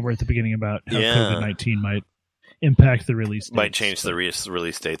 disclaimer at the beginning about how COVID-19 might impact the release dates. Might change the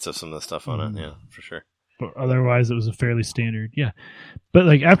release dates of some of the stuff on it. Yeah, for sure. But otherwise, it was a fairly standard. Yeah. But,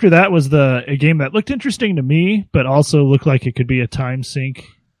 like, after that was a game that looked interesting to me, but also looked like it could be a time sink,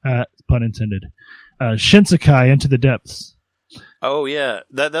 pun intended. Shinsekai Into the Depths. Oh, yeah.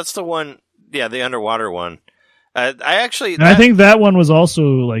 That's the one. Yeah, the underwater one. I think that one was also,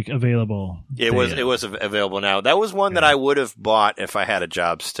 like, available. It was available now. That was one that I would have bought if I had a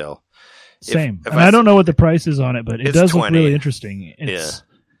job still. Same. If I don't know what the price is on it, but it does look really interesting.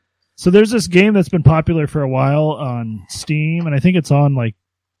 So there's this game that's been popular for a while on Steam, and I think it's on, like,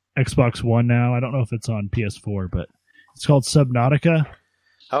 Xbox One now. I don't know if it's on PS4, but it's called Subnautica.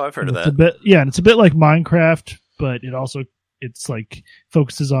 Oh, I've heard of that. And it's a bit like Minecraft, but it's like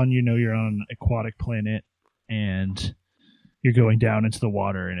focuses on, you're on an aquatic planet and you're going down into the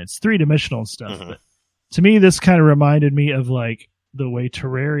water, and it's 3-dimensional and stuff. Mm-hmm. But to me, this kind of reminded me of, like, the way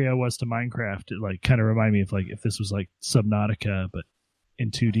Terraria was to Minecraft. It, like, kind of reminded me of, like, if this was like Subnautica, but in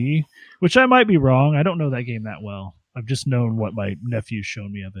 2D, which I might be wrong. I don't know that game that well. I've just known what my nephew's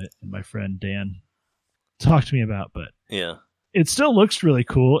shown me of it and my friend Dan talked to me about, but yeah, it still looks really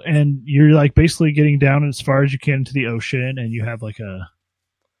cool. And you're, like, basically getting down as far as you can into the ocean, and you have like a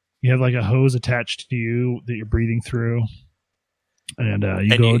hose attached to you that you're breathing through, and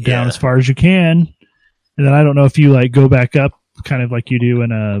you go down as far as you can. And then I don't know if you, like, go back up kind of like you do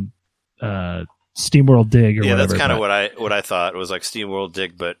in a SteamWorld Dig or whatever. Yeah, that's kind of what I thought. It was like SteamWorld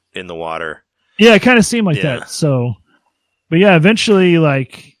Dig, but in the water. Yeah, it kind of seemed like that. So, but yeah, eventually,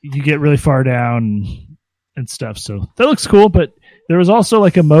 like, you get really far down and stuff. So that looks cool. But there was also,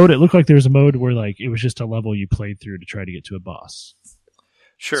 like, a mode. It looked like there was a mode where, like, it was just a level you played through to try to get to a boss.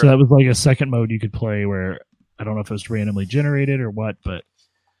 Sure. So that was like a second mode you could play where I don't know if it was randomly generated or what, but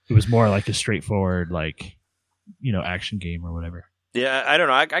it was more like a straightforward, like, action game or whatever. Yeah, I don't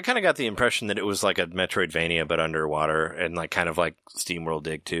know. I kind of got the impression that it was like a Metroidvania, but underwater, and like kind of like SteamWorld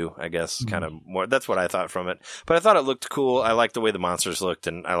Dig 2, I guess. Mm-hmm. Kind of more. That's what I thought from it. But I thought it looked cool. I liked the way the monsters looked,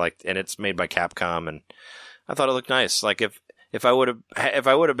 and and it's made by Capcom, and I thought it looked nice. Like if I would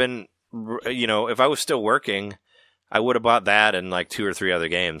have been, if I was still working, I would have bought that and like 2 or 3 other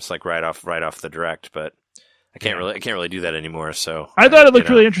games, like right off the Direct. But I can't really do that anymore. So I thought it looked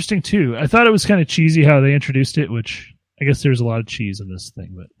really interesting too. I thought it was kind of cheesy how they introduced it, which I guess there's a lot of cheese in this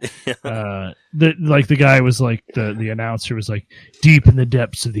thing. But the guy was like the announcer was like, deep in the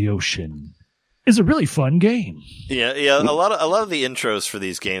depths of the ocean is a really fun game. Yeah. A lot of the intros for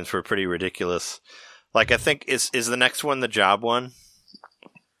these games were pretty ridiculous. Like, I think is the next one the Job one?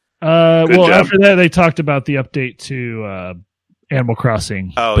 After that they talked about the update to Animal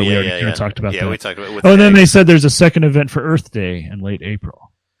Crossing. Oh, but we talked about that. We talked about it. And then they said there's a second event for Earth Day in late April.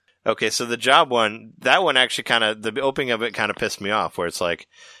 Okay, so the Job one, that one actually the opening of it kind of pissed me off, where it's like,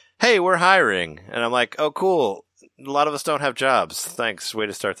 hey, we're hiring. And I'm like, oh, cool. A lot of us don't have jobs. Thanks. Way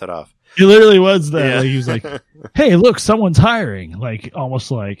to start that off. It literally was that. Yeah. Like, he was like, hey, look, someone's hiring. Like, almost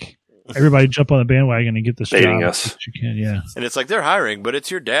like, everybody jump on the bandwagon and get this job. Us. You can, yeah. And it's like, they're hiring, but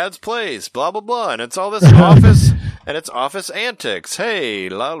it's your dad's place, blah, blah, blah. And it's all this office, and it's office antics. Hey,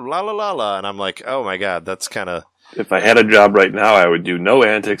 la, la, la, la, la. And I'm like, oh my God, that's kind of... If I had a job right now, I would do no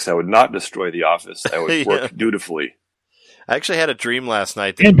antics. I would not destroy the office. I would work dutifully. I actually had a dream last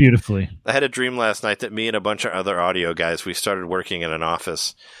night. And beautifully. I had a dream last night that me and a bunch of other audio guys, we started working in an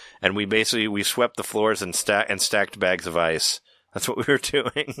office, and we swept the floors and stacked bags of ice. That's what we were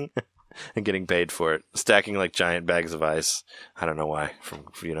doing. And getting paid for it. Stacking like giant bags of ice. I don't know why. From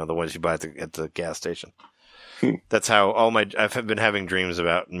the ones you buy at the gas station. That's how I've been having dreams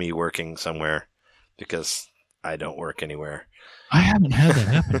about me working somewhere, because I don't work anywhere. I haven't had that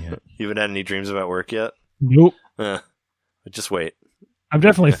happen yet. You haven't had any dreams about work yet? Nope. Just wait. I've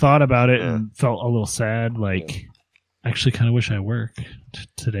definitely thought about it and felt a little sad. Like, I actually kind of wish I worked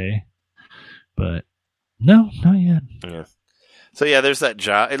today. But no, not yet. Yeah. So yeah, there's that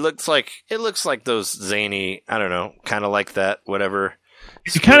job. It looks like those zany, I don't know, kind of like that, whatever.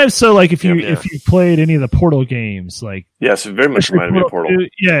 It's kind of so like if you played any of the Portal games, like yes, it very much reminded me of Portal.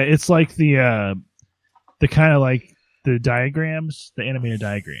 It's like the kind of like the diagrams, the animated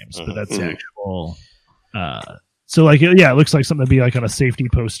diagrams, but that's the actual. So like it looks like something to be like on a safety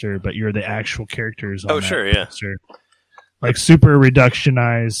poster, but you're the actual characters. On poster. Like super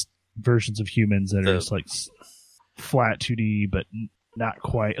reductionized versions of humans that are just like flat 2D, but not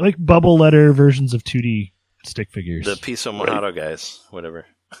quite like bubble letter versions of 2D stick figures. The Piso Mojado guys, whatever.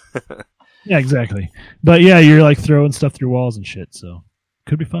 Yeah, exactly. But yeah, you're like throwing stuff through walls and shit, so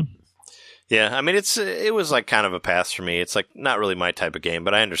could be fun. Yeah, I mean it was like kind of a pass for me. It's like not really my type of game,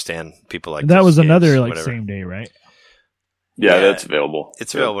 but I understand people like that was games, another like whatever. Same day, right? Yeah, that's available.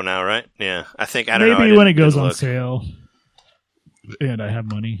 It's available now, right? Yeah, I don't know. Maybe when it goes on look. sale, and I have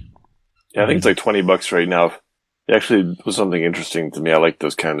money. Yeah, I think it's like $20 right now. It actually was something interesting to me. I like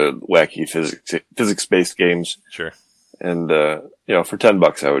those kind of wacky physics-based games. Sure. And for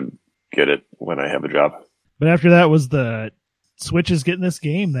 $10, I would get it when I have a job. But after that was the Switch is getting this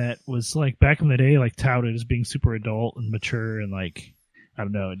game that was like back in the day, like touted as being super adult and mature and like I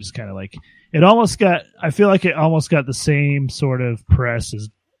don't know, it just kind of like I feel like it almost got the same sort of press as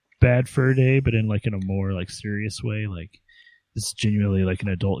Bad Fur Day, but in like in a more like serious way. Like this is genuinely like an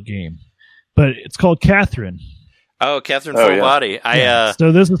adult game, but it's called Catherine. Oh, Catherine Full Body.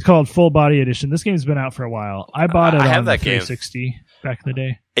 So this is called Full Body Edition. This game's been out for a while. I bought it on the 360 back in the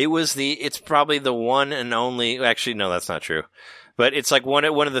day. It's probably the one and only. Actually, no, that's not true. But it's like one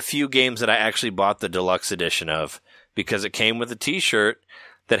of the few games that I actually bought the deluxe edition of because it came with a T-shirt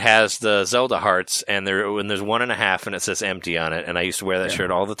that has the Zelda hearts and there's 1.5 and it says empty on it. And I used to wear that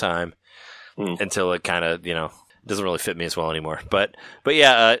shirt all the time until it kind of doesn't really fit me as well anymore. But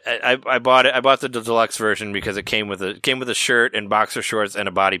yeah, I bought it. I bought the deluxe version because it came with a shirt and boxer shorts and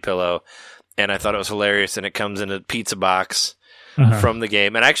a body pillow, and I thought it was hilarious. And it comes in a pizza box from the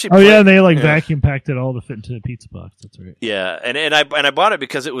game. And actually, they vacuum packed it all to fit into the pizza box. That's right. Yeah, and I bought it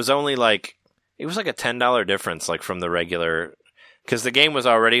because it was only like a $10 difference, like from the regular. Because the game was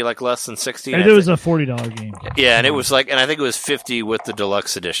already like less than $60. And it was a $40 game. Yeah, and it was like, and I think it was $50 with the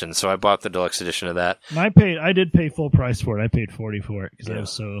deluxe edition. So I bought the deluxe edition of that. And I did pay full price for it. I paid $40 for it because I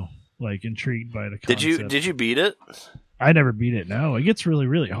was so like intrigued by the concept. Did you beat it? I never beat it. No, it gets really,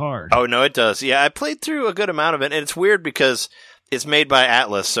 really hard. Oh no, it does. Yeah, I played through a good amount of it, and it's weird because it's made by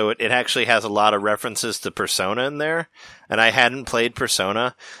Atlas, so it actually has a lot of references to Persona in there. And I hadn't played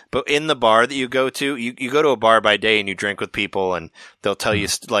Persona, but in the bar that you go to, you go to a bar by day and you drink with people, and they'll tell you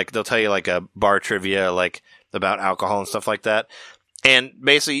like a bar trivia like about alcohol and stuff like that. And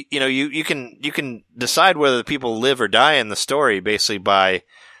basically, you can decide whether the people live or die in the story basically by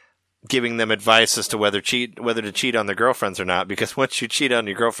giving them advice as to whether to cheat on their girlfriends or not. Because once you cheat on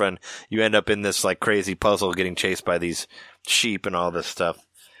your girlfriend, you end up in this like crazy puzzle getting chased by these sheep and all this stuff.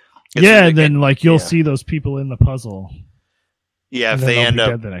 And then you'll see those people in the puzzle. Yeah, if they end up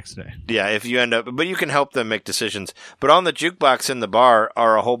dead the next day. Yeah, if you end up, but you can help them make decisions. But on the jukebox in the bar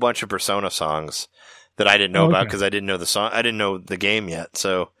are a whole bunch of Persona songs that I didn't know about because I didn't know the song. I didn't know the game yet.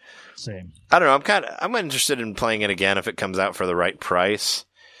 So same. I don't know. I'm interested in playing it again if it comes out for the right price.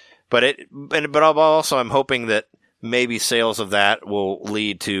 But I'm hoping that maybe sales of that will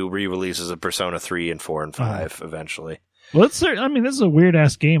lead to re-releases of Persona 3 and 4 and 5 eventually. Well, this is a weird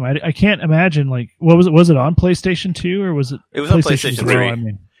ass game. I can't imagine what was it? Was it on PlayStation 2 or was it? It was on PlayStation 3. I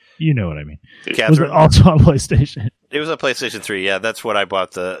mean, you know what I mean. Catherine. Was it also on PlayStation? It was on PlayStation 3. Yeah, that's what I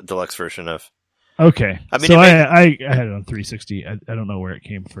bought the deluxe version of. Okay, I mean, I had it on 360. I don't know where it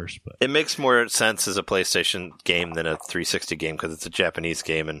came first, but it makes more sense as a PlayStation game than a 360 game because it's a Japanese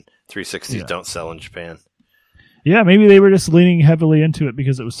game and 360s don't sell in Japan. Yeah, maybe they were just leaning heavily into it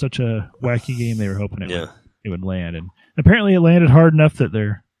because it was such a wacky game. They were hoping it would land, and apparently it landed hard enough that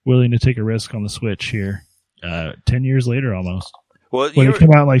they're willing to take a risk on the Switch here 10 years later almost. Well, when it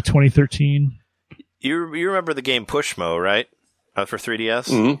came out in like 2013. You remember the game Pushmo, right? For 3DS?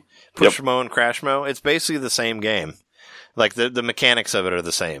 Mm-hmm. Pushmo and Crashmo? It's basically the same game. Like, the mechanics of it are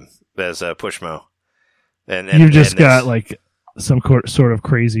the same as Pushmo. And you just got, like, some sort of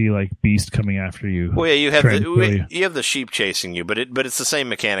crazy, like, beast coming after you. Well, yeah, you have the sheep chasing you, but it's the same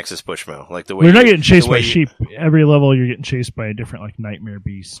mechanics as Pushmo. Like, the way you're not getting chased by sheep. Every level, you're getting chased by a different, like, nightmare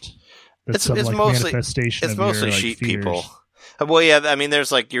beast. It's mostly manifestation. It's mostly your, like, sheep fears. people. Well, yeah, I mean,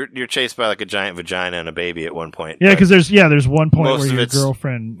 there's like you're chased by like a giant vagina and a baby at one point. Yeah, because there's one point where your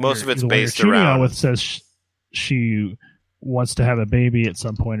girlfriend, most of it's based around around with says she wants to have a baby at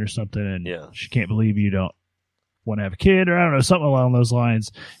some point or something, and she can't believe you don't want to have a kid, or I don't know, something along those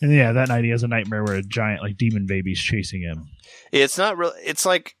lines. And that night he has a nightmare where a giant like demon baby's chasing him. It's not really. It's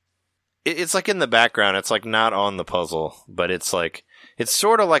like in the background. It's like not on the puzzle, but it's It's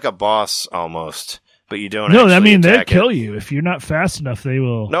sort of like a boss almost, but you don't. No, actually I mean they'll attack kill it. you if you're not fast enough. They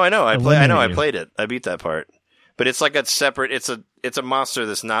will. No, I know. I eliminate you. played it. I beat that part. But it's like a separate. It's a monster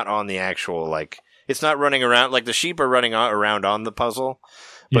that's not on the actual like. It's not running around like the sheep are running around on the puzzle,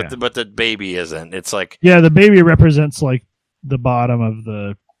 but Yeah. the baby isn't. It's like Yeah, the baby represents like the bottom of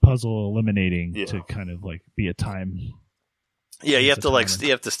the puzzle eliminating to kind of like be a time. yeah, you have It's a to like timer.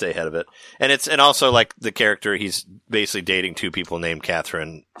 you have to stay ahead of it, and also like the character he's basically dating two people named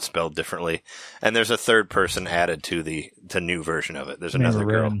Catherine spelled differently, and there's a third person added to the new version of it. There's another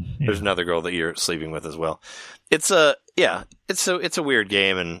girl. Ren, yeah. There's another girl that you're sleeping with as well. It's a weird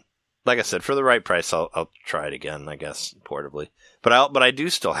game, and like I said, for the right price, I'll try it again, I guess, portably. But I do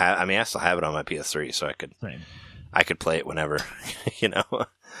still have. I mean, I still have it on my PS3, so Same. I could play it whenever. You know,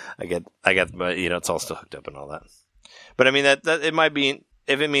 I got my, you know, it's all still hooked up and all that. But I mean that it might be,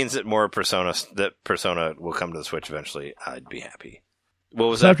 if it means that more Persona will come to the Switch eventually, I'd be happy. What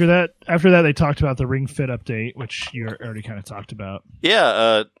was So that? after that, they talked about the Ring Fit update, which you already kind of talked about.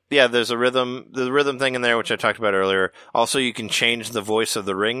 Yeah, there's the rhythm thing in there, which I talked about earlier. Also, you can change the voice of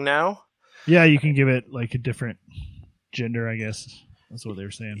the ring now. Yeah, you can give it like a different gender, I guess. That's what they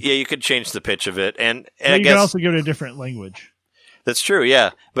were saying. Yeah, you could change the pitch of it, and But I you guess can also give it a different language. that's true.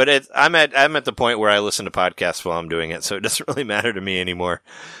 Yeah, but I'm at the point where I listen to podcasts while I'm doing it, so it doesn't really matter to me anymore.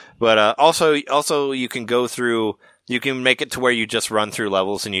 But also you can go through. You can make it to where you just run through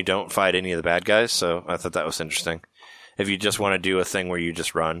levels and you don't fight any of the bad guys. So I thought that was interesting. If you just want to do a thing where you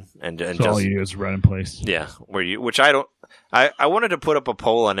just run and So just all you do is run in place. yeah, which I don't. I wanted to put up a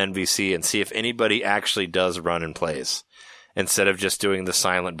poll on NVC and see if anybody actually does run and plays instead of just doing the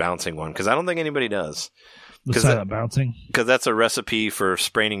silent bouncing one, because I don't think anybody does. The 'Cause silent bouncing. Because that's a recipe for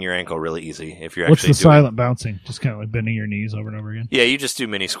spraining your ankle really easy if you're What's actually the doing. silent bouncing? Just kind of like bending your knees over and over again. Yeah, you just do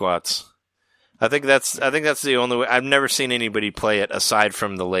mini squats. I think that's the only way. I've never seen anybody play it aside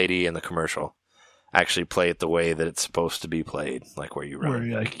from the lady in the commercial. Actually play it the way that it's supposed to be played, like where you run.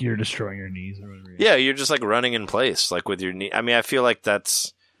 Where like you're destroying your knees or whatever. Yeah, you're just like running in place, like with your knee. I mean, I feel like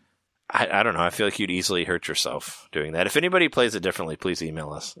that's. I don't know. I feel like you'd easily hurt yourself doing that. If anybody plays it differently, please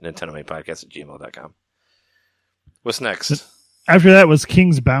email us, nintendomainpodcast@gmail.com. What's next? After that was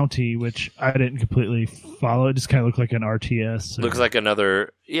King's Bounty, which I didn't completely follow. It just kind of looked like an RTS. Looks like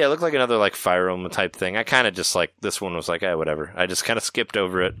another, it looked like another like Fire Emblem type thing. I kind of just like, this one was like, whatever. I just kind of skipped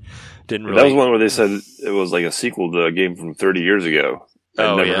over it. Didn't really. That was one where they said it was like a sequel to a game from 30 years ago.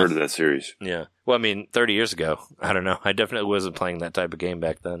 I'd never yeah. heard of that series. Yeah. Well, I mean, 30 years ago. I don't know. I definitely wasn't playing that type of game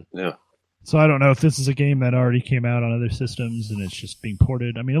back then. Yeah. So I don't know if this is a game that already came out on other systems and it's just being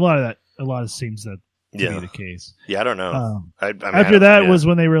ported. I mean, a lot of seems that to be the case. Yeah, I don't know. After that was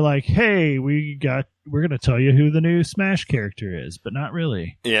when they were like, "Hey, we're going to tell you who the new Smash character is," but not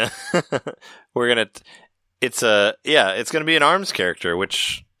really. Yeah, it's going to be an ARMS character,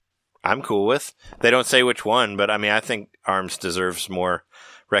 which I'm cool with. They don't say which one, but I mean, I think ARMS deserves more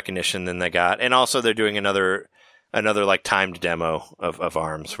recognition than they got, and also they're doing another like timed demo of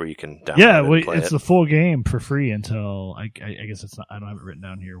ARMS where you can download it and play it's it. the full game for free until I guess it's not. I don't have it written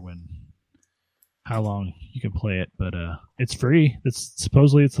down here how long you can play it, but it's free.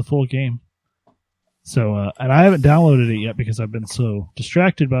 Supposedly it's the full game. So and I haven't downloaded it yet because I've been so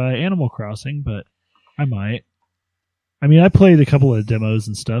distracted by Animal Crossing, but I might. I mean, I played a couple of demos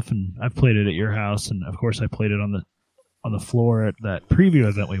and stuff, and I've played it at your house, and of course I played it on the floor at that preview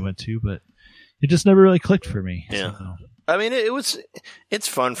event we went to, but it just never really clicked for me. Yeah. So. I mean, it's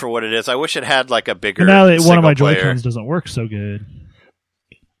fun for what it is. I wish it had like a bigger. But now that one of my single player. Joy-Cons doesn't work so good,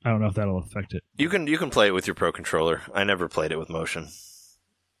 I don't know if that'll affect it. You can play it with your Pro Controller. I never played it with motion.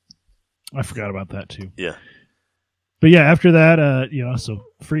 I forgot about that too. Yeah. But yeah, after that, so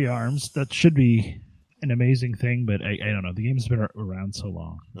free ARMS, that should be an amazing thing, but I don't know. The game's been around so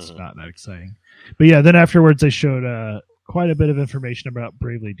long. It's not that exciting. But yeah, then afterwards they showed quite a bit of information about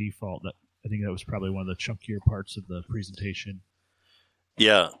Bravely Default. I think that was probably one of the chunkier parts of the presentation.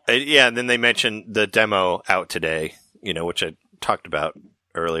 Yeah. And then they mentioned the demo out today, which I talked about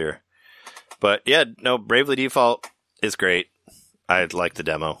earlier. But yeah, no, Bravely Default is great. I like the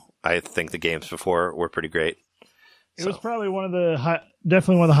demo. I think the games before were pretty great. It was probably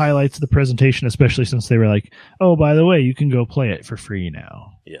definitely one of the highlights of the presentation, especially since they were like, "Oh, by the way, you can go play it for free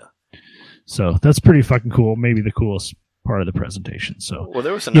now." Yeah. So that's pretty fucking cool. Maybe the coolest part of the presentation. So well,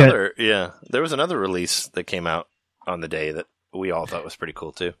 there was another release that came out on the day that we all thought was pretty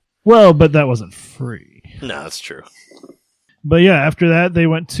cool too. Well, but that wasn't free. No, that's true. But yeah, after that they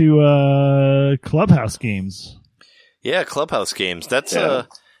went to Clubhouse Games. Yeah, Clubhouse Games. That's I'll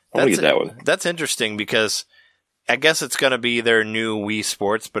get that one. That's interesting because I guess it's going to be their new Wii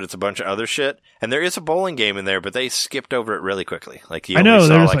Sports, but it's a bunch of other shit. And there is a bowling game in there, but they skipped over it really quickly. Like I know,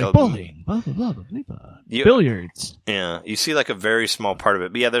 there's like bowling, blah, blah, blah, blah, blah. Billiards. Yeah, you see like a very small part of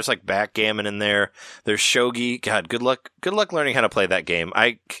it. But yeah, there's like backgammon in there. There's shogi. God, good luck learning how to play that game.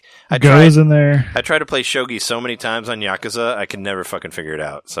 I Go's in there. I tried to play shogi so many times on Yakuza, I can never fucking figure it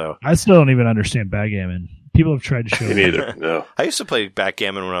out. So I still don't even understand backgammon. People have tried to show me neither. No. I used to play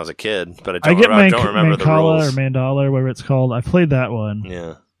backgammon when I was a kid, but I don't remember the rules. Or Mandala or whatever it's called. I played that one.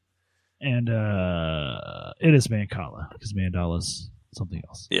 Yeah. And it is Mancala because Mandala's something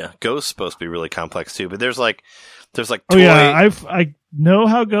else. Yeah, Go's supposed to be really complex too, but there's like toy... Oh yeah, I know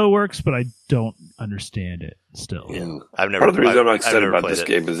how Go works, but I don't understand it still. Yeah. Part of the reason I'm excited about this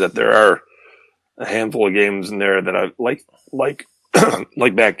game is that there are a handful of games in there that I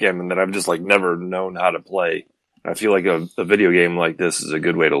like backgammon that I've just like never known how to play. I feel like a video game like this is a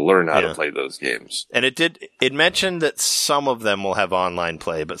good way to learn how to play those games. And it mentioned that some of them will have online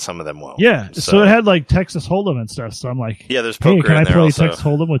play, but some of them won't. Yeah, so it had like Texas Hold'em and stuff. So I'm like, yeah, there's poker. Hey, can in I there play also. Texas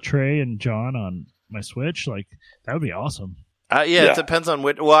Hold'em with Trey and John on my Switch? Like that would be awesome. It depends on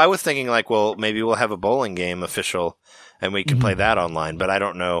which. Well, I was thinking like, well, maybe we'll have a bowling game official, and we can play that online. But I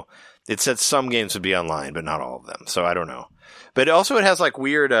don't know. It said some games would be online, but not all of them. So I don't know. But it has like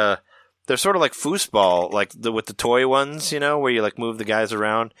weird. They're sort of like foosball, like with the toy ones, where you like move the guys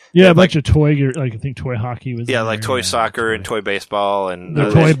around. Yeah, a bunch of toy, like I think toy hockey was. Yeah, like toy soccer and toy baseball and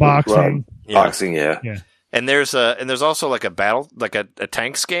toy boxing. Boxing, yeah. And there's also like a battle, like a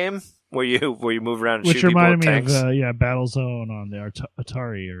tanks game where you move around and shoot people with tanks. Which reminded me of Battlezone on the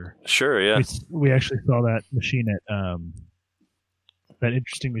Atari. Sure, yeah. We actually saw that machine at that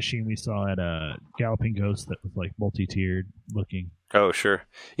interesting machine we saw at Galloping Ghost that was like multi-tiered looking. Oh, sure.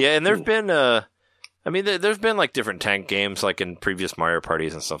 Yeah, and there've been there's been like different tank games like in previous Mario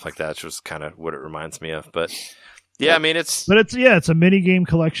parties and stuff like that, which was kind of what it reminds me of. But yeah, I mean it's a mini game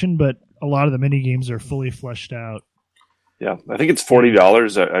collection, but a lot of the mini games are fully fleshed out. Yeah, I think it's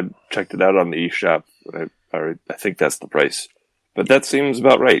 $40. I checked it out on the eShop. I think that's the price, but that seems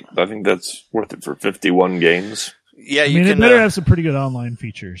about right. I think that's worth it for 51 games. Yeah, it better have some pretty good online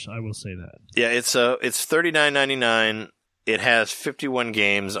features. I will say that. Yeah, it's $39.99. It has 51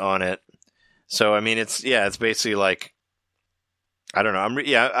 games on it. So I mean, it's basically like, I don't know.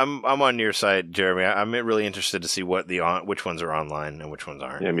 I'm on your side, Jeremy. I'm really interested to see which ones are online and which ones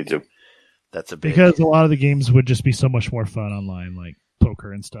aren't. Yeah, me too. That's big... because a lot of the games would just be so much more fun online, like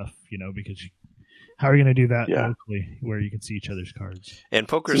poker and stuff. Because how are you going to do that locally where you can see each other's cards? And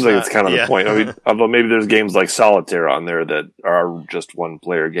poker seems like it's kind of the point. I mean, although maybe there's games like Solitaire on there that are just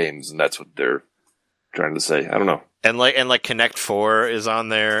one-player games, and that's what they're trying to say. I don't know. And like Connect 4 is on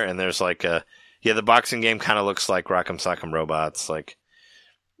there, and there's like the boxing game kind of looks like Rock'em Sock'em Robots, like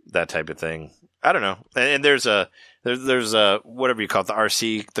that type of thing. I don't know. And there's whatever you call it, the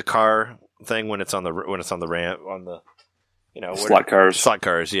RC, the car thing when it's on the ramp on the slot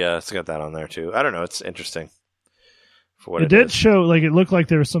cars. Yeah, it's got that on there too. I don't know. It's interesting. For what it did show, like it looked like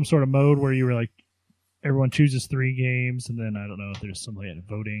there was some sort of mode where you were like everyone chooses 3 games, and then I don't know if there's some like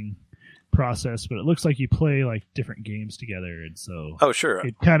voting process, but it looks like you play like different games together, and so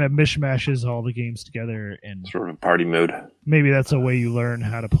it kind of mishmashes all the games together and sort of party mode. Maybe that's a way you learn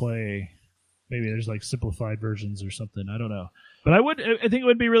how to play. Maybe there's like simplified versions or something. I don't know. But I think it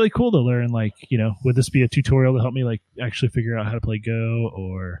would be really cool to learn, like, would this be a tutorial to help me like actually figure out how to play Go,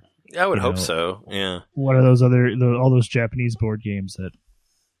 or I would hope so. Yeah. One of those all those Japanese board games that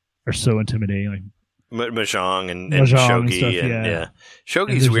are so intimidating, like Mahjong and Shogi and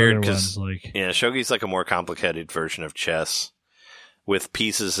Shogi's weird because Shogi's like a more complicated version of chess with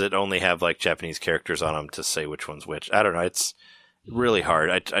pieces that only have like Japanese characters on them to say which one's which. I don't know. It's really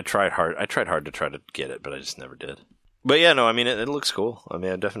hard. I tried hard to try to get it, but I just never did. But yeah, no, I mean, it looks cool. I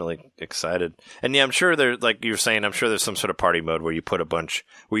mean, I'm definitely excited. And yeah, I'm sure like you were saying, I'm sure there's some sort of party mode where you put a bunch,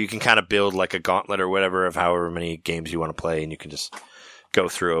 where you can kind of build like a gauntlet or whatever of however many games you want to play, and you can just go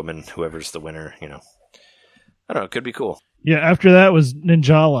through them, and whoever's the winner, I don't know, it could be cool. Yeah, after that was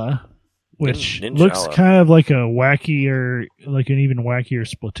Ninjala, which looks kind of like a wackier, like an even wackier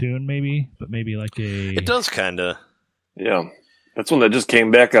Splatoon maybe, but maybe like a... It does kind of. Yeah. That's one that just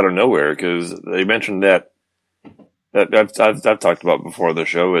came back out of nowhere, because they mentioned that I've talked about before the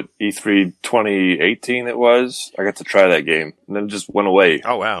show at E3 2018 it was. I got to try that game, and then it just went away.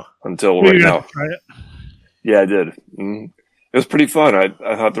 Oh, wow. Until right now. Try it? Yeah, I did. Mm-hmm. It was pretty fun. I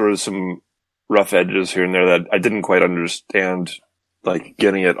thought there was some rough edges here and there that I didn't quite understand, like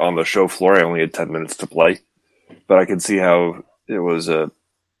getting it on the show floor. I only had 10 minutes to play, but I could see how it was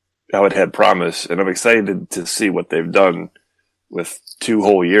how it had promise, and I'm excited to see what they've done with 2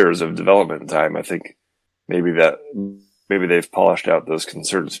 whole years of development time. I think maybe they've polished out those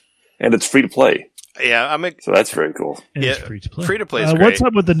concerns, and it's free to play. Yeah, so that's very cool. And it's free to play. Free to play is great. What's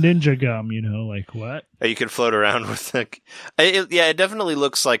up with the ninja gum? Like what? You can float around with it definitely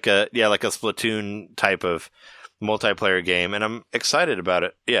looks like a Splatoon type of multiplayer game, and I'm excited about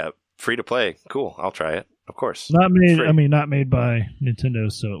it. Yeah, free to play, cool. I'll try it, of course. Not made by Nintendo,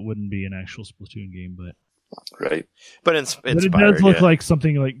 so it wouldn't be an actual Splatoon game, but right. But it does look like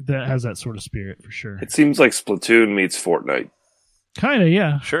something like that has that sort of spirit for sure. It seems like Splatoon meets Fortnite. Kind of,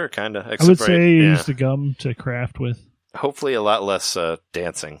 yeah. Sure, kind of. I would say use the gum to craft with. Hopefully, a lot less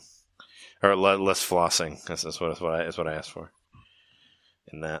dancing, or a lot less flossing. Is what I asked for.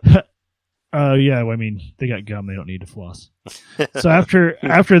 In that. Yeah. I mean, they got gum; they don't need to floss. So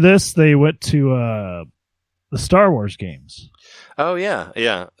after this, they went to the Star Wars games. Oh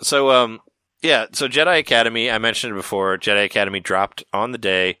yeah. So So Jedi Academy, I mentioned it before. Jedi Academy dropped on the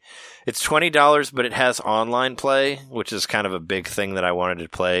day. It's $20, but it has online play, which is kind of a big thing that I wanted to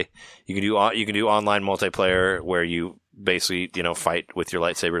play. You can do online multiplayer where you basically, fight with your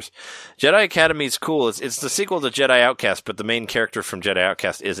lightsabers. Jedi Academy is cool. It's the sequel to Jedi Outcast, but the main character from Jedi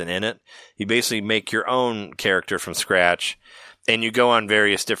Outcast isn't in it. You basically make your own character from scratch, and you go on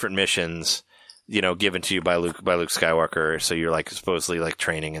various different missions, given to you by Luke Skywalker. So you're supposedly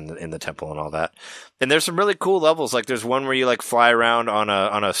training in the temple and all that. And there's some really cool levels. Like there's one where you fly around on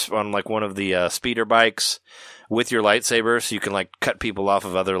one of the speeder bikes with your lightsaber, so you can cut people off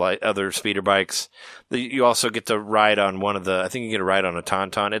of other speeder bikes. You also get to ride on I think you get to ride on a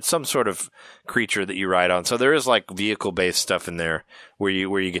tauntaun. It's some sort of creature that you ride on. So there is vehicle based stuff in there where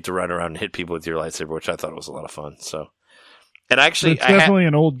you get to run around and hit people with your lightsaber, which I thought was a lot of fun. So. And actually, it's definitely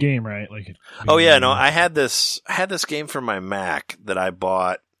an old game, right? I had this game for my Mac that I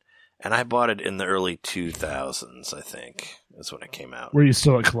bought, and I bought it in the early 2000s. I think that's when it came out. Were you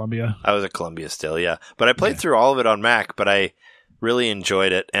still at Columbia? I was at Columbia still, yeah. But I played through all of it on Mac. But I really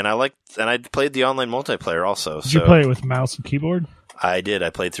enjoyed it, and I played the online multiplayer also. Did you play it with mouse and keyboard? I did. I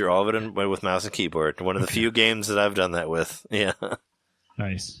played through all of it with mouse and keyboard. One of the few games that I've done that with. Yeah.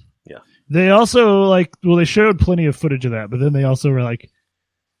 Nice. Yeah. They also they showed plenty of footage of that, but then they also were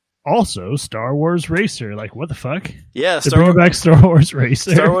also Star Wars Racer. What the fuck? Yeah, bring back Star Wars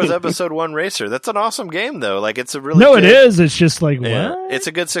Racer. Star Wars Episode 1 Racer. That's an awesome game though. It's a really it is. It's just what? It's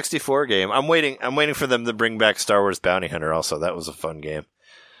a good 64 game. I'm waiting for them to bring back Star Wars Bounty Hunter also. That was a fun game.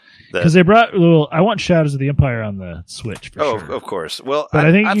 Because they brought I want Shadows of the Empire on the Switch for sure. Of course. Well, but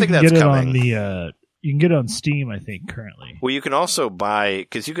I think you can that's get it coming. on the you can get it on Steam, I think, currently. Well, you can also buy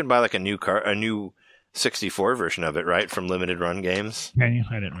a new 64 version of it, right, from Limited Run Games. Can you?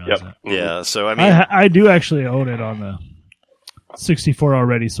 I didn't realize that. Yeah, so I mean, I do actually own it on the 64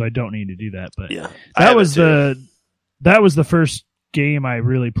 already, so I don't need to do that. But yeah, that was the first game I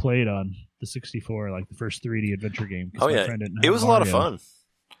really played on the 64, the first 3D adventure game. Oh yeah, it was a lot of fun.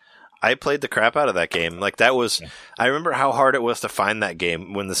 I played the crap out of that game. I remember how hard it was to find that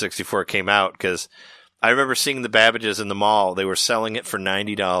game when the 64 came out, because I remember seeing the Babbages in the mall. They were selling it for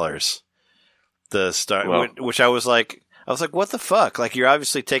 $90. Which I was like, what the fuck? You're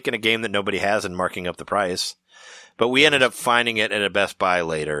obviously taking a game that nobody has and marking up the price. But we ended up finding it at a Best Buy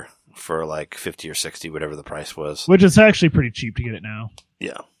later for 50 or 60, whatever the price was. Which is actually pretty cheap to get it now.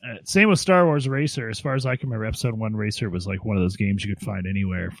 Yeah. Same with Star Wars Racer. As far as I can remember, Episode 1 Racer was one of those games you could find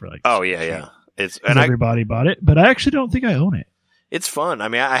anywhere for Oh yeah. Everybody bought it, but I actually don't think I own it. It's fun. I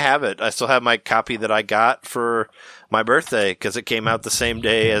mean, I have it. I still have my copy that I got for my birthday because it came out the same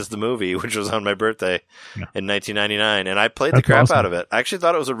day as the movie, which was on my birthday in 1999. And I played the crap out of it. I actually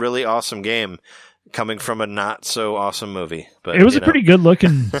thought it was a really awesome game coming from a not so awesome movie. But it was a pretty good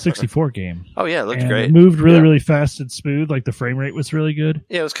looking 64 game. Oh yeah, it looked great. It moved really fast and smooth. The frame rate was really good.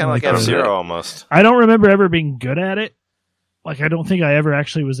 Yeah, it was kind of like F-Zero almost. I don't remember ever being good at it. I don't think I ever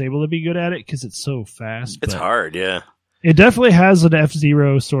actually was able to be good at it because it's so fast. It's hard, yeah. It definitely has an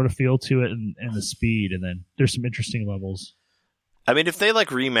F-Zero sort of feel to it and the speed, and then there's some interesting levels. I mean, if they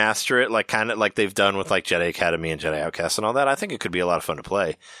remaster it, kind of like they've done with Jedi Academy and Jedi Outcast and all that, I think it could be a lot of fun to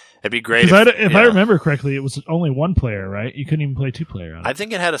play. It'd be great if I remember correctly, it was only one player, right? You couldn't even play two player on it. I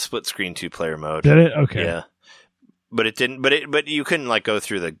think it had a split screen 2-player mode. Did it? Okay. Yeah, but it didn't. But you couldn't go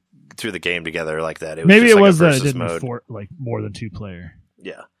through the game together like that. It was Maybe just it was that it versus didn't mode. More than 2 player.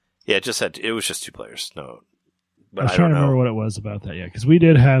 Yeah. It was just 2 players. No. But I was trying to remember what it was about that, because we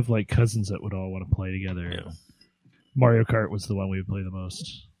did have cousins that would all want to play together. Yeah. Mario Kart was the one we would play the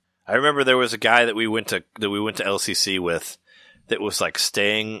most. I remember there was a guy that we went to LCC with that was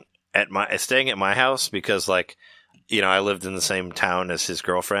staying at my house because I lived in the same town as his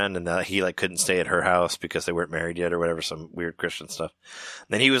girlfriend, and he like couldn't stay at her house because they weren't married yet or whatever, some weird Christian stuff. And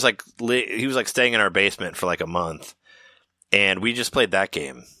then he was like staying in our basement for like a month, and we just played that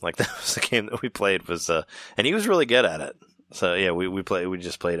game. Like that was the game that we played and he was really good at it. So yeah, we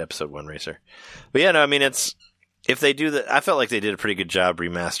just played episode 1 Racer. But yeah, no, I mean if they do that, I felt like they did a pretty good job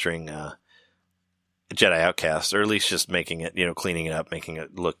remastering Jedi Outcast, or at least just making it, cleaning it up, making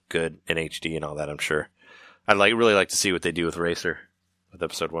it look good in HD and all that. I'm sure. I'd really like to see what they do with Racer, with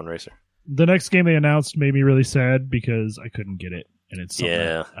episode 1 Racer. The next game they announced made me really sad because I couldn't get it, and it's something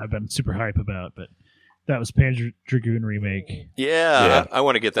that I've been super hype about. But that was Panzer Dragoon remake. Yeah. I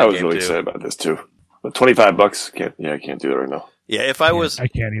want to get that game too. I was really excited about this too. But $25, I can't do that right now. Yeah, I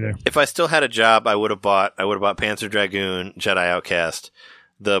can't either. If I still had a job, I would have bought Panzer Dragoon, Jedi Outcast,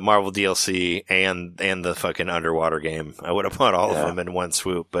 the Marvel DLC, and the fucking underwater game. I would have bought all of them in one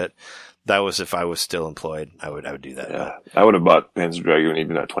swoop, but that was if I was still employed. I would do that. Yeah, I would have bought Panzer Dragoon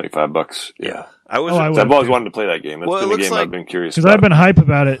even at $25. Yeah, I've always wanted to play that game. It's been a game I've been curious because I've been hype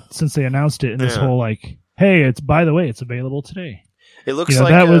about it since they announced it. And this whole hey, by the way, it's available today. It looks like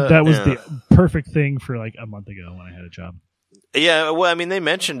that was the perfect thing for like a month ago when I had a job. Yeah, well, I mean, they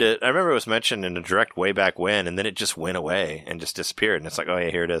mentioned it. I remember it was mentioned in a direct way back when, and then it just went away and just disappeared. And it's like, oh yeah,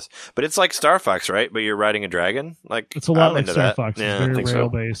 here it is. But it's like Star Fox, right? But you're riding a dragon. Like it's a lot like Star Fox. It's very rail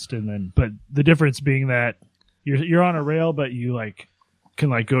based, but the difference being that you're on a rail, but you like can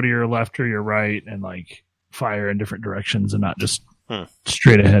like go to your left or your right and like fire in different directions and not just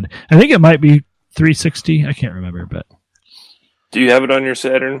straight ahead. I think it might be 360. I can't remember, but. Do you have it on your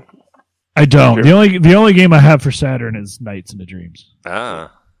Saturn? I don't. Sure. The only game I have for Saturn is Nights into Dreams.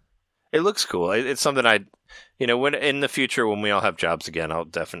 Ah, it looks cool. It's something when in the future when we all have jobs again, I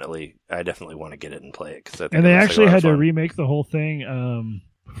definitely want to get it and play it. And they actually had to remake the whole thing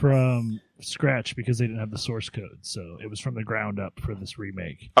from scratch because they didn't have the source code, so it was from the ground up for this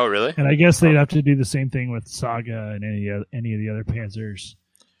remake. Oh, really? And I guess they'd have to do the same thing with Saga and any of the other Panzers.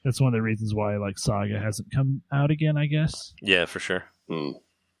 That's one of the reasons why like Saga hasn't come out again, I guess. Yeah, for sure.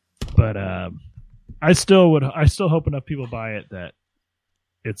 But I still hope enough people buy it that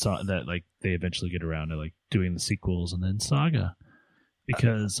it's on that like they eventually get around to like doing the sequels and then Saga.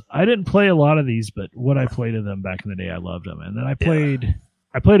 Because I didn't play a lot of these, but what I played of them back in the day, I loved them. And then I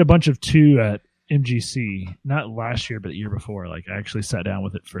played a bunch of 2 at MGC, not last year, but the year before. Like I actually sat down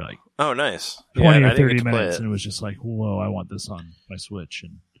with it for like 20 or 30 minutes, and it was just like, whoa, I want this on my Switch.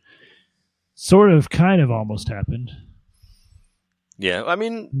 And sort of, kind of, almost happened. Yeah, I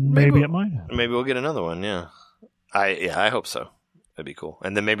mean, maybe it might happen. Maybe we'll get another one. Yeah, I hope so. That'd be cool.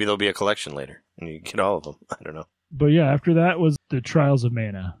 And then maybe there'll be a collection later, and you get all of them. I don't know. But yeah, after that was the Trials of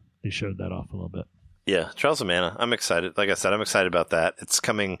Mana. They showed that off a little bit. Yeah, Trials of Mana. I'm excited. Like I said, I'm excited about that. It's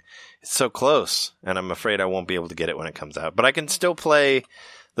coming. It's so close, and I'm afraid I won't be able to get it when it comes out. But I can still play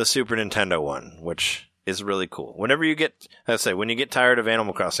the Super Nintendo one, which is really cool. Whenever you get, when you get tired of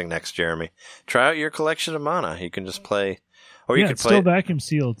Animal Crossing next, Jeremy, try out your collection of Mana. You can just play, or you could it's play still vacuum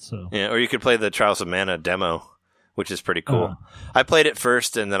sealed. So or you could play the Trials of Mana demo, which is pretty cool. I played it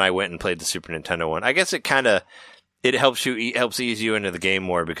first, and then I went and played the Super Nintendo one. I guess it helps ease you into the game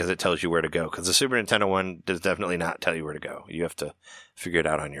more because it tells you where to go. Because the Super Nintendo one does definitely not tell you where to go. You have to figure it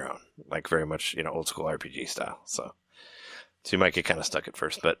out on your own, like very much old school RPG style. So you might get kind of stuck at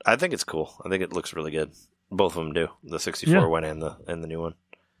first, but I think it's cool. I think it looks really good. Both of them do, the 64 one and the new one.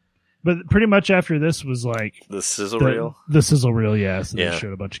 But pretty much after this was like the sizzle reel. The sizzle reel, yeah. So they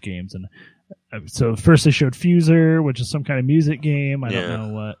showed a bunch of games, and so first they showed Fuser, which is some kind of music game. I don't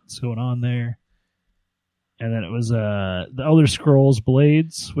know what's going on there. And then it was the Elder Scrolls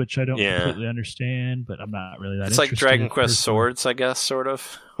Blades, which I don't completely understand, but I'm not really that interested. It's like Dragon Quest Swords, I guess, sort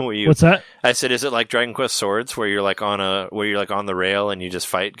of. What's that? I said, is it like Dragon Quest Swords, where you're like on the rail and you just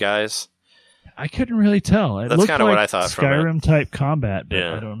fight guys? I couldn't really tell. That's kind of what I thought from it. Skyrim type combat, but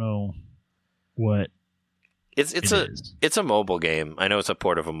I don't know what. It's a mobile game. I know it's a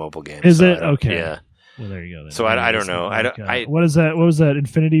port of a mobile game. Is it? Okay. Yeah. Well, there you go. Then. So I don't know. What is that? What was that?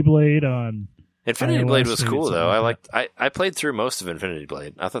 Infinity Blade on. Infinity Blade was cool though. I played through most of Infinity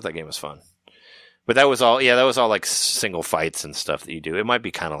Blade. I thought that game was fun. But that was all like single fights and stuff that you do. It might be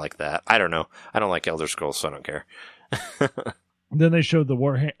kind of like that. I don't know. I don't like Elder Scrolls, so I don't care. Then they showed the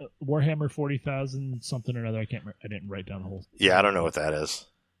Warhammer 40,000 something or other. I didn't write down the whole. Yeah, I don't know what that is.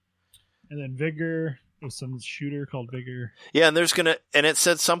 And then Vigor was some shooter called Vigor. Yeah, and it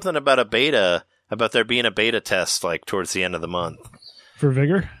said something about about there being a beta test like towards the end of the month. For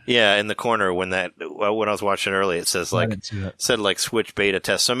Vigor? Yeah, in the corner when I was watching early, it says said Switch beta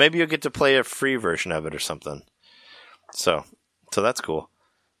test. So maybe you'll get to play a free version of it or something. So that's cool.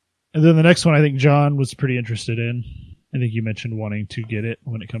 And then the next one I think John was pretty interested in. I think you mentioned wanting to get it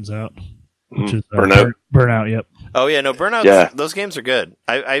when it comes out. Which is Burnout. Burnout, yep. Oh yeah, no, Burnout. Those games are good.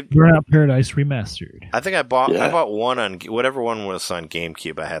 I Burnout Paradise Remastered. I think I bought one on whatever one was on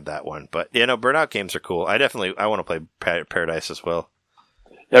GameCube. I had that one, but Burnout games are cool. I want to play Paradise as well.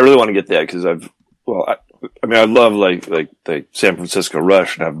 Yeah, I really want to get that because I love like the San Francisco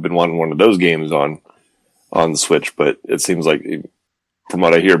Rush, and I've been wanting one of those games on the Switch. But it seems like, from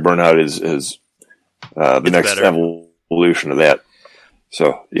what I hear, Burnout is the next evolution of that.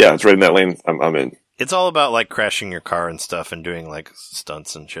 So yeah, it's right in that lane. I'm in. It's all about like crashing your car and stuff and doing like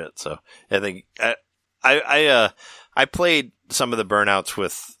stunts and shit. So I think I played some of the Burnouts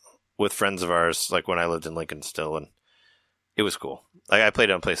with friends of ours, like when I lived in Lincoln still, and it was cool. Like I played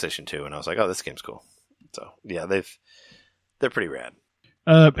it on PlayStation 2, and I was like, oh, this game's cool. So yeah, they're pretty rad.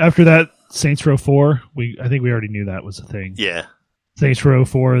 After that, Saints Row 4. I think we already knew that was a thing. Yeah, Saints Row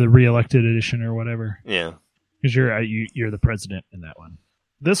 4, the re-elected edition or whatever. Yeah. Because you're the president in that one.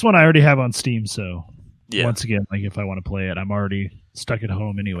 This one I already have on Steam, so once again, like if I want to play it, I'm already stuck at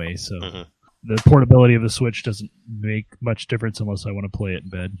home anyway. So the portability of the Switch doesn't make much difference unless I want to play it in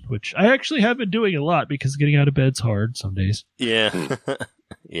bed, which I actually have been doing a lot because getting out of bed's hard some days. Yeah,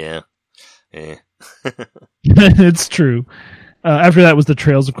 yeah. It's true. After that was the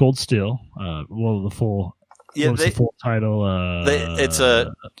Trails of Cold Steel. The full. Yeah, the full title?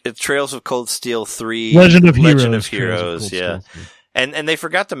 It's Trails of Cold Steel 3 Legend of Heroes, yeah. And they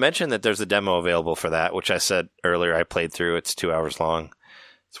forgot to mention that there's a demo available for that, which I said earlier I played through. It's 2 hours long.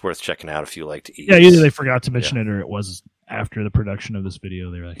 It's worth checking out if you like to eat. Yeah, either they forgot to mention it or it was after the production of this video.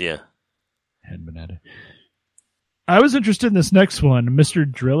 They were like, hadn't been at it. I was interested in this next one,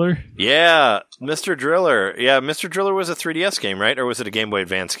 Mr. Driller. Yeah, Mr. Driller. Yeah, Mr. Driller was a 3DS game, right? Or was it a Game Boy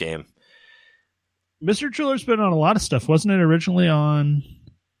Advance game? Mr. Driller's been on a lot of stuff. Wasn't it originally on...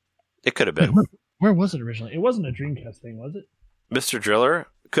 It could have been. Where was it originally? It wasn't a Dreamcast thing, was it? Mr. Driller?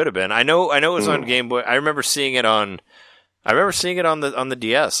 Could have been. I know it was on Game Boy. I remember seeing it on the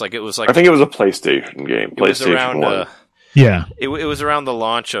DS. Like it was like I think it was a PlayStation game. PlayStation 1. It was around the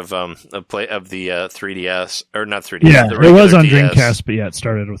launch of the 3DS, or not 3DS. Yeah, it was on DS. Dreamcast, but it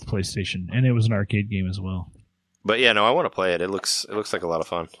started with PlayStation, and it was an arcade game as well. But I want to play it. It looks like a lot of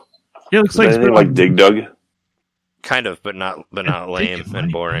fun. Yeah, it looks like anything like Dig Dug. Kind of, but not lame and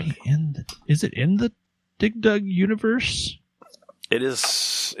boring. Is it in the Dig Dug universe? It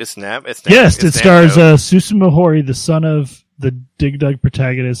is. It's Nab. Yes, it stars Susumu Hori, the son of the Dig Dug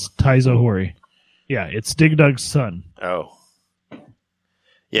protagonist Taizo Hori. Yeah, it's Dig Dug's son. Oh,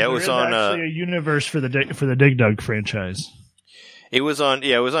 yeah. It was on actually a universe for the Dig Dug franchise. It was on.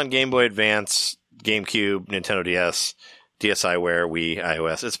 Yeah, it was on Game Boy Advance, GameCube, Nintendo DS. DSiWare, Wii,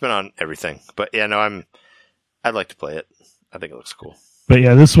 iOS. It's been on everything. But I'd like to play it. I think it looks cool. But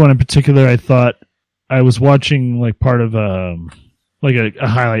yeah, this one in particular, I thought I was watching like part of a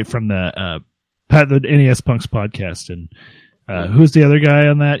highlight from the NES Punks podcast, and who's the other guy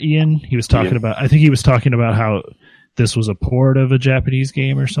on that? Ian. He was talking about. I think he was talking about how this was a port of a Japanese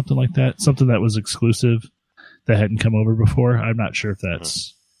game or something like that. Something that was exclusive that hadn't come over before. I'm not sure if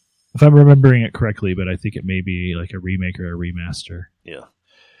that's. If I'm remembering it correctly, but I think it may be like a remake or a remaster. Yeah.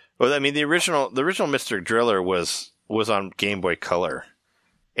 Well, I mean, the original Mr. Driller was on Game Boy Color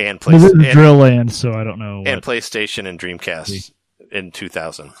and PlayStation. Drill Land, so I don't know. And PlayStation and Dreamcast in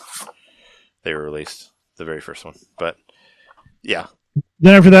 2000. They were released, the very first one. But yeah.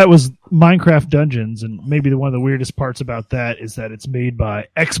 Then after that was Minecraft Dungeons, and maybe one of the weirdest parts about that is that it's made by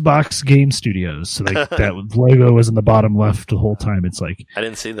Xbox Game Studios. So like that logo was in the bottom left the whole time. It's like I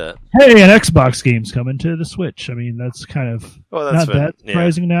didn't see that. Hey, an Xbox game's coming to the Switch. I mean, that's kind of not that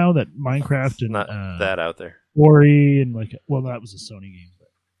surprising now that Minecraft and not that out there. Ori and that was a Sony game.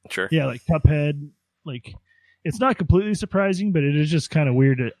 But sure. Yeah, like Cuphead. Like it's not completely surprising, but it is just kind of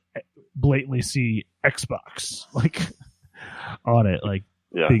weird to blatantly see Xbox on it,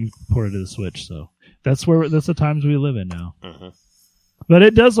 being ported to the Switch. So that's the times we live in now. Mm-hmm. But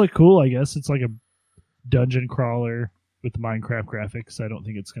it does look cool, I guess. It's like a dungeon crawler with Minecraft graphics. I don't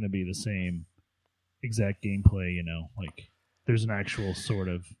think it's going to be the same exact gameplay, like there's an actual sort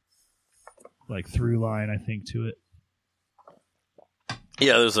of like through line, I think, to it.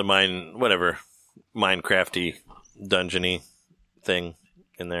 Yeah, there's a Minecrafty dungeony thing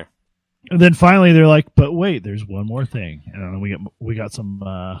in there. And then finally they're like, but wait, there's one more thing. And then we got some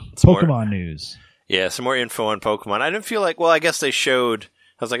Pokemon news. Yeah, some more info on Pokemon. I didn't feel like, I guess they showed,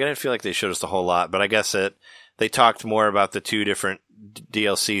 I didn't feel like they showed us a whole lot, but I guess they talked more about the two different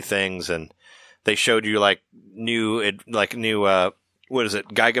DLC things, and they showed you new, what is it,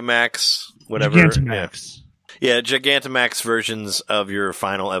 Gigamax? Whatever. Gigantamax. Yeah, Gigantamax versions of your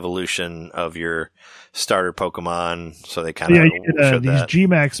final evolution of your starter Pokemon. So they kind of you did, these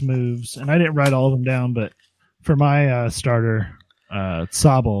G-Max moves, and I didn't write all of them down, but for my starter,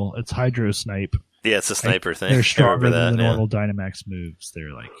 Sobble, it's Hydro Snipe. Yeah, it's a sniper thing. They're stronger than the normal Dynamax moves.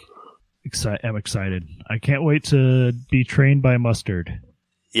 They're like, I'm excited. I can't wait to be trained by Mustard.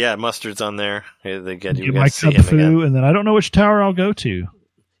 Yeah, Mustard's on there. They get you my Kubfu, and then I don't know which tower I'll go to.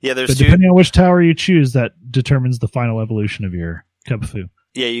 Yeah, but depending on which tower you choose, that determines the final evolution of your Kubfu.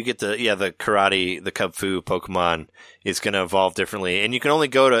 Yeah, you get the Karate, the Kubfu Pokemon is going to evolve differently, and you can only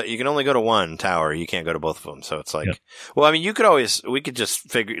go to one tower. You can't go to both of them. So it's like, well, I mean, we could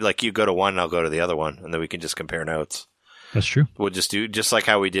just figure like you go to one, and I'll go to the other one, and then we can just compare notes. That's true. We'll just do just like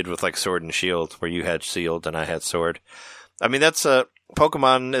how we did with like Sword and Shield, where you had Shield and I had Sword. I mean, that's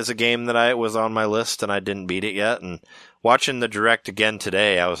Pokemon is a game that was on my list and I didn't beat it yet. And watching the Direct again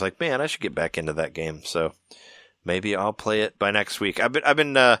today, I was like, man, I should get back into that game. So maybe I'll play it by next week. I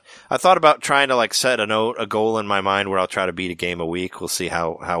thought about trying to like set a goal in my mind where I'll try to beat a game a week. We'll see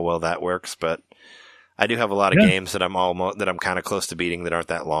how well that works. But I do have a lot of games that I'm kind of close to beating that aren't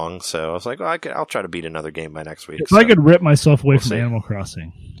that long. So I was like, well, I'll try to beat another game by next week. If I could rip myself away from Animal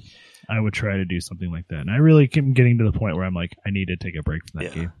Crossing, I would try to do something like that. And I really am getting to the point where I'm like, I need to take a break from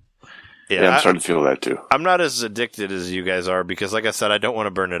that game. Yeah, I'm starting to feel that too. I'm not as addicted as you guys are because, like I said, I don't want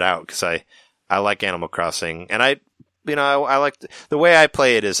to burn it out because I like Animal Crossing, and I like the way I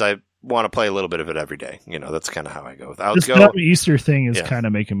play it is I want to play a little bit of it every day. You know, that's kind of how I go. That Easter thing is kind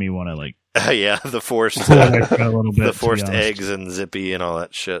of making me want to like, the forced the forced eggs and Zippy and all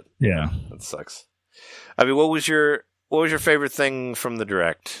that shit. Yeah, that sucks. I mean, what was your favorite thing from the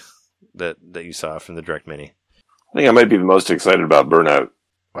Direct that you saw from the Direct Mini? I think I might be the most excited about Burnout.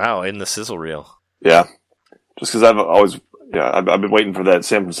 Wow, in the sizzle reel. Yeah, just because I've been waiting for that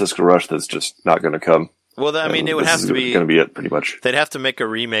San Francisco Rush that's just not going to come. Well, I mean, it would have to be going to be it pretty much. They'd have to make a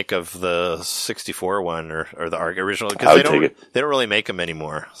remake of the 64 one or the original because they don't really make them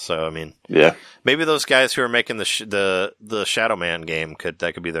anymore. So I mean, yeah, maybe those guys who are making the Shadow Man game could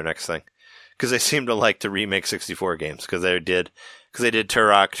be their next thing because they seem to like to remake 64 games because they did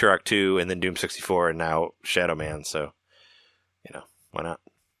Turok 2 and then Doom 64 and now Shadow Man. So why not?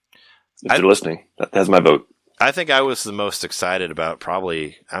 If you're listening, that's my vote. I think I was the most excited about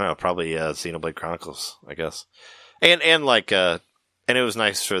probably Xenoblade Chronicles, I guess. And it was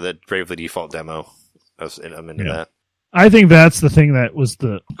nice for the Bravely Default demo. I'm into that. I think that's the thing that was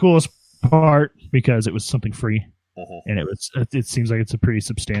the coolest part because it was something free. And it seems like it's a pretty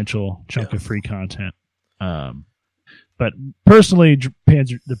substantial chunk of free content. But personally, the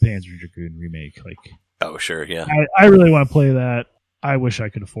Panzer Dragoon remake, like, oh sure, yeah, I really want to play that. I wish I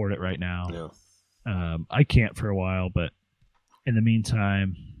could afford it right now. Yeah. I can't for a while, but in the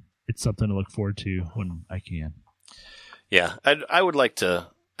meantime, it's something to look forward to when I can. Yeah, I would like to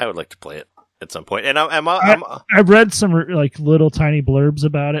play it at some point. And I've read some like little tiny blurbs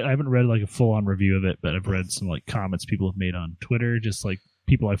about it. I haven't read like a full on review of it, but I've read some like comments people have made on Twitter, just like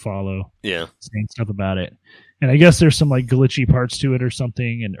people I follow, saying stuff about it. And I guess there's some like glitchy parts to it or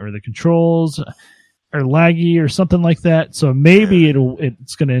something, or the controls are laggy or something like that. So maybe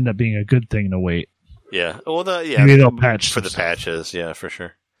it's going to end up being a good thing to wait. Yeah. Well, maybe they'll patch for the patches. Yeah, for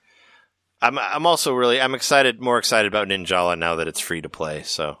sure. I'm also more excited about Ninjala now that it's free to play.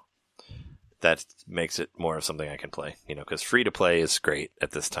 So that makes it more of something I can play, because free to play is great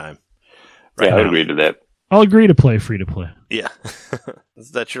at this time. Right, I would agree to that. I'll agree to play free to play. Yeah.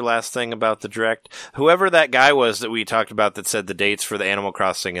 Is that your last thing about the Direct? Whoever that guy was that we talked about that said the dates for the Animal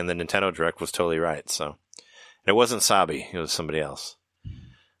Crossing and the Nintendo Direct was totally right. So, and it wasn't Sabi. It was somebody else.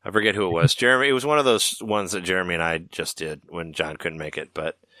 I forget who it was. Jeremy. It was one of those ones that Jeremy and I just did when John couldn't make it.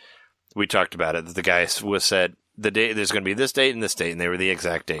 But we talked about it. The guy said the date there's going to be this date and this date, and they were the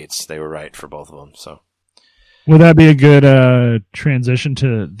exact dates. They were right for both of them. So. Would that be a good transition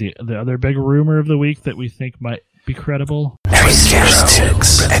to the other big rumor of the week that we think might be credible? Xbox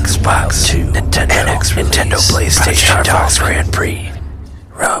 2, Nintendo PlayStation Talks Grand Prix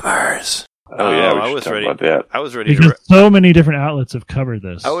rumors. Oh yeah, I was ready. About that. I was ready because so many different outlets have covered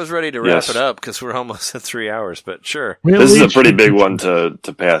this. I was ready to wrap it up because we're almost at 3 hours. But sure, this is a pretty big one to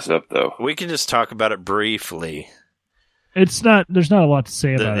pass up, though. We can just talk about it briefly. It's not. There's not a lot to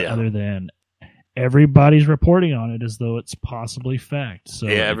say about it other than everybody's reporting on it as though it's possibly fact. So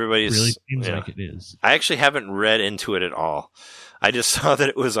yeah, everybody's really seems like it is. I actually haven't read into it at all. I just saw that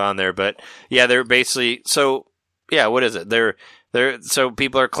it was on there, but yeah, they're basically what is it? So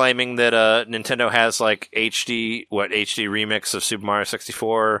people are claiming that Nintendo has like HD remix of Super Mario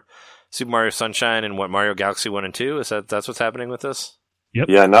 64, Super Mario Sunshine, and Mario Galaxy 1 and 2. That's what's happening with this? Yep.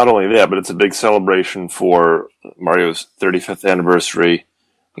 Yeah, not only that, but it's a big celebration for Mario's 35th anniversary.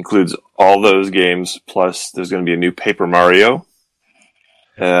 Includes all those games, plus there's going to be a new Paper Mario.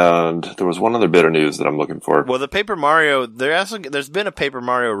 And there was one other bit of news that I'm looking for. Well, the Paper Mario, there's been a Paper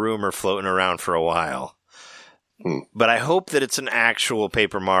Mario rumor floating around for a while. But I hope that it's an actual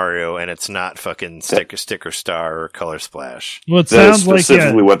Paper Mario and it's not fucking Sticker Star or Color Splash. Well, it That is sounds like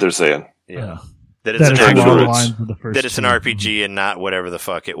specifically what they're saying. Yeah. that That it's an is actual- along the roots. lines of the first that it's an two. RPG and not whatever the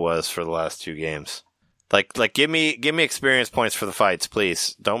fuck it was for the last two games. Like give me experience points for the fights,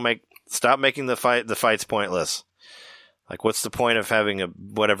 please. Stop making the fights pointless. Like, what's the point of having a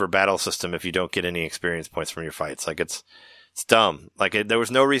whatever battle system if you don't get any experience points from your fights? Like, it's dumb. Like, there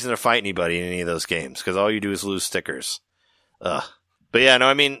was no reason to fight anybody in any of those games because all you do is lose stickers. Ugh. But yeah, no,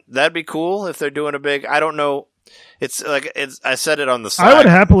 I mean, that'd be cool if they're doing a big. I don't know. I said it on the side. I would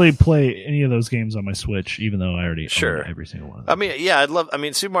happily play any of those games on my Switch, even though I already Sure. own every single one of them. I mean, yeah,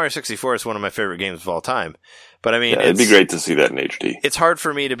 Super Mario 64 is one of my favorite games of all time. But I mean, Yeah, it'd be great to see that in HD. It's hard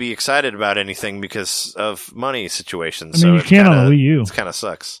for me to be excited about anything because of money situations. I mean, so you can on the Wii U. It kind of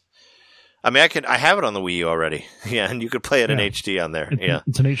sucks. I mean, I have it on the Wii U already. Yeah, and you could play it in Yeah. HD on there.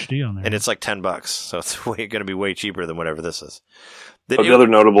 It's an HD on there. And it's like $10, so it's going to be way cheaper than whatever this is. The other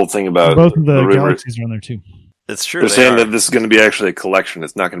notable thing about both of the River- Galaxies are on there too. It's true. They're they saying are. that this is going to be actually a collection.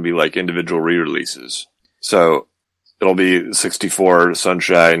 It's not going to be like individual re-releases. So it'll be 64,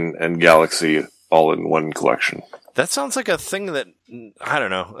 Sunshine, and Galaxy all in one collection. That sounds like a thing that I don't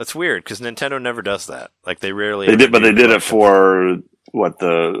know. It's weird because Nintendo never does that. Like they rarely. They ever did, but do they did it collections. for what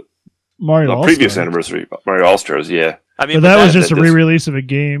the Mario previous All-Stars. anniversary, Mario All Stars. Yeah, I mean, But that was that- just a that- re-release of a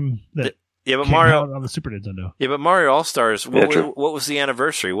game that yeah, but came Mario. out on the Super Nintendo. Yeah, but Mario All Stars. Yeah, What, true. what was the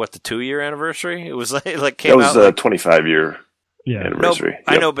anniversary? What, the 2-year anniversary? It was like that came was out. a Like, 25-year Yeah, no, anniversary.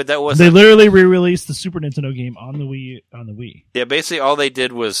 I Yep. know, but that they wasn't. literally re-released the Super Nintendo game on the Wii. Yeah, basically all they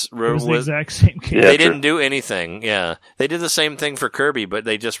did was It was the exact same game. Yeah, they true. didn't do anything. Yeah, they did the same thing for Kirby, but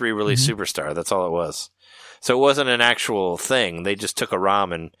they just re-released Superstar. That's all it was. So it wasn't an actual thing. They just took a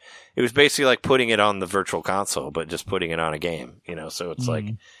ROM and it was basically like putting it on the Virtual Console, but just putting it on a game. You know, so it's like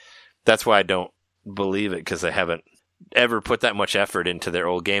that's why I don't believe it because they haven't ever put that much effort into their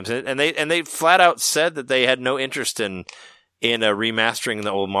old games, and they flat out said that they had no interest in remastering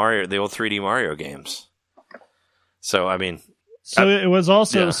the old 3D Mario games. So I mean, So it was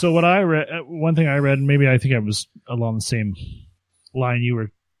also Yeah. so what I read. One thing I read, and maybe I think I was along the same line you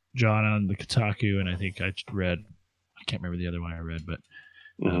were, John, on the Kotaku, and I think I read. I can't remember the other one I read, but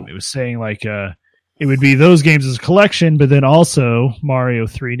it was saying like it would be those games as a collection, but then also Mario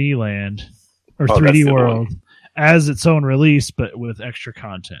 3D Land or Oh, that's 3D the other World as its own release, but with extra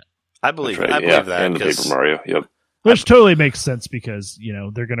content. I believe That's right, I believe that and the 'cause- Paper Mario. Yep. Which totally makes sense because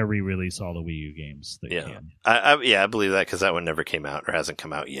they're going to re-release all the Wii U games. They Yeah. can. I believe that because that one never came out or hasn't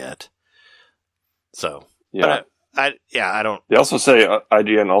come out yet. So Yeah. but I don't. They also say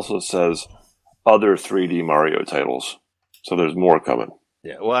IGN also says other 3D Mario titles, so there's more coming.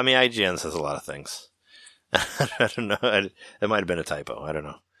 Yeah, well, I mean, IGN says a lot of things. I don't know. It might have been a typo. I don't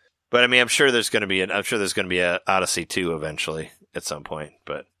know. But I mean, I'm sure there's going to be a Odyssey 2 eventually at some point.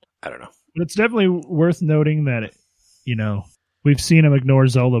 But I don't know. But it's definitely worth noting that we've seen them ignore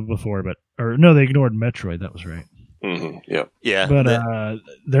Zelda before, they ignored Metroid. That was right. Yeah. Yeah, But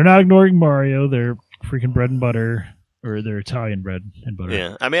they're not ignoring Mario. They're freaking bread and butter, or they're Italian bread and butter.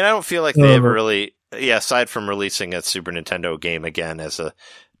 yeah. I mean, I don't feel like they ever really. Yeah, aside from releasing a Super Nintendo game again as a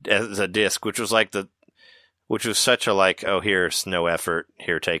disc, which was such a like, oh, here's no effort.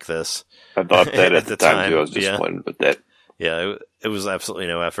 Here, take this. I thought that At at the the time, time, too. I was yeah. disappointed, but that. Yeah, it was absolutely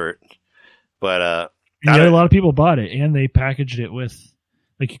no effort. But And yet a lot of people bought it, and they packaged it with,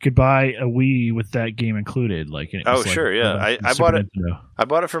 like, you could buy a Wii with that game included. Like, and it was sure, yeah. I Super bought it. Nintendo. I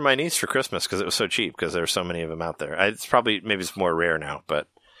bought it for my niece for Christmas because it was so cheap because there were so many of them out there. Maybe it's more rare now, but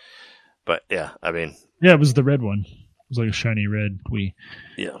yeah, I mean, Yeah, it was the red one. It was like a shiny red Wii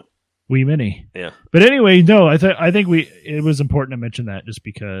Mini. yeah. But anyway, no, I think it was important to mention that just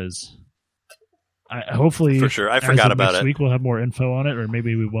because hopefully For sure. I as forgot of about next it. week we'll have more info on it, or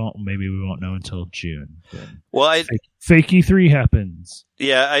maybe we won't. Maybe we won't know until June. Well, Fake E3 happens.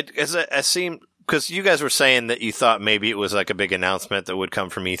 I seem because you guys were saying that you thought maybe it was like a big announcement that would come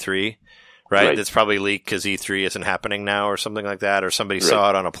from E3, right? That's probably leaked because E3 isn't happening now, or something like that, or somebody saw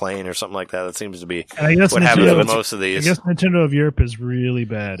it on a plane or something like that. That seems to be And I guess what happens Nintendo, with most of I these. guess Nintendo of Europe is really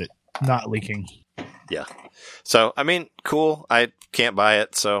bad at not leaking. Yeah. So, I mean, cool. I can't buy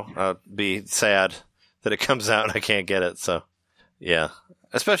it, so I'll be sad that it comes out and I can't get it. So, yeah.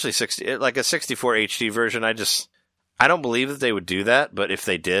 Especially like a 64 HD version. I don't believe that they would do that, but if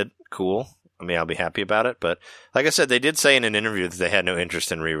they did, cool. I mean, I'll be happy about it. But like I said, they did say in an interview that they had no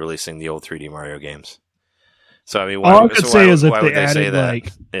interest in re-releasing the old 3D Mario games. So I mean, all I could say is if they added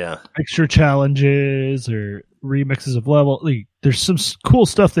like extra challenges or remixes of level, like, there's some cool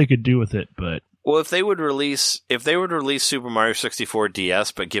stuff they could do with it. But well, if they would release Super Mario 64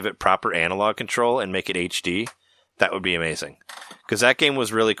 DS, but give it proper analog control and make it HD, that would be amazing. Because that game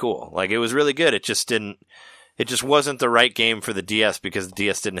was really cool. Like, it was really good. It just wasn't the right game for the DS because the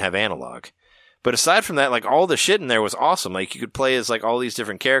DS didn't have analog. But aside from that, like, all the shit in there was awesome. Like, you could play as like all these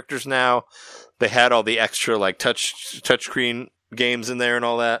different characters now. They had all the extra like touchscreen games in there and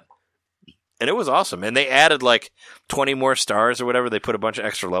all that. And it was awesome. And they added like 20 more stars or whatever. They put a bunch of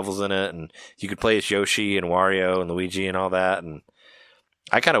extra levels in it, and you could play as Yoshi and Wario and Luigi and all that. And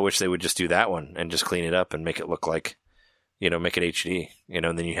I kind of wish they would just do that one and just clean it up and make it look like, make it HD,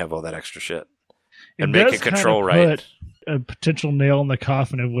 and then you have all that extra shit. And make it control right. A potential nail in the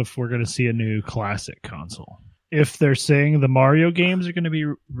coffin of if we're going to see a new classic console. If they're saying the Mario games are going to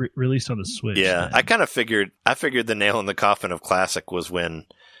be released on the Switch. Yeah, then. I figured the nail in the coffin of classic was when...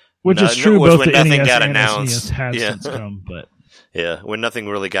 Which is true, both the nothing NES got and announced. SNES has since come, but... Yeah, when nothing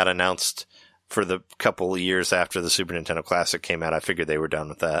really got announced for the couple of years after the Super Nintendo Classic came out, I figured they were done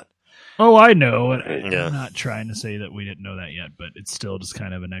with that. Oh, I know. And I'm not trying to say that we didn't know that yet, but it's still just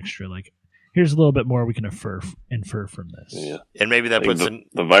kind of an extra, like, here's a little bit more we can infer from this. Yeah. And maybe that puts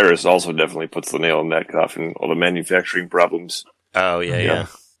the virus also definitely puts the nail in that coffin, all the manufacturing problems. Oh, yeah.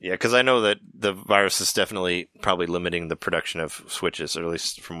 Yeah, because I know that the virus is definitely probably limiting the production of Switches, or at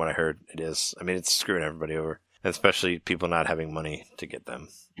least from what I heard it is. I mean, it's screwing everybody over, and especially people not having money to get them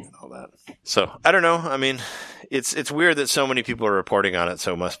and all that. So, I don't know. I mean, it's weird that so many people are reporting on it,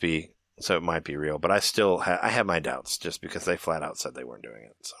 so it might be real. But I still I have my doubts, just because they flat out said they weren't doing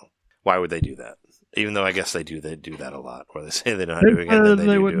it. So, why would they do that? Even though I guess they do that a lot, where they say they're not doing it, and then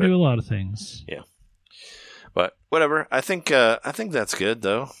they wouldn't do a lot of things. Yeah. But whatever. I think that's good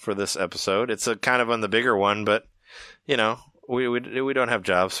though for this episode. It's a kind of on the bigger one, but we don't have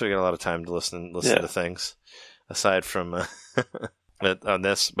jobs, so we got a lot of time to listen to things aside from on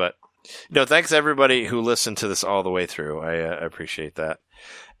this. But thanks everybody who listened to this all the way through. I appreciate that.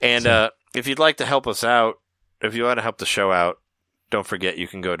 And if you'd like to help us out, if you want to help the show out, don't forget you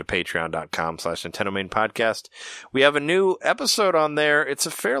can go to patreon.com/NintendoMainPodcast. We have a new episode on there. It's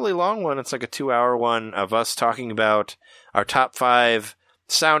a fairly long one. It's like a 2-hour one of us talking about our top 5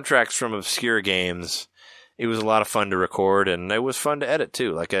 soundtracks from obscure games. It was a lot of fun to record, and it was fun to edit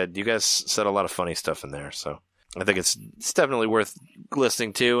too. Like you guys said a lot of funny stuff in there, so I think it's definitely worth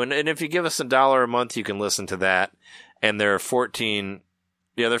listening to. And if you give us $1 a month, you can listen to that. And there are 14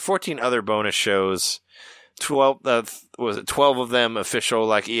 other bonus shows. 12 of them official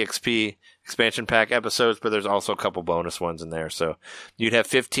like EXP expansion pack episodes, but there's also a couple bonus ones in there. So you'd have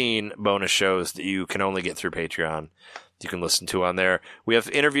 15 bonus shows that you can only get through Patreon. You can listen to on there. We have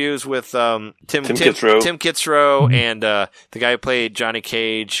interviews with Tim Kitzrow and the guy who played Johnny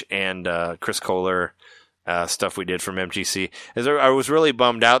Cage and Chris Kohler. Stuff we did from MGC. I was really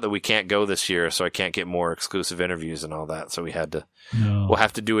bummed out that we can't go this year, so I can't get more exclusive interviews and all that. So we had to. We'll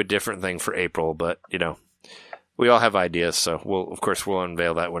have to do a different thing for April, but we all have ideas, so we'll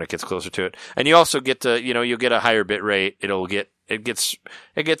unveil that when it gets closer to it. And you also get to, you'll get a higher bit rate. It gets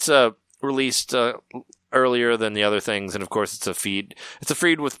released earlier than the other things, and of course it's a feed. It's a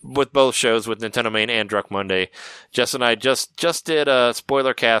feed with both shows, with Nintendo Main and Drunk Monday. Jess and I just did a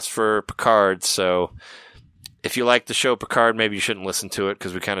spoiler cast for Picard, so if you like the show Picard, maybe you shouldn't listen to it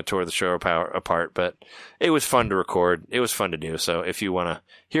because we kind of tore the show apart, but it was fun to record. It was fun to do. So if you want to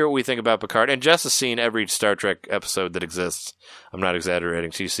hear what we think about Picard, and Jess has seen every Star Trek episode that exists. I'm not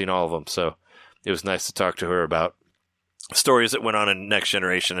exaggerating. She's seen all of them. So it was nice to talk to her about stories that went on in Next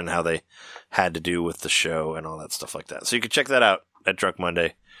Generation and how they had to do with the show and all that stuff like that. So you can check that out at Drunk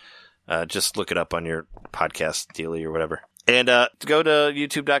Monday. Just look it up on your podcast dealie or whatever. And go to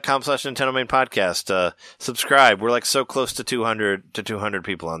youtube.com/NintendoMainPodcast. Subscribe. We're like so close to 200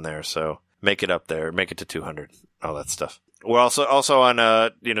 people on there, so make it up there. Make it to 200. All that stuff. We're also on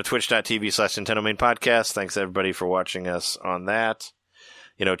twitch.tv/NintendoMainPodcast. Thanks everybody for watching us on that.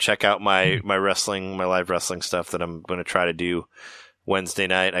 Check out my live wrestling stuff that I'm going to try to do Wednesday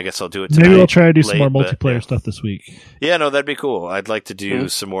night. I guess I'll do it tonight. Maybe I'll try to do some more multiplayer stuff this week. Yeah, no, that'd be cool. I'd like to do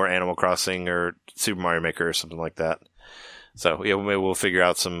some more Animal Crossing or Super Mario Maker or something like that. So yeah, maybe we'll figure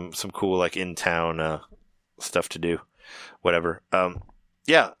out some cool like in town stuff to do, whatever. And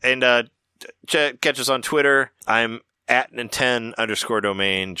catch us on Twitter. I'm at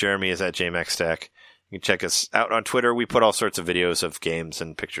Nintendo_domain. Jeremy is at JMaxStack. You can check us out on Twitter. We put all sorts of videos of games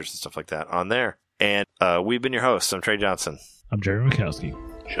and pictures and stuff like that on there. And we've been your hosts. I'm Trey Johnson. I'm Jeremy Mikowski.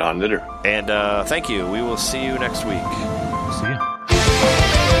 John Knitter. And thank you. We will see you next week. See ya.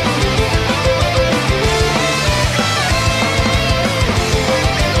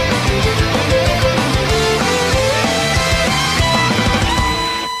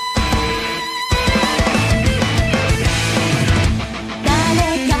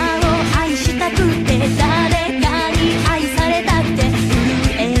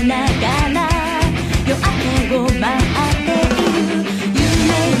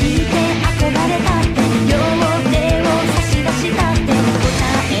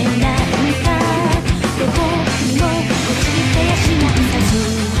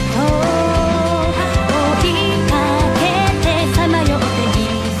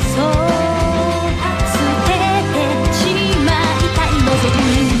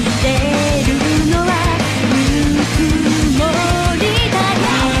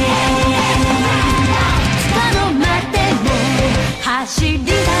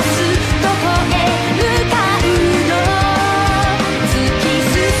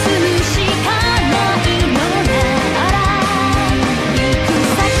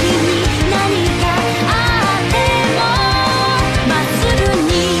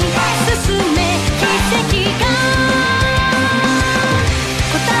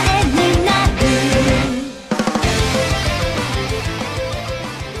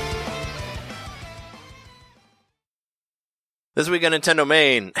 This week on Nintendo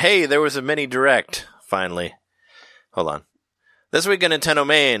Main. Hey, there was a mini direct, finally. Hold on. This week on Nintendo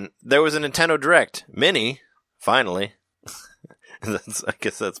Main, there was a Nintendo Direct. Mini, finally. I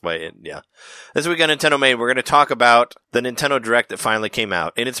guess that's my, yeah. This week on Nintendo Main, we're going to talk about the Nintendo Direct that finally came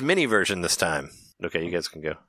out, in its mini version this time. Okay, you guys can go.